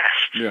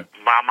impressed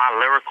by my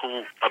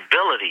lyrical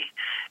ability.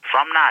 If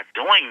I'm not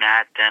doing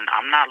that, then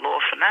I'm not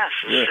Lord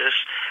Finesse. It's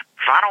just,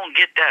 if I don't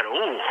get that,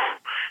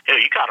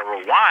 you got to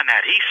rewind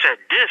that. He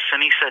said this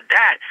and he said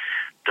that.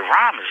 The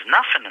rhyme is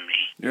nothing to me.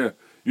 Yeah,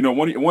 you know,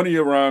 one of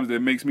your rhymes that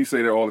makes me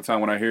say that all the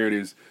time when I hear it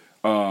is,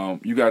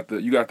 you got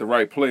the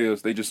right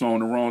players. They just on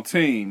the wrong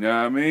team. You know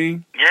what I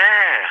mean?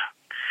 Yeah,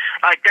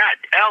 like that.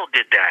 L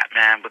did that,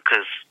 man,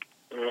 because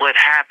what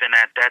happened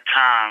at that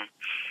time,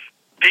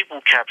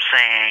 people kept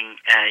saying,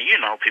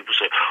 and people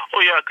said,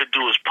 "Oh, y'all could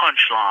do is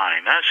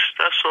punchline.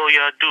 That's all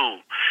y'all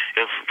do.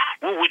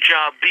 What would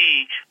y'all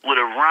be with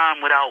a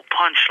rhyme without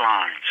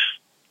punchlines?"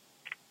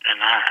 And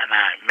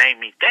I made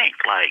me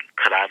think, like,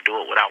 could I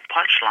do it without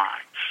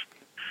punchlines?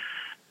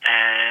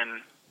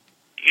 And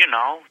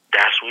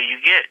that's where you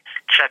get.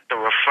 Check the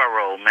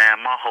referral, man.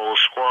 My whole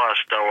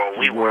squad's thorough.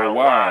 We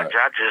worldwide.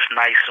 I just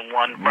nice in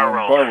one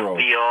borough.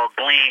 We all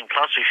gleam.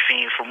 Plus we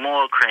fiend for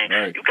more cream.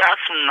 Right. You got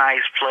some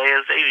nice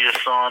players. They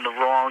just on the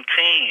wrong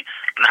team.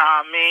 Know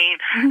what I mean?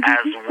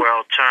 As the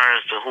world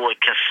turns to who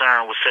it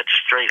concerned was set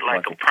straight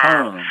like a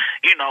perm.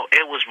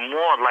 It was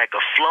more like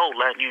a flow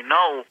letting you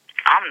know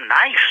I'm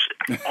nice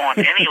on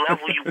any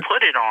level you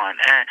put it on.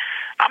 And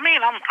I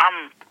mean,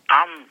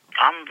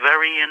 I'm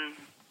very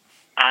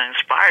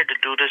inspired to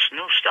do this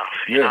new stuff,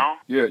 you know?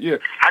 Yeah.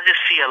 I just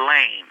see a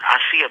lane. I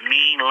see a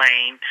mean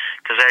lane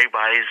because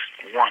everybody's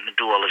wanting to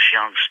do all this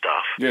young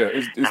stuff. Yeah.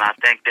 And I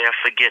think they're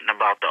forgetting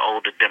about the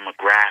older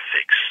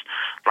demographics.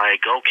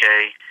 Like,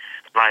 okay,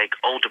 like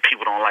older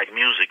people don't like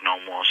music no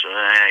more, so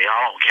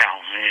y'all don't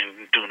count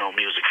and do no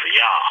music for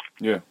y'all.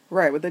 Yeah.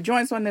 Right, but the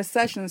joints on this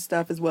session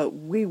stuff is what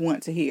we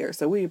want to hear,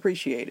 so we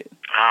appreciate it.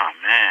 Oh,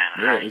 man.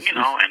 Yeah, and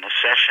the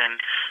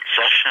sessions,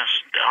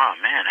 oh,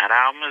 man, that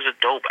album is a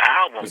dope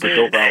album. It's a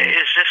dope album.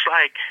 It's just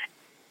like,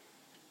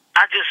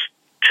 I just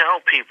tell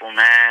people,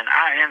 man,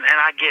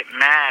 I get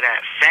mad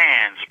at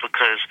fans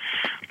because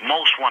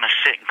most want to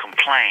sit and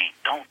complain.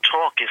 Don't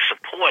talk and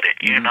support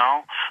it, you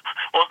know?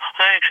 Well,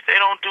 hey, they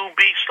don't do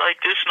beats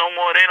like this no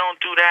more. They don't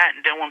do that.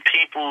 And then when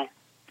people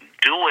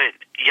do it,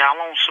 y'all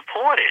don't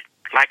support it.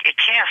 Like, it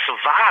can't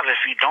survive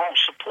if you don't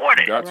support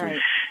it. Got you.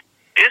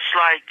 It's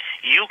like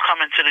you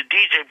coming to the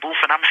DJ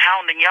booth and I'm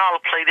hounding y'all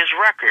to play this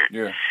record.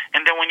 Yeah.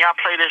 And then when y'all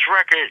play this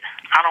record,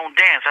 I don't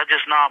dance. I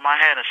just nod my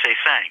head and say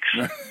thanks.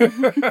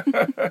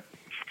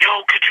 Yo,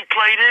 could you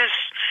play this?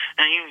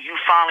 And you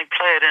finally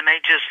play it and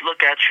they just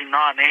look at you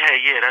nodding their head.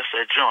 Yeah, that's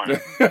that joint.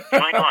 You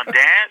ain't going to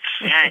dance?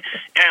 You ain't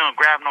going to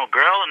grab no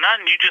girl or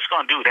nothing? You just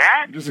going to do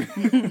that?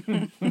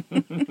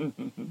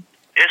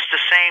 It's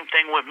the same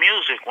thing with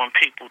music when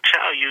people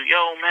tell you,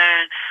 yo,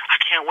 man, I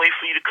can't wait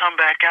for you to come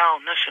back out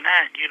and this and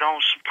that. You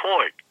don't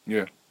support.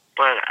 Yeah.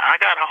 But I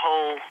got a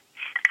whole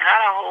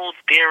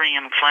theory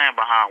and plan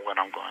behind what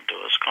I'm going to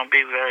do. It's going to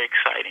be very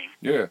exciting.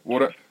 Yeah.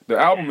 Well, the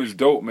album is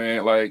dope,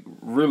 man. Like,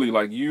 really,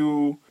 like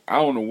you, I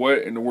don't know what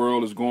in the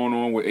world is going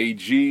on with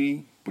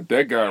AG, but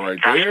that guy right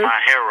there. That's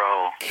my hero.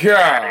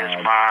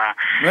 God,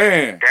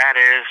 that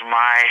is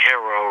my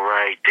hero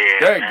right there.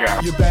 That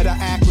guy. You better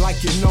act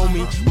like you know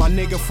me. My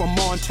nigga from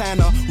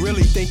Montana,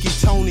 really think he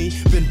Tony.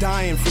 Been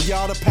dying for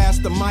y'all to pass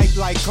the mic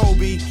like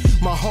Kobe.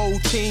 My whole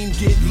team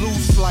get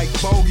loose like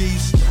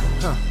bogeys.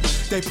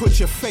 They put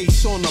your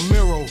face on the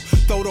mirror.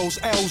 Throw those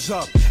L's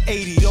up.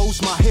 80, those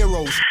my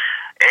heroes.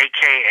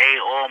 AKA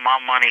all my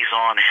money's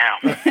on him.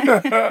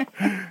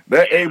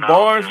 That A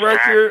Barnes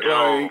record, dude,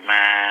 like,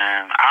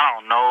 man, I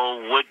don't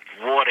know what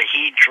water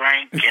he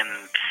drank,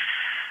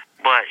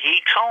 but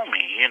he told me,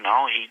 he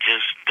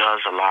just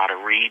does a lot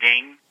of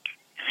reading.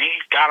 And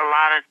he's got a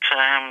lot of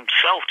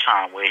himself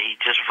time where he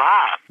just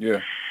vibes.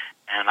 Yeah.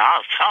 And I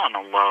was telling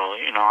him, well,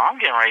 I'm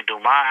getting ready to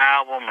do my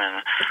album,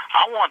 and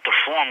I want the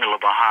formula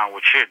behind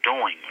what you're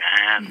doing,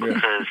 man,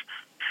 because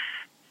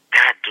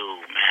that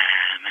dude,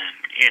 man,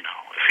 and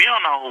if you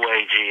don't know who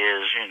AG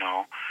is,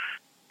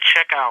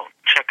 check out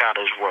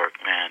his work,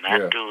 man.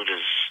 That dude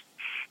is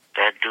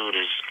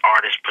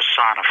artist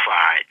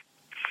personified.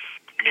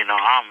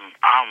 I'm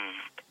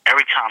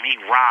every time he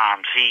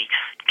rhymes, he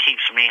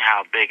keeps me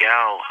how Big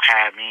L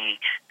had me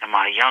in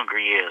my younger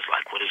years.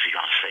 Like, what is he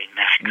gonna say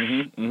next?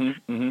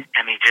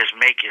 And he just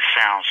make it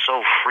sound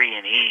so free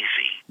and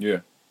easy.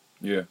 Yeah.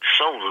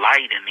 So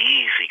light and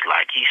easy.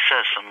 Like, he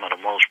says some of the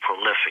most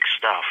prolific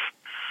stuff.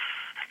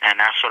 And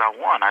that's what I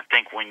want. I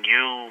think when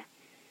you,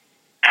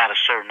 at a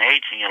certain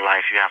age in your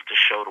life, you have to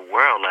show the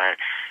world that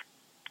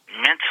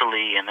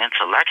mentally and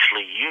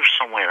intellectually, you're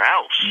somewhere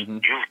else.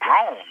 You've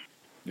grown.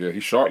 Yeah,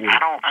 he's sharp with it. I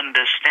don't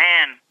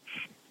understand,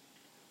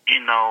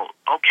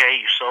 okay,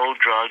 you sold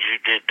drugs, you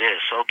did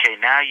this. Okay,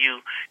 now you're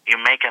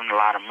making a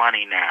lot of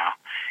money now.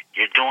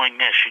 You're doing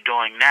this, you're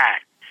doing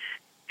that.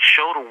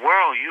 Show the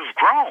world you've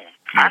grown.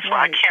 That's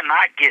why I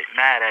cannot get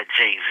mad at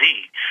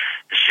Jay-Z.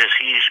 It's just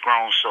he's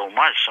grown so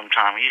much,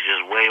 sometimes he's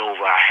just way over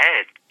our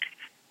head.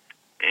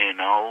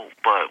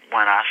 But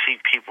when I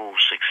see people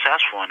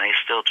successful and they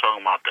still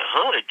talking about the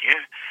hood,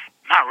 you're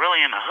not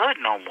really in the hood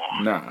no more.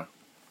 Nah.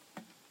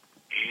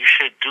 You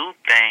should do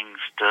things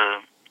to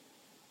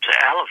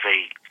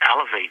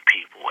elevate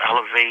people,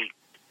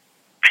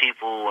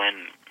 and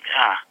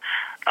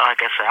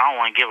like I said, I don't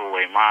want to give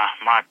away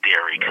my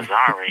theory because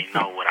I already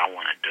know what I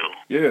want to do.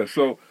 Yeah.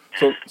 So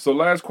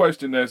last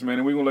question, Ness, man,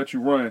 and we're gonna let you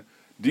run.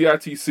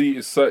 DITC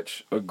is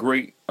such a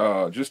great,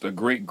 just a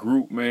great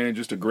group, man.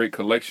 Just a great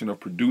collection of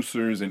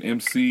producers and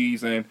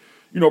MCs, and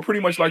pretty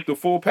much like the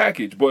full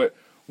package. But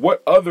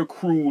what other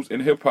crews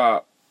in hip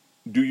hop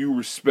do you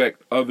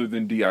respect other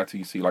than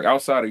DITC? Like,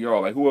 outside of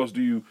y'all, like, who else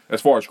do you,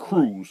 as far as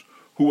crews,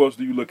 who else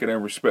do you look at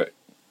and respect?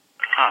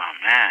 Oh,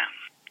 man.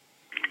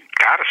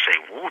 Gotta say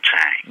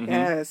Wu-Tang.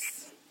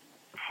 Yes.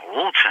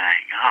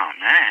 Wu-Tang. Oh,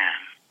 man.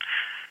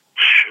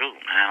 Shoot,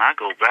 man. I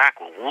go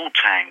back with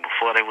Wu-Tang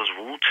before they was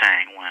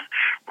Wu-Tang, when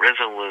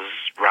RZA was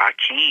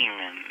Rakim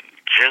and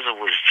GZA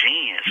was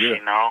Genius,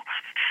 you know.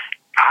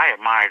 I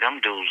admired them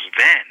dudes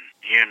then,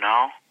 you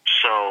know.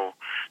 So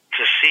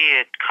to see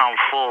it come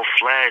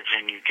full-fledged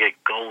and you get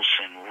Ghost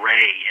and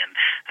Ray and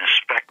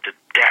Inspector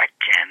Deck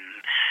and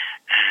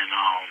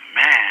oh,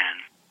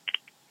 man,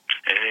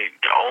 the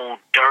Old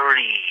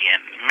Dirty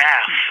and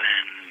Meth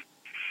and,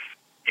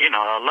 you know,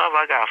 the love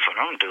I got for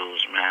them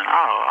dudes, man.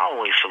 I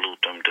always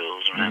salute them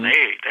dudes, man.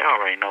 They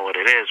already know what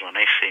it is when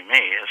they see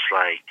me. It's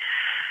like,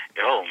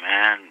 yo,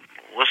 man,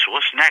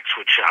 what's next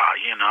with y'all,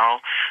 you know?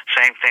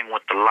 Same thing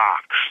with the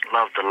Locks.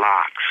 Love the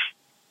Locks.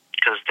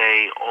 Because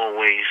they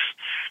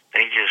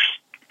just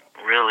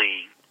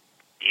really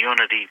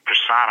unity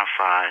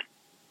personified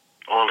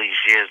all these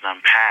years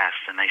done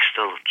passed, and they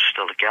still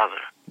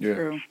together. Yeah.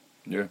 True.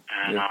 Yeah.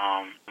 And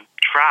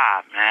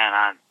Tribe,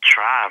 man,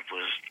 Tribe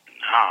was,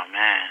 oh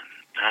man,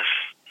 that's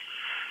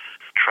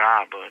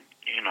Tribe. But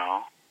you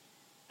know,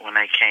 when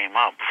they came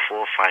up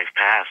before Fife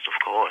passed, of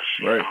course.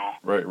 You know?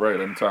 Right.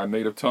 The entire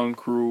Native Tongue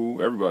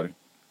crew, everybody.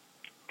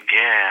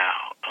 Yeah.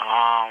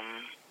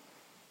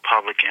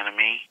 Public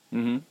Enemy.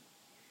 Mm-hmm.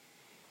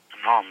 I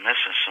know I'm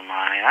missing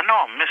somebody. I know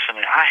I'm missing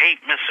it. I hate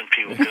missing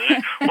people.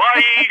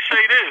 Why you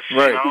say this?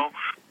 Right. You know.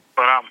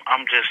 But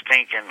I'm just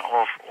thinking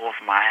off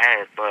my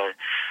head. But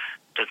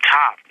the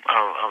top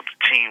of the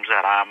teams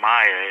that I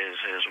admire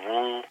is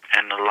Wu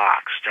and the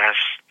Locks.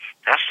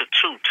 That's the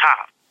two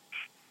top.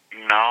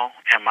 You know,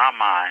 in my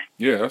mind.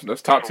 Yeah,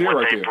 that's top tier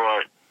right there.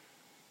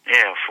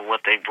 For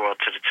what they brought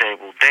to the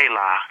table. De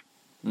La.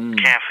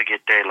 Can't forget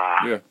De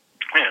La. Yeah.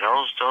 Yeah,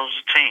 those are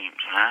teams,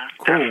 man.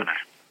 Cool. Definitely.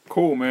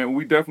 Cool, man.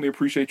 We definitely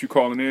appreciate you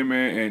calling in,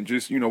 man. And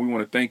just, you know, we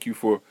want to thank you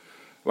for,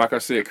 like I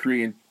said,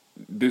 creating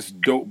this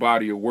dope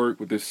body of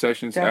work with this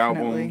Sessions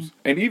albums.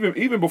 And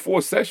even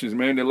before Sessions,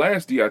 man, the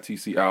last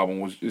DITC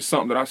album is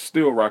something that I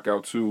still rock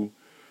out to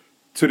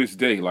this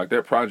day. Like,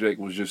 that project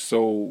was just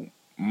so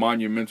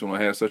monumental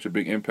and had such a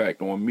big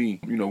impact on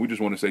me. You know, we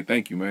just want to say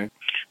thank you, man.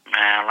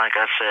 Man, like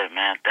I said,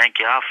 man, thank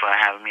y'all for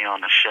having me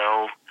on the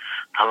show.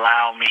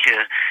 Allow me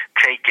to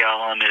take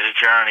y'all on this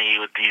journey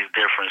with these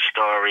different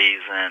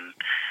stories, and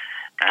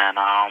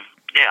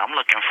yeah, I'm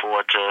looking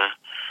forward to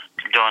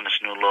doing this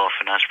new Law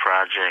Finesse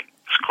project.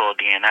 It's called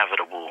The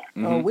Inevitable.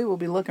 Mm-hmm. Oh, we will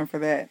be looking for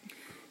that.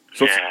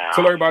 So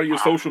tell everybody your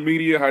social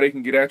media, how they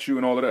can get at you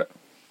and all of that.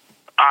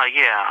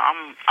 Yeah,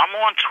 I'm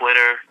on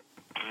Twitter.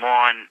 I'm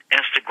on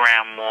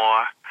Instagram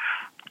more.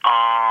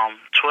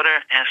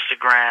 Twitter,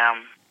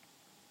 Instagram,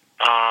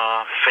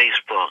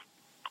 Facebook.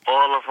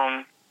 All of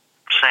them,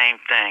 same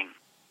thing.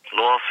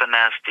 Law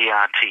Finesse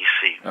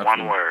DITC. Absolutely.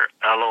 One word.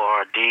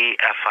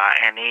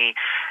 LORDFINESSE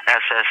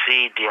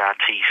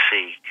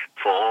DITC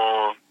for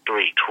all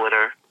three.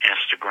 Twitter,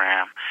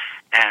 Instagram,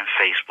 and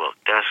Facebook.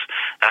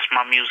 That's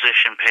my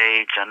musician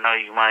page. I know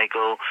you might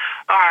go,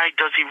 all right,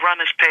 does he run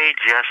his page?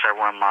 Yes, I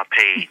run my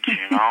page,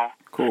 you know?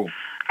 Cool.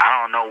 I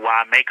don't know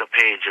why make a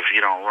page if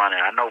you don't run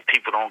it. I know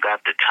people don't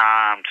got the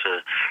time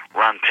to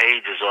run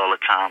pages all the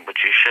time,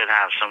 but you should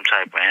have some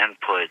type of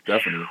input.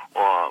 Definitely.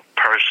 Or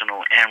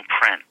personal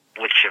imprint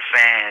with your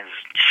fans,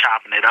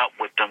 chopping it up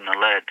with them to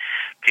let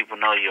people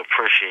know you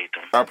appreciate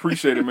them. I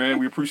appreciate it, man.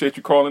 We appreciate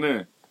you calling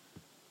in.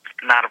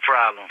 Not a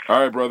problem.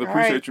 All right, brother. All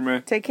Appreciate right. you,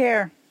 man. Take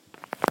care.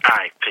 All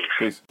right,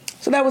 peace.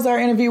 So that was our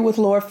interview with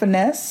Lord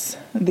Finesse,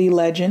 the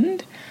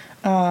legend.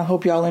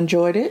 Hope y'all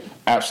enjoyed it.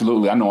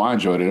 Absolutely. I know I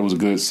enjoyed it. It was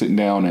good sitting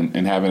down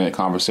and having that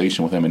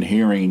conversation with him and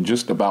hearing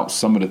just about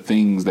some of the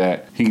things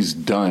that he's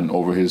done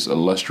over his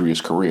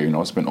illustrious career. You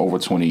know, it's been over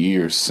 20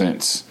 years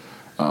since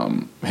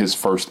his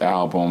first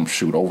album,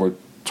 over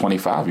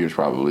 25 years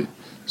probably,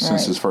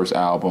 since his first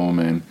album.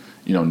 And,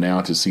 you know, now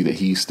to see that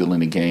he's still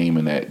in the game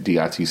and that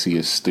DITC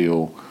is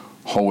still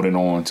holding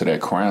on to that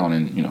crown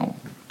and, you know,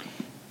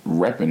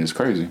 repping is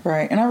crazy.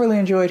 Right. And I really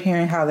enjoyed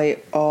hearing how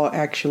they all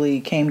actually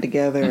came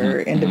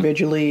together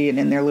individually and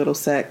in their little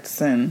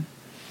sects. And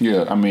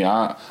yeah, I mean,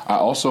 I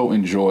also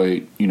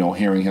enjoyed, you know,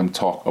 hearing him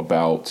talk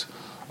about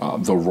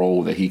the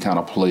role that he kind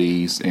of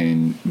plays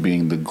in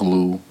being the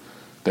glue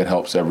that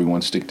helps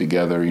everyone stick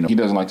together. You know, he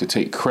doesn't like to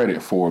take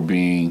credit for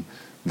being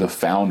the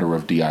founder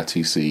of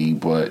DITC,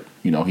 but,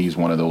 you know, he's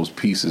one of those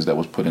pieces that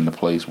was put into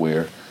place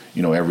where,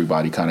 you know,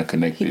 everybody kind of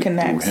connected through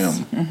him.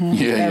 Mm-hmm.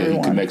 Yeah,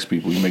 he connects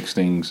people. He makes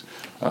things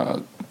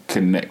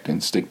connect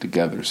and stick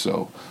together.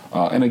 So,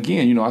 and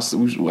again, you know, I've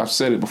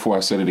said it before, I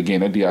said it again,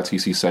 that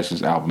DITC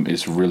Sessions album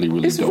is really,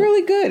 really dope. It's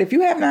really good. If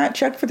you have not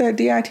checked for that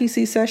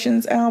DITC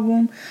Sessions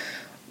album,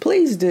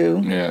 please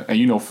do. Yeah, and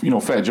you know,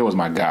 Fat Joe is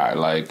my guy.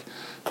 Like,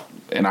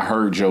 and I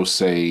heard Joe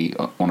say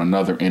on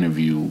another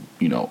interview,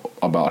 you know,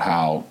 about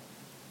how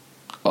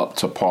up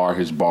to par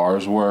his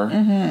bars were,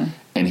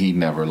 and he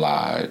never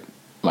lied.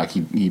 Like,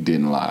 he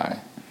didn't lie.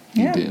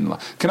 he didn't like.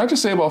 Can I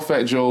just say about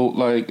Fat Joe?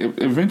 Like,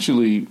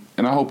 eventually,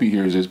 and I hope he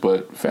hears this,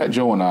 but Fat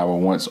Joe and I were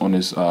once on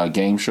this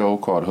game show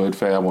called Hood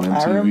Fab on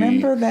MTV. I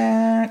remember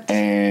that.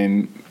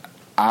 And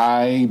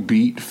I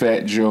beat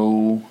Fat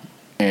Joe,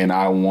 and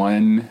I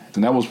won.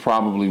 And that was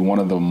probably one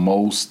of the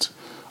most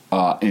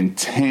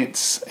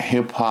intense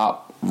hip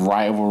hop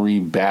rivalry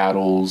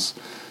battles.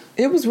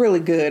 It was really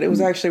good. It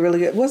was actually really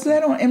good. Was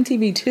that on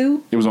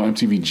MTV2? It was on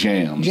MTV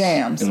Jams.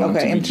 Jams.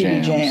 Okay,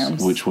 MTV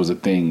Jams. Which was a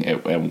thing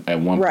at one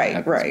point.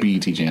 Right.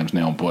 It's BET Jams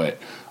now, but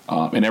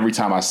and every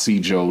time I see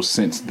Joe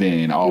since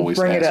then, I always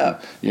bring it ask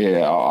up. him.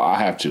 Yeah, I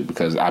have to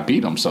because I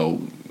beat him.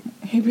 So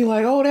he'd be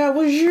like, "Oh, that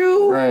was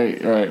you."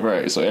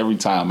 Right. So every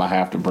time I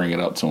have to bring it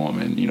up to him,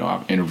 and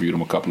I've interviewed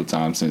him a couple of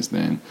times since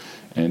then.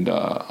 And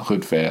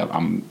Hood Fab,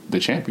 I'm the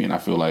champion. I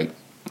feel like,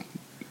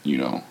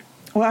 Well,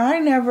 I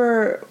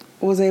never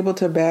was able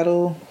to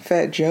battle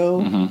Fat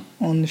Joe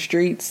on the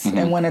streets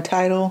and win a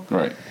title.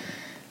 Right.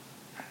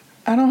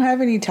 I don't have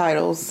any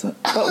titles,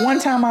 but one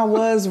time I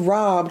was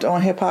robbed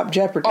on Hip Hop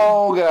Jeopardy.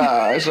 Oh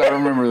gosh, I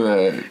remember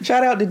that.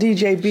 Shout out to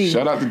DJ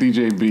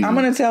B. I'm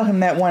gonna tell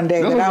him that one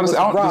day that I was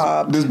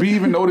robbed. Does B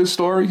even know this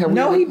story?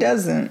 No, he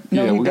doesn't.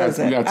 No, he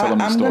doesn't. We gotta tell him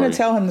the story. I'm gonna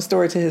tell him the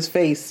story to his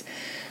face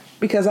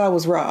because I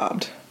was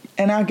robbed.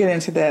 And I'll get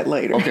into that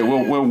later. Okay,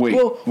 we'll wait.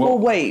 We'll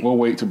wait. We'll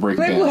wait to break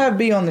it down. Maybe we'll have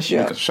B on the show.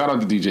 Yeah, shout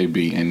out to DJ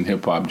B and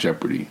Hip Hop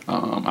Jeopardy.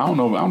 I don't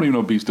know. I don't even know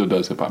if B still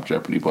does Hip Hop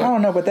Jeopardy, but I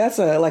don't know. But that's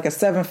like a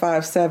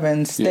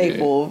 757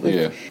 staple.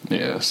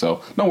 Yeah.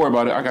 So don't worry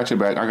about it. I got your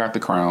back. I got the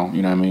crown.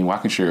 You know what I mean? Well,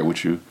 I can share it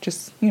with you.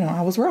 Just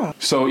I was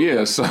robbed. So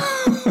yeah.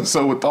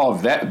 So with all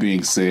that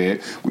being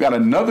said, we got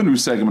another new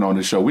segment on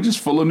the show. We're just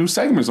full of new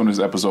segments on this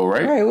episode,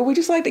 right? Right. Well, we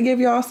just like to give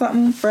y'all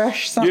something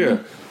fresh. Something. Yeah.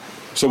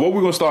 So what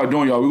we're going to start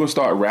doing, y'all, we're going to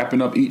start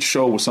wrapping up each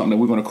show with something that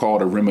we're going to call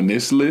the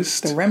Reminisce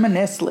List. The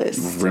Reminisce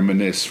List.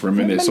 Reminisce.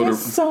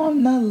 Reminisce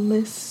on the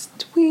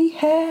list we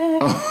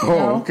have.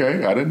 Oh,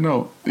 okay. I didn't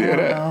know. Yeah,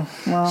 that.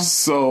 Well.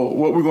 So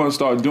what we're going to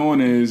start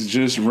doing is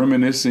just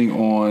reminiscing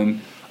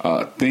on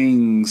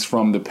things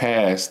from the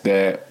past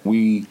that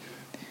we...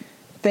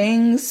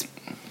 Things,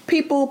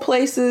 people,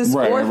 places,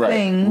 or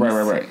things.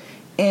 Right.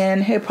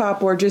 In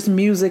hip-hop or just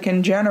music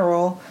in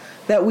general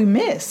that we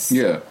miss.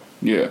 Yeah.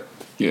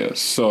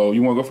 So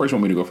you want to go first or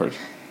want me to go first?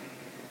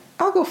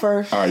 I'll go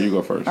first. All right, you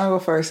go first. I'll go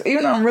first.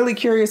 Even though I'm really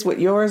curious what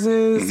yours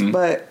is,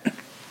 but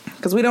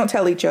because we don't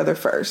tell each other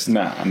first.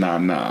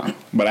 Nah.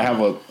 But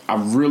I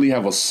really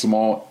have a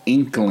small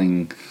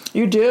inkling.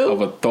 You do?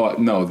 Of a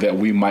thought, that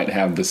we might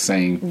have the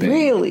same thing.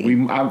 Really?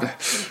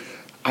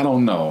 I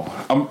don't know.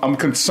 I'm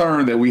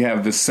concerned that we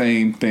have the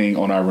same thing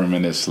on our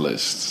reminisce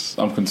lists.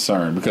 I'm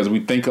concerned because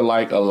we think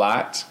alike a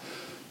lot.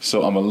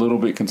 So I'm a little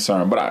bit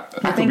concerned, but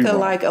I think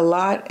alike a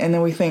lot, and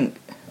then we think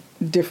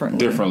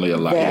differently a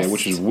lot,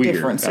 which is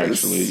weird.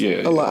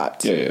 Actually, a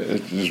lot. Yeah,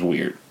 it's just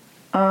weird.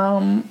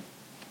 Something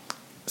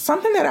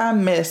that I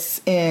miss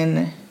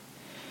in,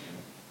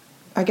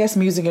 I guess,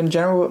 music in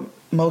general.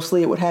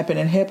 Mostly, it would happen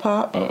in hip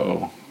hop.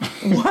 Uh-oh.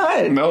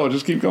 What? No,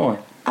 just keep going.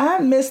 I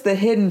miss the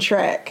hidden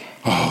track.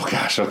 Oh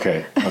gosh,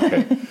 okay.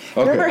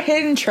 Remember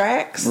hidden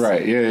tracks?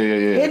 Right, yeah.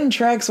 Hidden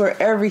tracks were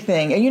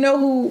everything. And you know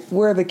who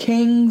were the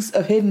kings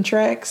of hidden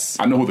tracks?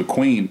 I know who the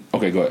queen...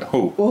 Okay, go ahead.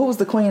 Who? Well, who was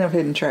the queen of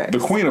hidden tracks? The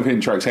queen of hidden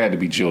tracks had to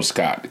be Jill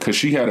Scott, because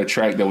she had a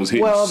track that was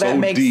hidden so deep. Well, that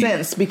makes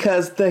sense,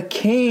 because the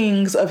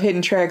kings of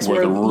hidden tracks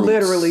were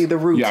literally the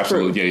Roots crew. Yeah,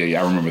 absolutely.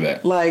 Yeah, I remember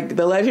that. Like,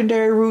 the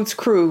legendary Roots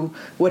crew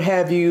would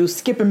have you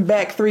skipping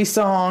back 3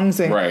 songs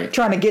and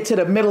trying to get to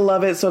the middle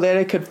of it so that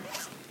it could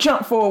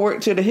jump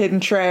forward to the hidden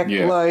track.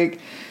 Yeah. Like,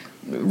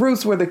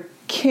 Roots were the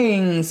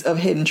kings of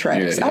hidden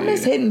tracks. I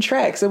miss hidden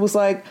tracks. It was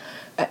like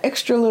an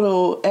extra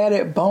little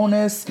added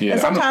bonus. Yeah,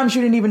 and sometimes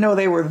you didn't even know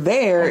they were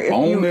there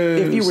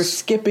if you were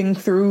skipping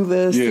through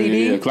the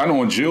CD. Yeah, because I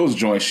know on Jill's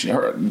joint,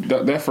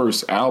 that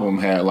first album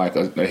had like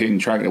a hidden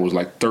track that was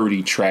like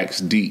 30 tracks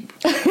deep.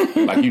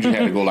 Like you just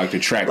had to go like to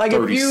track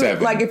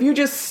 37. If you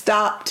just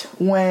stopped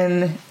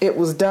when it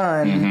was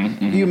done,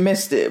 you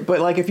missed it.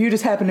 But like if you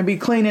just happened to be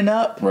cleaning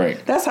up,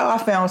 that's how I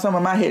found some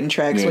of my hidden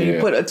tracks. When you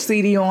put a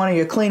CD on and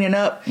you're cleaning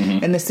up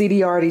and the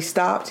CD already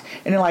stopped,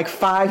 and then like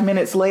 5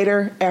 minutes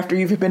later, after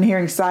you've been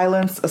hearing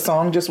silence, a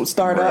song just would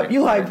start up.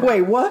 You're like,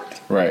 wait,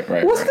 what? Right.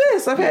 What's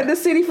this? I've had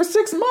this CD for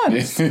 6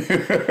 months.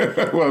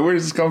 Well, where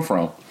does this come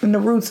from? And the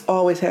Roots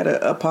always had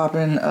a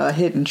poppin'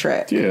 hidden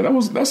track. Yeah,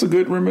 that's a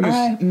good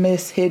reminiscence. I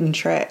miss hidden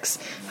tracks.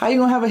 How you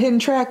gonna have a hidden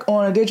track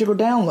on a digital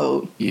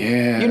download?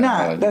 Yeah, you're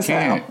not. That's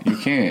how you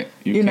can't.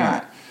 You're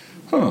not.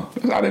 Huh?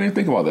 I didn't even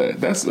think about that.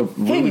 That's a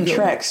really hidden good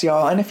tracks,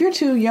 y'all. And if you're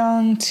too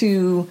young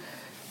to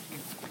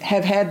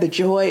have had the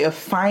joy of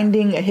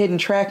finding a hidden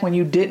track when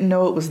you didn't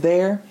know it was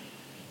there,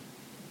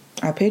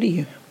 I pity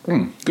you.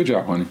 Good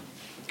job, honey.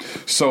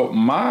 So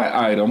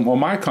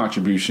my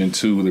contribution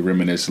to the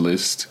reminisce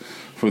list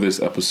for this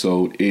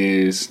episode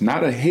is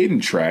not a hidden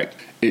track.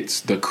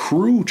 It's the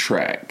crew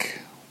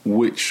track,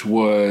 which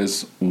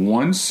was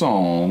one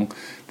song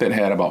that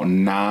had about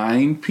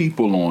 9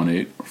 people on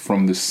it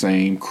from the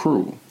same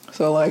crew.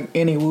 So like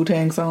any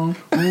Wu-Tang song?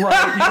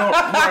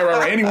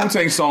 Right. Any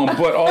Wu-Tang song,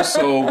 but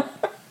also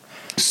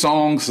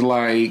songs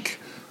like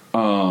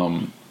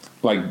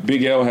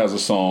Big L has a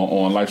song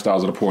on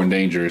Lifestyles of the Poor and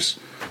Dangerous.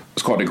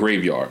 It's called The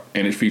Graveyard,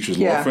 and it features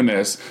Lord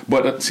Finesse.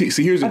 But see,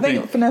 here's the thing. I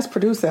think Finesse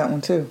produced that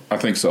one, too. I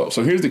think so.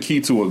 So here's the key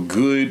to a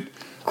good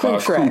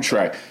crew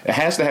track. It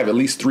has to have at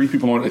least 3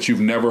 people on it that you've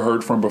never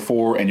heard from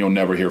before and you'll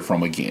never hear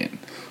from again.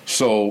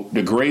 So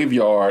The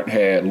Graveyard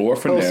had Lord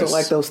Finesse. Oh, so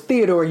like those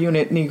Theodore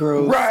Unit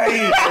Negroes.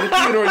 Right. The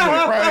Theodore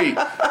Unit, right.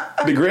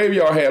 The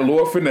Graveyard had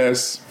Lord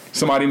Finesse,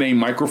 somebody named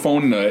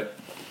Microphone Nut,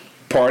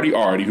 Party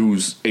Artie,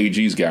 who's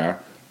AG's guy,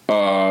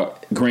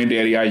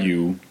 Granddaddy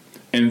IU,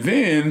 and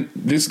then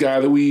this guy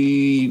that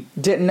we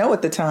didn't know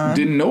at the time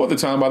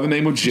by the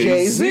name of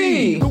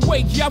Jay-Z. The way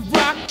you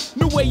rock,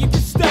 no way you can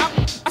stop.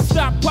 I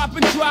stop, pop,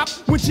 and drop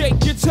when Jake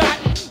gets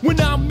hot. When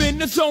I'm in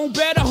the zone,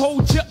 better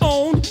hold your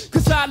own.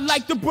 Cause I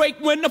like to break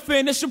when I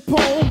finish a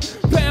poem.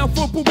 Pound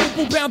for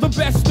pound, the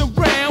best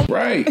around.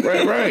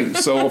 Right.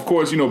 So, of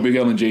course, Big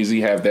L and Jay-Z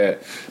have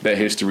that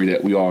history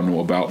that we all know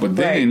about. But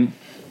then,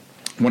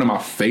 one of my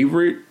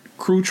favorite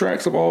crew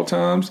tracks of all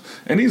times,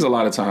 and these a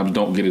lot of times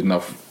don't get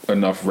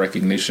enough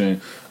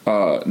recognition.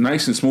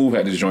 Nice and Smooth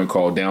had this joint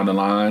called Down the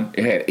Line.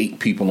 It had 8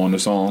 people on the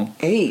song.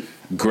 8.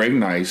 Greg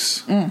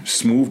Nice,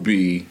 Smooth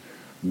B,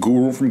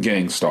 Guru from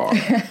Gangstar,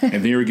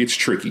 and there it gets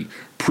tricky.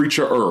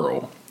 Preacher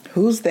Earl.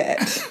 Who's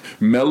that?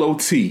 Mellow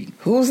T.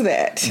 Who's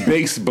that?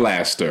 Bass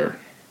Blaster.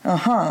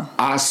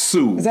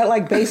 Asu. Is that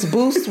like Bass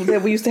Boost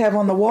that we used to have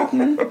on the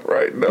Walkman?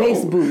 Right, no.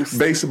 Bass Boost.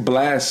 Bass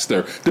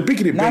Blaster. The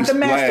biggity Not Bass the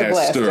Master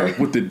Blaster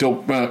with the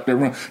dope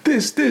run.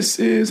 This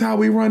is how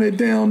we run it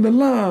down the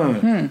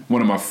line.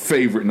 One of my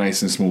favorite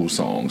Nice and Smooth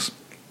songs.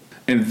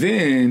 And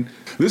then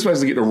this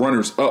was to get the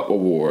Runners Up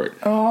Award.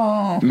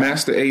 Oh.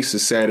 Master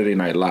Ace's Saturday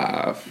Night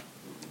Live.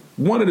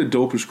 One of the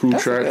dopest crew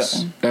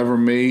tracks ever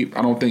made.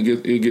 I don't think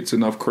it gets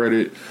enough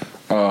credit.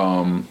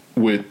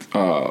 With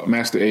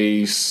Master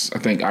Ace, I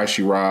think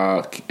Icy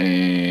Rock,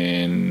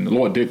 and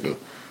Lord Dicker.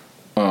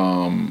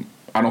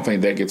 I don't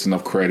think that gets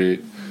enough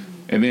credit.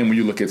 And then when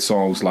you look at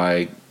songs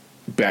like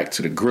Back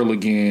to the Grill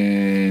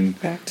Again.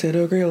 Back to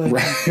the Grill Again.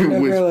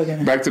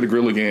 Right, Back to the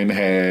Grill Again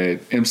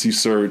had MC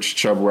Search,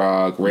 Chubb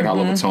Rock, Red Hot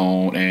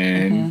Lovatone,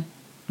 and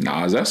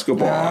Nas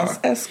Escobar. Nas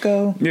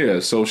Esco. Yeah,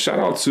 so shout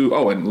out to,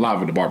 and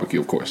Live at the Barbecue,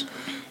 of course.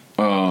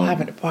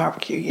 Live at the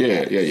Barbecue,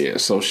 yeah.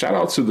 So shout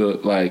out to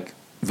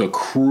the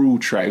crew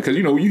track, because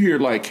you hear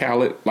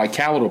Khaled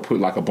will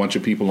put a bunch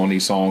of people on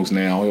these songs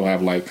now. He'll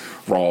have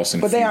Ross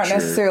and but they Future. aren't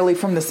necessarily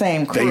from the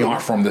same crew. They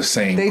aren't from the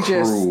same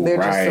crew. They're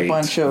just a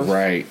bunch of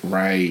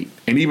right.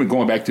 And even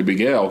going back to Big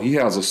L, he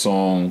has a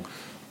song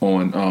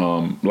on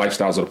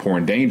Lifestyles of the Poor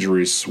and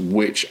Dangerous,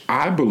 which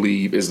I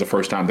believe is the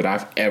first time that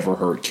I've ever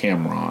heard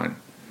Cameron.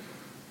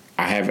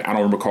 I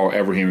don't recall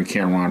ever hearing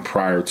Cameron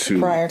prior to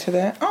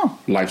that. Oh,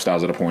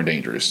 Lifestyles of the Poor and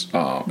Dangerous.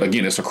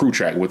 Again, it's a crew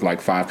track with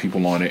 5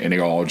 people on it, and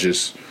they're all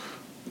just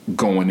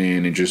going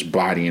in and just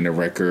bodying the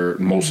record.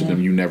 Most of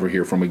them you never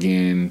hear from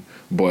again,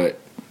 but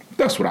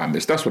that's what I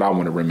miss. That's what I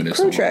want to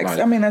reminisce on. Crew tracks.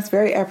 I mean, that's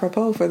very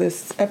apropos for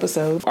this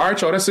episode. All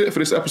right, y'all. That's it for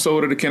this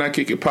episode of the Can I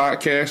Kick It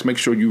podcast. Make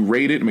sure you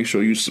rate it. Make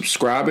sure you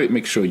subscribe it.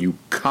 Make sure you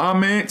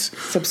comment.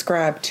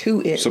 Subscribe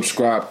to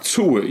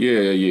it.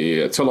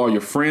 Yeah. Tell all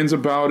your friends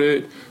about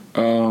it.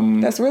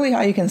 That's really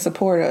how you can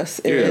support us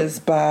is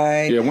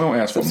by we don't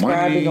ask for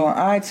money. Subscribing on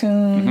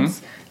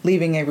iTunes,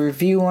 leaving a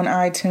review on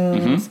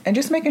iTunes, and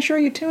just making sure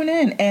you tune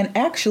in. And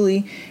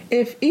actually,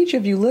 if each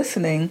of you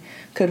listening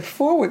could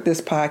forward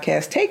this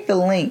podcast, take the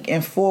link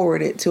and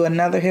forward it to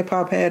another hip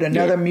hop head,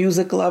 another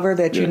music lover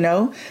that you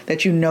know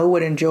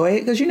would enjoy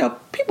it, because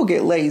people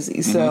get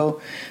lazy.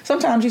 So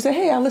sometimes you say,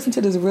 "Hey, I listened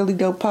to this really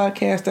dope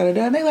podcast,"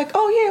 and they're like,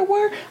 "Oh yeah,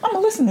 word, I'm gonna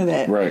listen to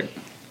that." Right.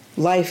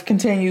 Life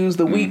continues,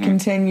 the week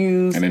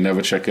continues. And they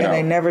never check it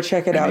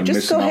out.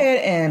 Just go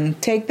ahead and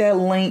take that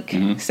link,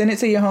 send it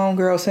to your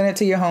homegirl, send it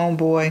to your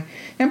homeboy,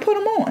 and put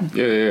them on.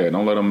 Yeah.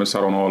 Don't let them miss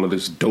out on all of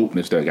this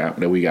dopeness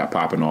that we got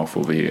popping off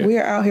over here. We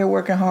are out here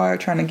working hard,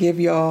 trying to give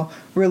y'all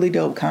really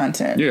dope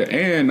content. Yeah,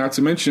 and not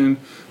to mention,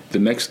 the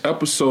next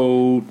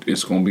episode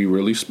is going to be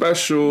really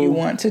special. You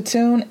want to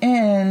tune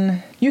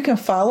in. You can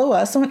follow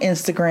us on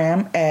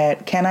Instagram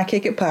at Can I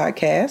Kick It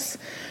Podcast.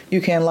 You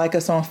can like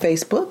us on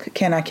Facebook,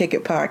 Can I Kick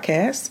It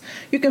Podcast.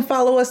 You can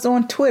follow us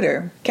on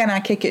Twitter, Can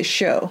I Kick It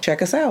Show.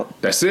 Check us out.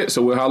 That's it.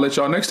 So we'll holler at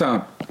y'all next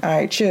time. All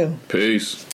right, chill. Peace.